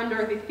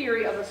 under the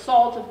theory of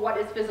assault, of what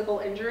is physical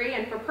injury.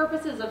 And for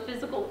purposes of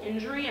physical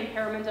injury,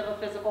 impairment of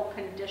a physical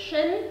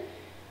condition,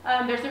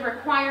 there's a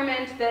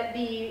requirement that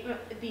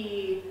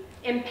the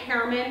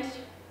impairment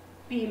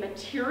be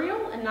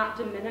material and not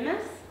de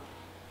minimis.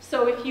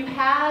 So if you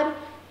had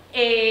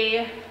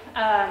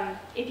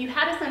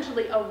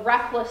essentially a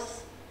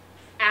reckless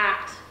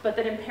act, but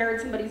that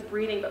impaired somebody's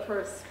breathing, but for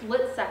a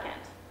split second,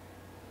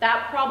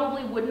 that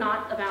probably would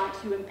not amount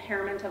to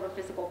impairment of a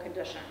physical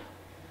condition.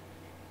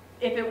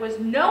 If it was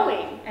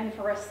knowing and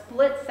for a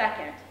split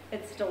second,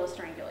 it's still a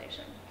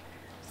strangulation.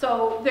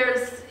 So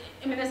this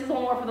is a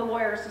little more for the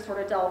lawyers to sort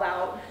of delve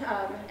out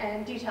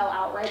and detail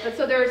out, right? But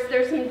so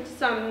there's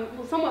some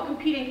somewhat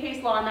competing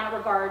case law in that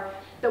regard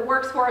that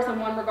works for us in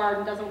one regard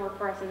and doesn't work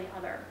for us in the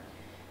other.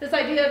 This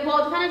idea of,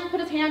 well, a defendant should put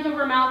his hands over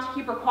her mouth to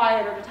keep her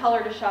quiet or to tell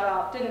her to shut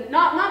up.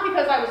 Not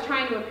because I was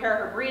trying to impair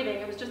her breathing,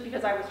 it was just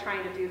because I was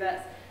trying to do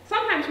this.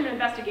 Sometimes from an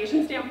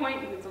investigation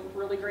standpoint, you get some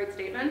really great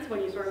statements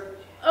when you sort of,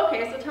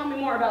 okay, so tell me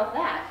more about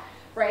that,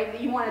 right?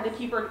 That you wanted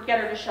to get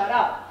her to shut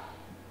up.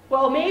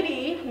 Well,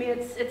 maybe,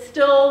 it's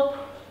still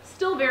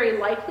very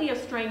likely a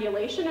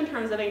strangulation in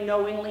terms of a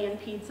knowingly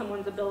impede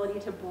someone's ability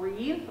to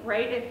breathe,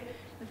 right?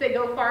 If they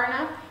go far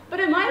enough. But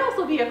it might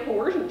also be a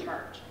coercion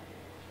charge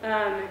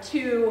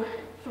to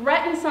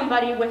threaten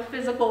somebody with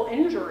physical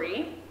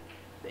injury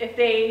if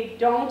they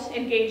don't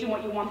engage in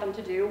what you want them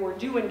to do, or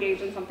do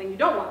engage in something you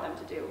don't want them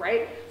to do,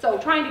 right? So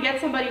trying to get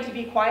somebody to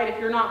be quiet, if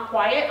you're not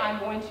quiet, I'm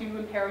going to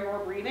impair your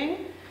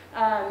breathing,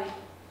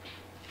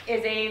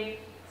 is a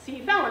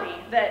C felony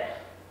that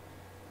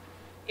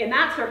in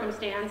that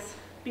circumstance,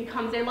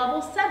 becomes a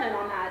level 7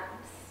 on that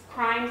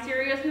crime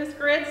seriousness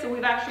grid. So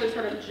we've actually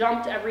sort of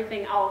jumped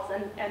everything else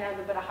and have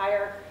a bit of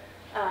higher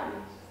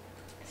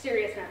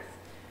seriousness.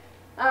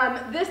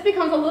 This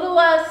becomes a little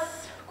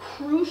less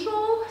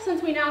crucial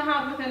since we now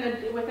have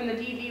within the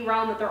DV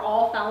realm that they're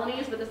all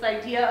felonies, but this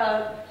idea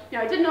of,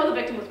 I didn't know the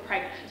victim was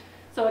pregnant,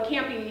 so it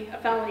can't be a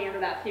felony under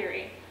that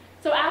theory.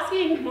 So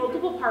asking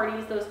multiple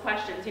parties those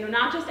questions,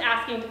 not just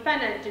asking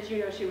defendant, did you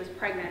know she was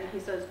pregnant? He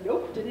says,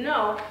 nope, didn't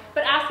know.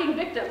 But asking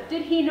victim,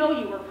 did he know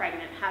you were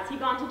pregnant? Has he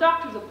gone to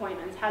doctor's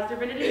appointments? Has there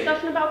been a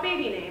discussion about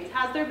baby names?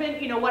 Has there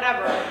been,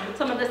 whatever?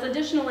 Some of this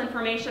additional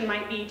information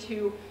might be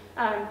to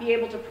be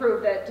able to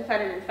prove that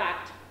defendant, in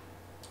fact,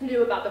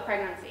 knew about the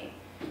pregnancy.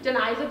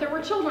 Denies that there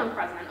were children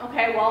present.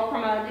 Okay, well,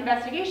 from an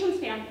investigation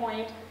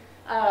standpoint,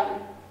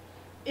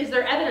 is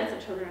there evidence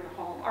of children in the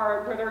home?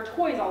 Were there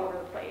toys all over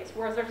the place?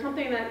 Was there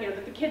something that,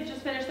 that the kids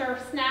just finished their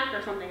snack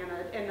or something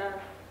in the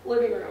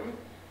living room?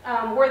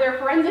 Were there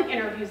forensic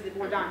interviews that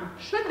were done?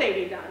 Should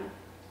they be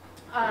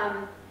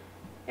done?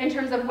 In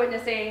terms of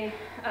witnessing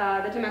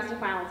the domestic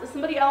violence, is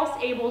somebody else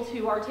able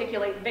to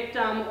articulate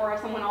victim, or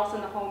is someone else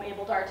in the home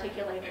able to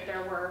articulate that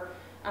there were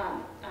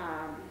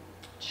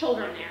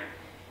children there?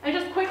 And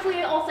just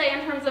quickly, I'll say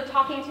in terms of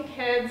talking to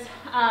kids,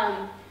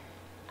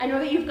 I know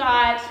that you've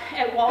got,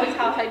 at Wally's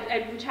house,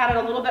 I chatted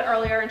a little bit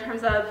earlier in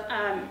terms of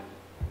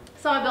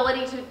some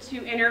ability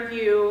to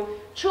interview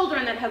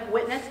children that have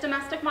witnessed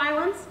domestic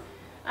violence,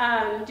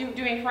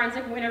 doing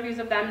forensic interviews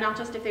of them, not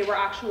just if they were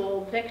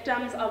actual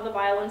victims of the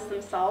violence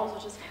themselves,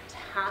 which is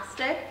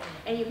fantastic,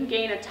 and you can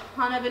gain a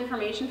ton of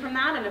information from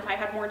that, and if I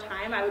had more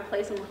time, I would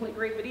play some really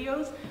great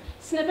videos,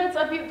 snippets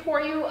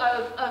for you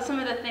of some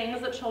of the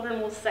things that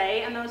children will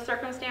say in those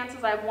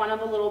circumstances. I have one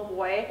of a little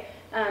boy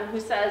who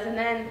says, and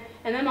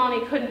then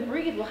mommy couldn't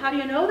breathe. Well, how do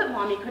you know that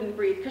mommy couldn't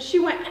breathe? Because she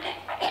went,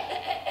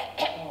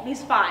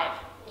 he's 5,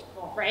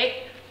 right?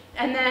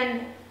 And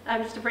then,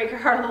 just to break her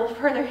heart a little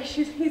further,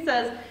 he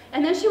says,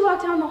 and then she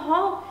walked down the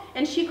hall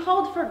and she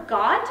called for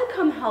God to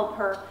come help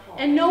her,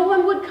 and no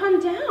one would come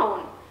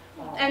down.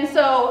 And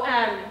so,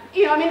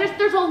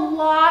 there's a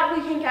lot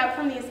we can get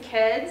from these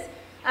kids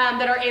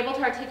that are able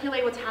to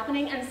articulate what's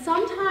happening. And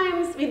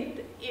sometimes,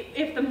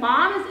 if the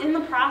mom is in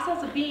the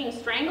process of being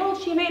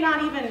strangled, she may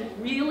not even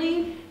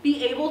really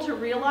be able to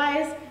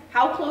realize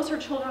how close her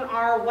children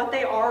are, what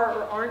they are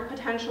or aren't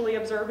potentially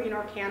observing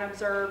or can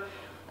observe.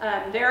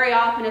 Very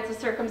often it's a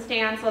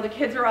circumstance, so the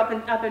kids are up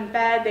in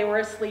bed, they were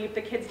asleep,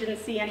 the kids didn't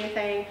see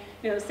anything.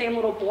 The same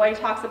little boy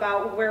talks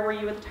about, where were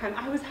you at the time?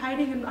 I was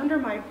hiding under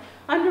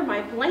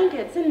my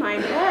blankets in my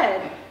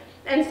bed.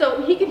 And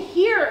so he could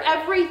hear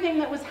everything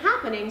that was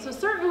happening, so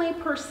certainly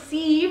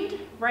perceived,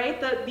 right,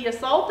 the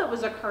assault that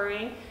was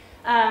occurring,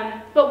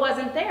 but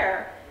wasn't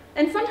there.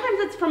 And sometimes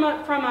it's from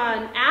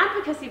an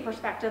advocacy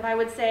perspective, I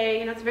would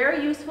say, it's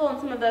very useful in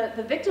some of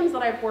the victims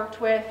that I've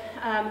worked with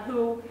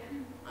who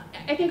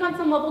I think on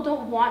some level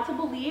don't want to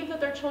believe that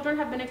their children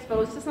have been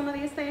exposed to some of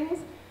these things.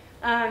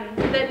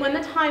 That when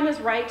the time is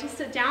right to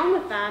sit down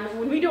with them,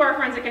 when we do our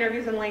forensic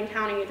interviews in Lane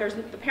County, there's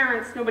the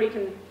parents, nobody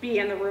can be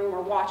in the room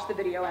or watch the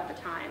video at the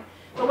time.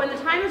 But when the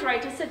time is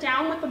right to sit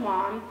down with the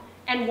mom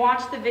and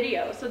watch the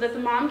video so that the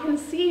mom can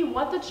see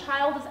what the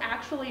child is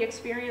actually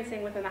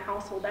experiencing within the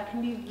household, that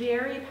can be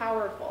very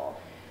powerful.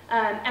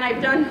 And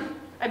I've done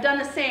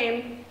the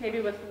same,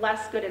 maybe with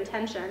less good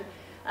intention,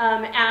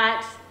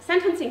 at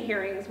sentencing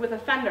hearings with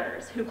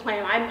offenders who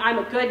claim I'm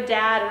a good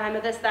dad and I'm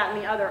a this, that,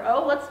 and the other.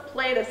 Oh, let's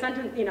play the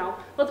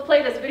let's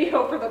play this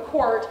video for the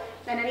court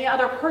and any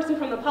other person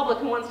from the public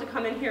who wants to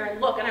come in here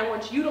and look, and I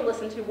want you to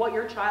listen to what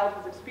your child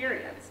has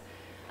experienced.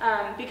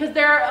 Because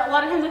a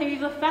lot of times I think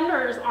these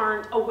offenders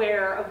aren't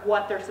aware of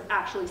what they're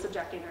actually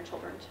subjecting their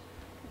children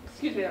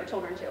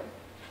to.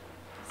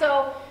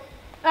 So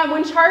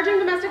when charging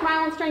domestic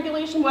violence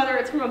strangulation, whether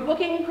it's from a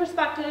booking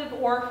perspective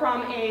or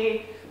from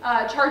a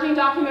charging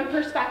document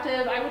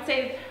perspective, I would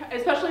say,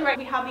 especially right,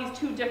 we have these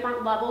two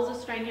different levels of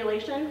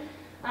strangulation.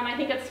 I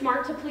think it's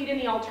smart to plead in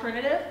the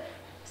alternative.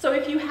 So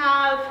if you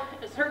have,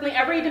 certainly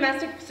every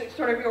domestic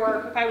sort of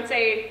if I would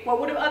say what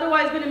would have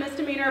otherwise been a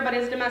misdemeanor but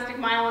is domestic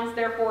violence,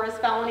 therefore is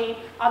felony,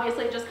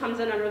 obviously it just comes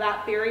in under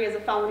that theory as a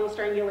felony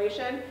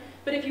strangulation.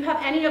 But if you have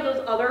any of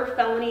those other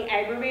felony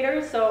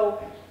aggravators,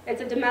 so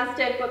it's a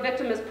domestic but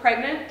victim is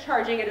pregnant,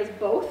 charging it as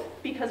both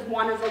because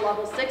one is a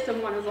level 6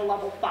 and one is a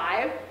level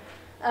 5.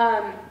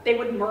 They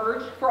would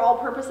merge for all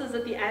purposes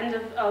at the end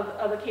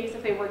of a case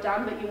if they were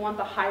done, but you want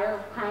the higher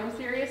crime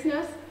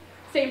seriousness.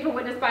 Same for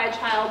witness by a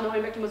child,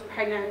 knowing victim was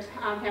pregnant,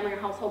 family or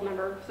household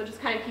member. So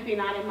just kind of keeping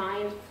that in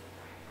mind.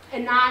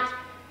 And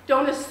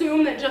don't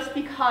assume that just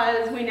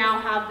because we now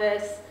have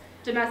this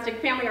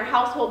domestic family or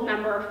household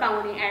member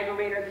felony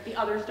aggravator that the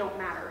others don't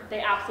matter.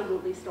 They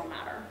absolutely still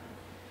matter.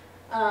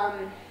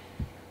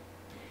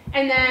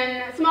 And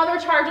then some other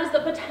charges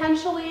that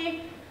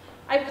potentially,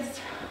 I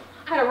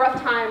had a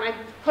rough time. I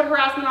put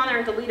harassment on there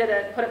and deleted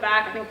it, put it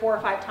back I think 4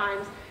 or 5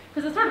 times,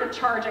 because it's sort of a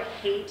charge I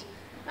hate.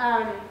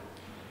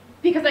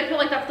 Because I feel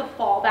like that's the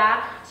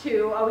fallback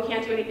to, oh, we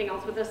can't do anything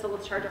else with this, so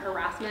let's charge a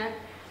harassment.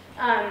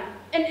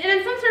 And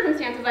in some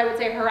circumstances, I would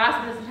say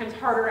harassment is sometimes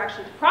harder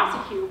actually to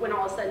prosecute when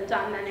all is said and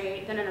done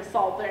than an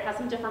assault, but it has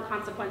some different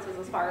consequences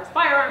as far as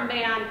firearm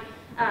ban,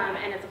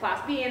 and it's a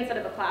Class B instead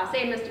of a Class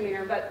A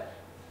misdemeanor, but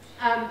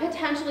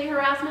potentially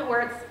harassment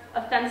where it's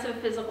offensive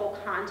physical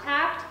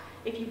contact.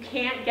 If you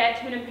can't get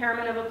to an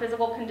impairment of a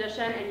physical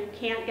condition and you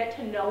can't get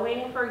to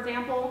knowing, for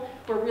example,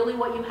 where really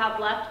what you have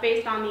left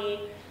based on the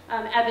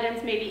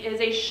evidence maybe is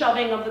a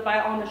shoving of the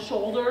bite on the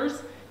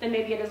shoulders, then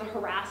maybe it is a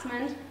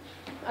harassment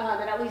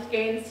that at least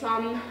gains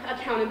some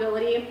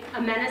accountability.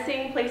 A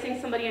menacing, placing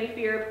somebody in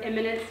fear of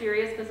imminent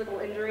serious physical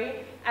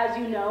injury. As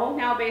you know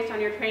now based on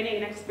your training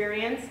and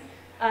experience,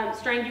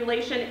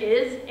 strangulation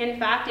is, in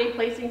fact, a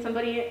placing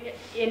somebody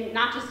in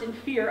not just in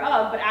fear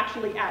of, but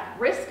actually at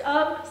risk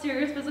of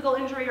serious physical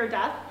injury or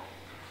death.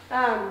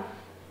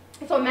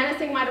 So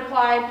menacing might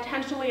apply,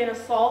 potentially an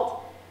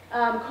assault,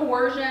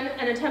 coercion,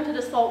 an attempted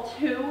assault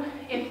too,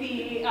 if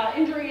the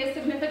injury is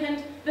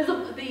significant,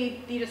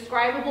 the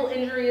describable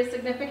injury is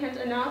significant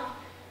enough,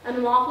 an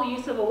unlawful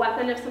use of a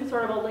weapon if some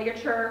sort of a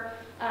ligature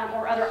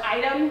or other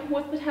item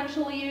was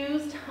potentially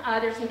used.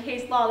 There's some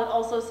case law that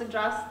also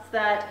suggests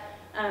that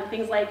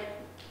things like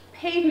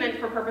pavement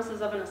for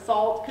purposes of an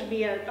assault could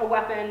be a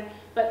weapon,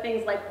 but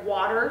things like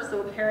water,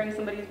 so impairing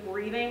somebody's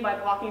breathing by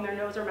blocking their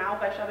nose or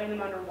mouth by shoving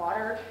them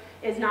underwater,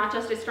 is not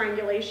just a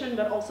strangulation,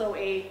 but also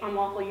a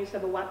unlawful use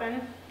of a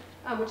weapon,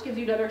 which gives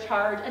you another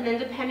charge. And then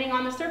depending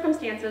on the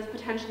circumstances,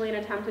 potentially an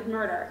attempted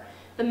murder.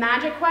 The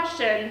magic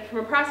question from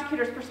a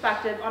prosecutor's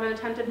perspective on an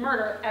attempted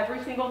murder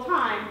every single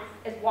time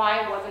is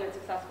why wasn't it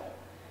successful?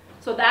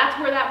 So that's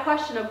where that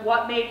question of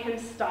what made him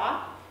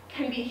stop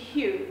can be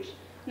huge.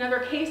 Another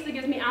case that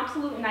gives me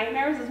absolute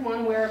nightmares is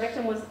one where a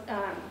victim was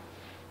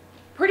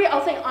pretty,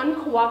 I'll say,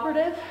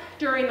 uncooperative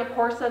during the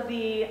course of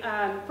the,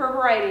 for a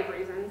variety of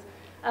reasons.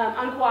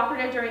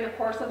 Uncooperative during the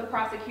course of the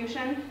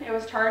prosecution. It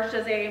was charged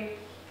as a,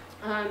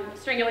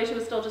 strangulation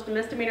was still just a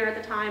misdemeanor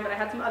at the time, but I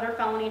had some other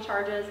felony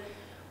charges.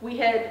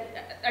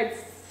 I'd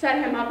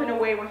set him up in a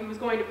way where he was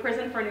going to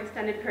prison for an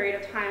extended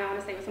period of time. I want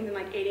to say it was something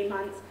like 80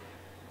 months.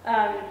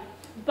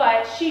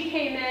 But she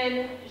came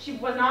in, she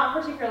was not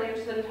particularly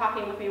interested in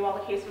talking with me while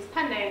the case was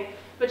pending,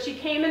 but she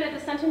came in at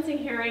the sentencing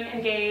hearing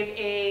and gave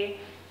a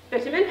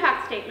victim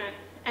impact statement.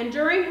 And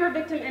during her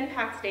victim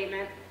impact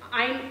statement,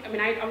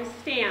 I always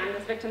stand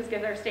as victims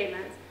give their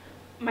statements.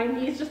 My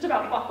knees just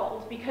about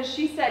buckled because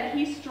she said,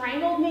 he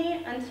strangled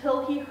me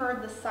until he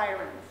heard the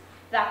sirens.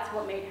 That's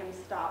what made him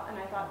stop. And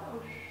I thought,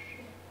 oh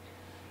shit,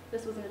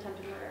 this was an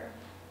attempted murder.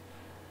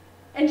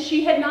 And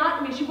she had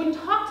not, she wouldn't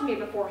talk to me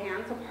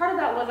beforehand, so part of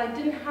that was I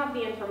didn't have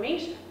the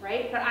information,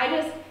 right? But I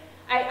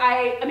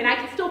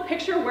can still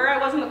picture where I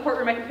was in the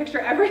courtroom, I can picture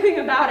everything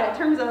about it in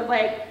terms of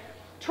like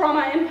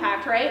trauma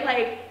impact, right?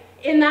 Like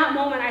in that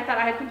moment I thought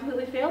I had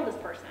completely failed this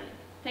person.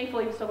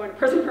 Thankfully he was still going to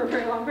prison for a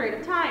very long period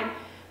of time.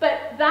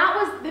 But that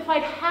was, if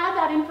I'd had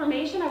that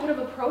information, I would have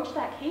approached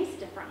that case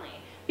differently.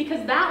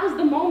 Because that was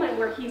the moment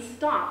where he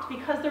stopped,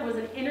 because there was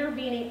an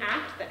intervening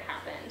act that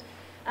happened.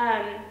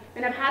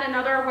 And I've had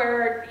another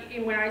where,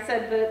 when I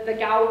said the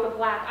gal with the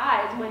black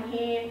eyes, when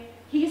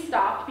he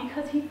stopped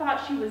because he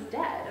thought she was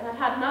dead. And I've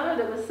had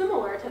another that was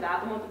similar to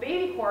that, the one with the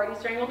baby cord. He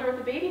strangled her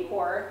with the baby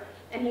cord,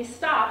 and he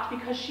stopped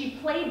because she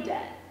played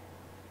dead.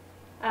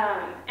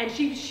 And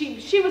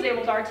she was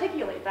able to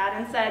articulate that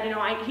and said,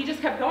 he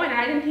just kept going, and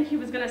I didn't think he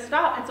was going to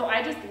stop, and so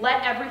I just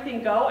let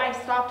everything go. I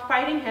stopped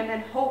fighting him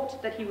and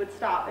hoped that he would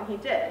stop, and he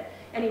did.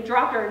 And he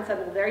dropped her and said,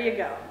 well, there you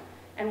go,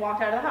 and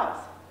walked out of the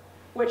house.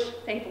 Which,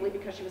 thankfully,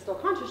 because she was still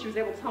conscious, she was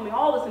able to tell me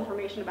all this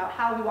information about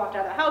how he walked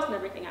out of the house and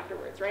everything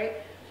afterwards, right?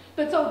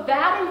 But so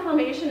that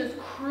information is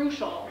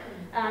crucial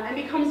and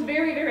becomes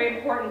very, very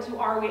important to,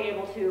 are we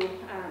able to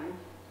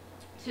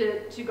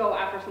go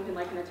after something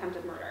like an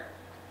attempted murder.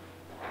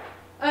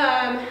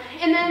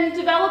 And then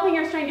developing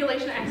your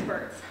strangulation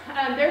experts.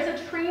 There's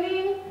a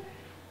training,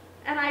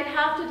 and I'd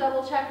have to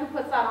double check who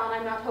puts that on,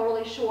 I'm not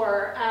totally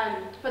sure,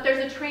 but there's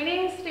a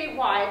training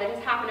statewide that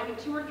has happened I think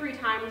 2 or 3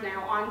 times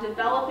now on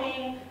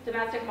developing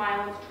domestic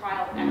violence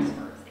trial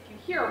experts. If you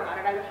hear about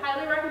it, I would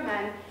highly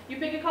recommend you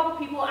pick a couple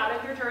people out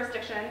of your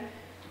jurisdiction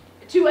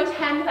to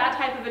attend that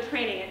type of a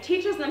training. It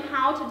teaches them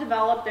how to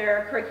develop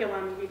their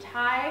curriculum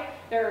vitae,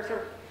 their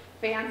sort of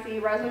fancy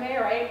resume,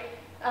 right?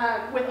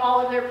 With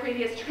all of their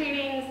previous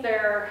trainings,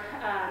 their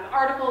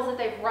articles that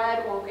they've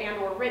read or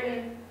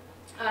written,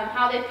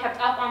 how they've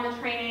kept up on the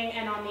training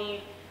and on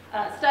the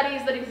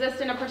studies that exist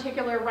in a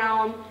particular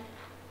realm,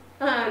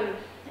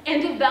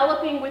 and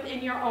developing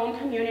within your own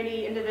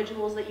community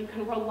individuals that you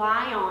can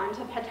rely on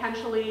to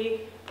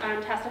potentially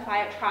testify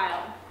at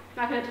trial.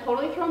 I'm not going to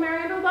totally throw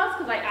Mary under the bus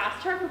because I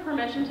asked her for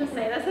permission to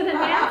say this in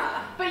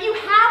advance, but you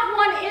have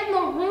one in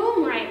the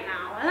room right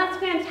now, and that's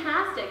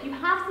fantastic. You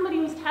have somebody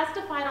who's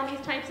testified on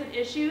these types of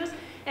issues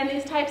and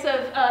these types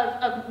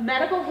of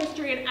medical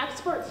history and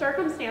expert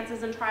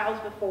circumstances in trials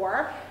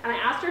before, and I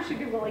asked her if she'd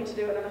be willing to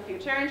do it in the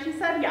future, and she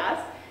said yes.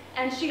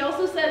 And she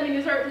also said,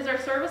 these are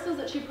services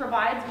that she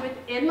provides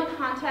within the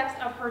context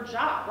of her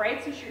job,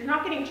 right? So you're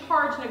not getting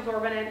charged an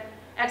exorbitant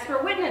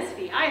expert witness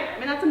fee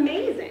either. That's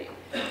amazing.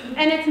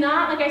 And it's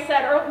not, like I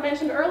said, or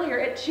mentioned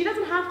earlier, she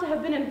doesn't have to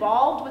have been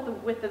involved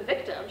with the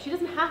victim. She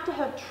doesn't have to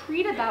have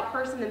treated that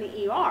person in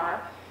the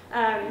ER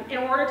in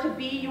order to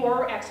be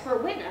your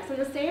expert witness. And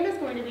the same is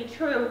going to be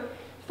true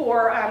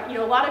for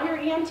a lot of your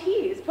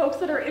EMTs, folks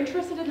that are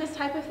interested in this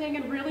type of thing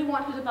and really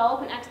want to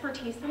develop an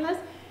expertise in this.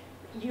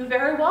 You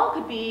very well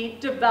could be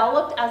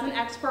developed as an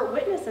expert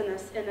witness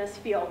in this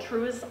field.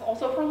 True is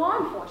also for law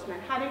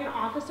enforcement. Having an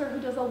officer who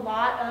does a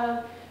lot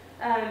of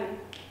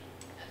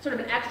sort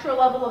of an extra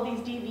level of these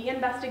DV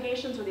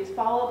investigations or these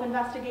follow-up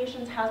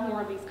investigations, has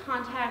more of these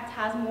contacts,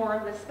 has more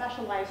of this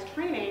specialized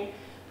training,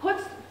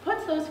 puts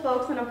those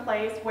folks in a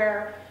place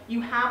where you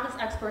have this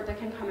expert that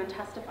can come and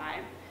testify.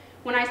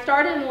 When I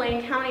started in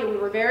Lane County, we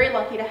were very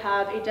lucky to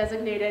have a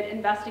designated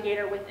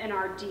investigator within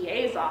our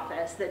DA's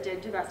office that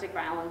did domestic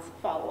violence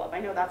follow-up. I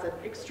know that's an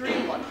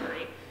extreme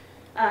luxury.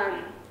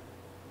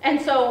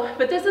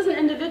 But this is an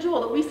individual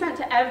that we sent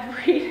to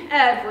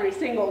every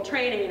single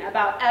training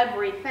about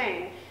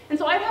everything. And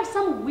so I'd have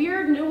some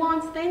weird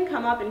nuanced thing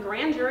come up in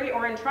grand jury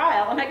or in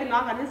trial, and I could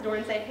knock on his door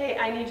and say, hey,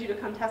 I need you to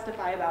come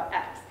testify about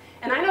X.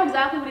 And I know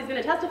exactly what he's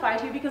going to testify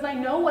to because I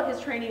know what his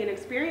training and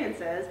experience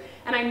is,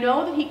 and I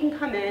know that he can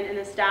come in and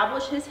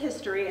establish his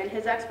history and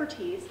his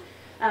expertise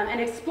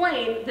and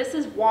explain this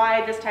is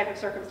why this type of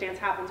circumstance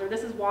happens, or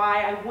this is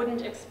why I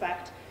wouldn't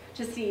expect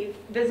to see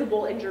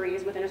visible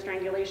injuries within a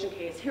strangulation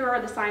case. Here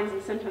are the signs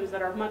and symptoms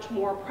that are much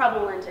more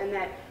prevalent and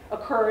that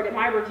occurred in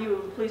my review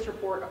of the police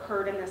report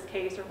occurred in this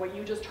case, or what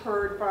you just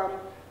heard from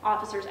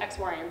officers X,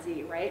 Y, and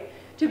Z, right?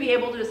 To be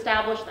able to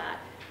establish that.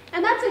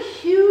 And that's a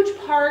huge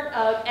part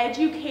of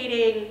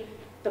educating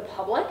the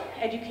public,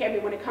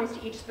 when it comes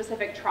to each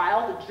specific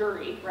trial, the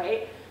jury,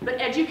 right?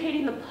 But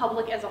educating the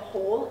public as a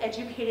whole,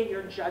 educating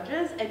your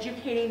judges,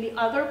 educating the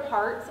other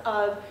parts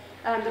of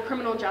the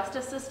criminal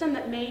justice system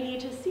that may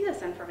need to see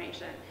this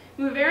information.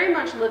 We very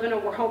much live in a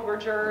world where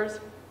jurors,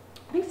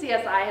 I think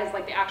CSI has,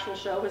 like the actual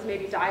show has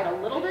maybe died a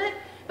little bit,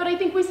 but I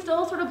think we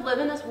still sort of live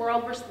in this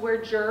world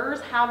where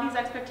jurors have these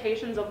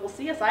expectations of, well,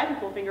 CSI can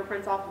pull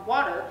fingerprints off of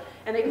water,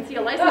 and they can see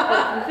a license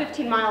plate from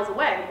 15 miles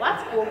away. Well,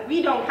 that's cool.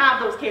 We don't have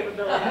those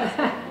capabilities.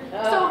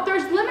 So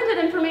there's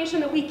limited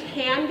information that we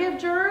can give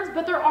jurors,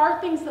 but there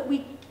are things that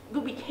we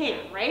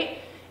can, right?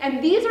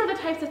 And these are the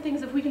types of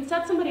things, if we can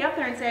set somebody up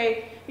there and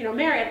say,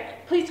 Mary,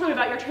 please tell me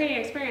about your training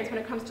experience when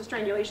it comes to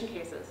strangulation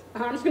cases.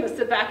 I'm just going to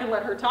sit back and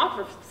let her talk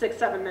for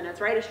 6-7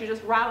 minutes, right? As she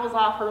just rattles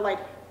off her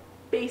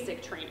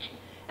basic training.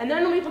 And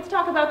then let's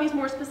talk about these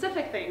more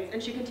specific things,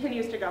 and she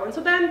continues to go. And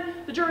so then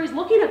the jury's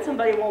looking at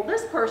somebody, well,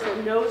 this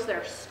person knows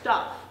their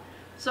stuff.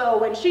 So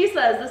when she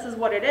says this is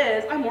what it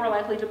is, I'm more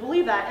likely to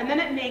believe that. And then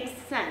it makes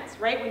sense,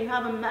 right? When you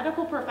have a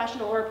medical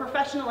professional or a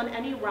professional in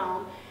any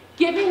realm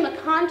giving the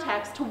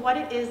context to what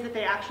it is that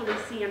they actually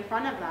see in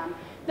front of them,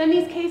 then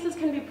these cases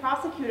can be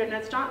prosecuted, and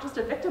it's not just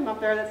a victim up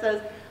there that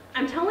says,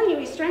 I'm telling you,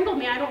 he strangled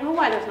me, I don't know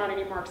why there's not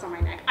any marks on my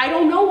neck. I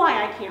don't know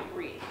why I can't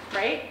breathe,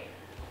 right?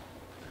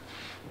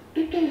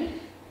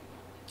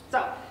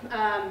 So,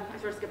 I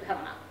sort of skipped ahead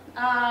on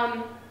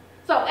that.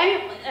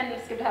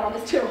 And skipped ahead on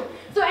this too.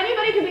 So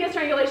anybody can be a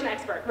strangulation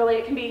expert, really,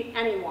 it can be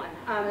anyone,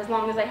 as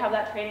long as they have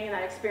that training and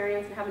that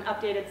experience and have an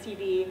updated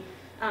CV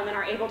and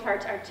are able to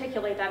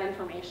articulate that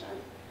information.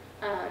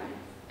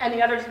 And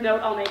the other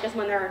note I'll make is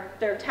when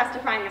they're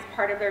testifying as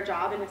part of their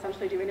job and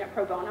essentially doing it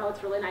pro bono,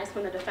 it's really nice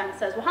when the defense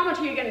says, well, how much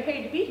are you getting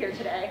paid to be here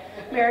today?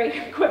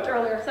 Mary quipped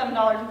earlier,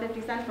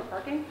 $7.50 for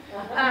parking.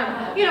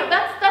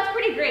 That's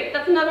pretty great.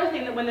 That's another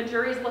thing that when the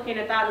jury's looking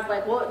at that is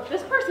like, well,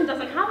 this person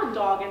doesn't have a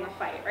dog in the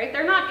fight, right?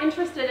 They're not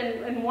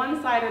interested in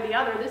one side or the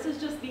other. This is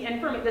just the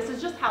information. This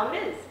is just how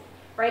it is,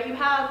 right? You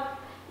have,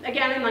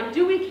 again, in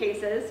Dewey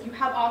cases, you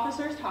have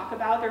officers talk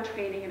about their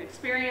training and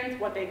experience,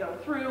 what they go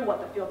through,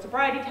 what the field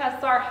sobriety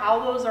tests are, how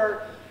those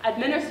are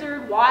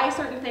administered, why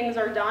certain things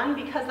are done,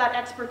 because that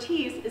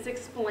expertise is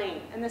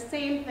explained. And the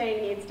same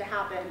thing needs to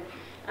happen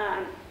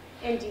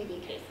in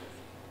DV cases.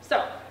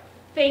 So,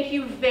 thank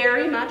you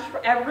very much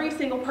for every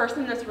single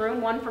person in this room,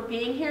 1, for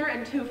being here,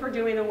 and 2, for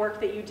doing the work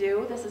that you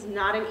do. This is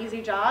not an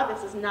easy job.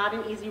 This is not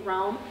an easy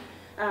realm.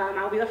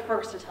 I'll be the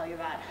first to tell you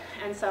that.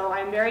 And so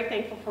I'm very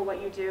thankful for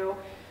what you do.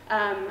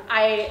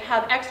 I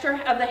have extra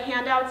of the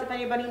handouts if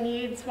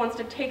anybody wants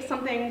to take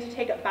something, to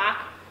take it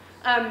back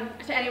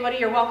to anybody.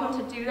 You're welcome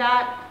to do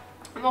that.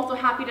 I'm also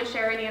happy to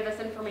share any of this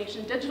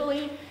information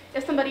digitally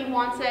if somebody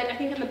wants it. I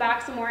think in the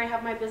back somewhere I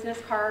have my business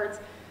cards,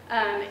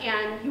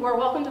 and you are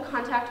welcome to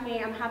contact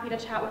me. I'm happy to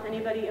chat with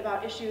anybody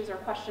about issues or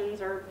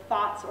questions or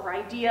thoughts or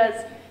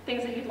ideas,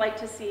 things that you'd like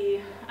to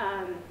see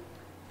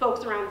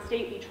folks around the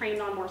state be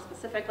trained on more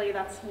specifically.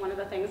 That's one of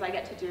the things I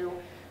get to do.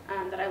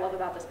 That I love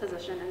about this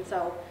position, and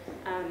so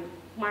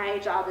my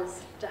job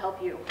is to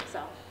help you,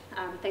 so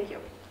thank you.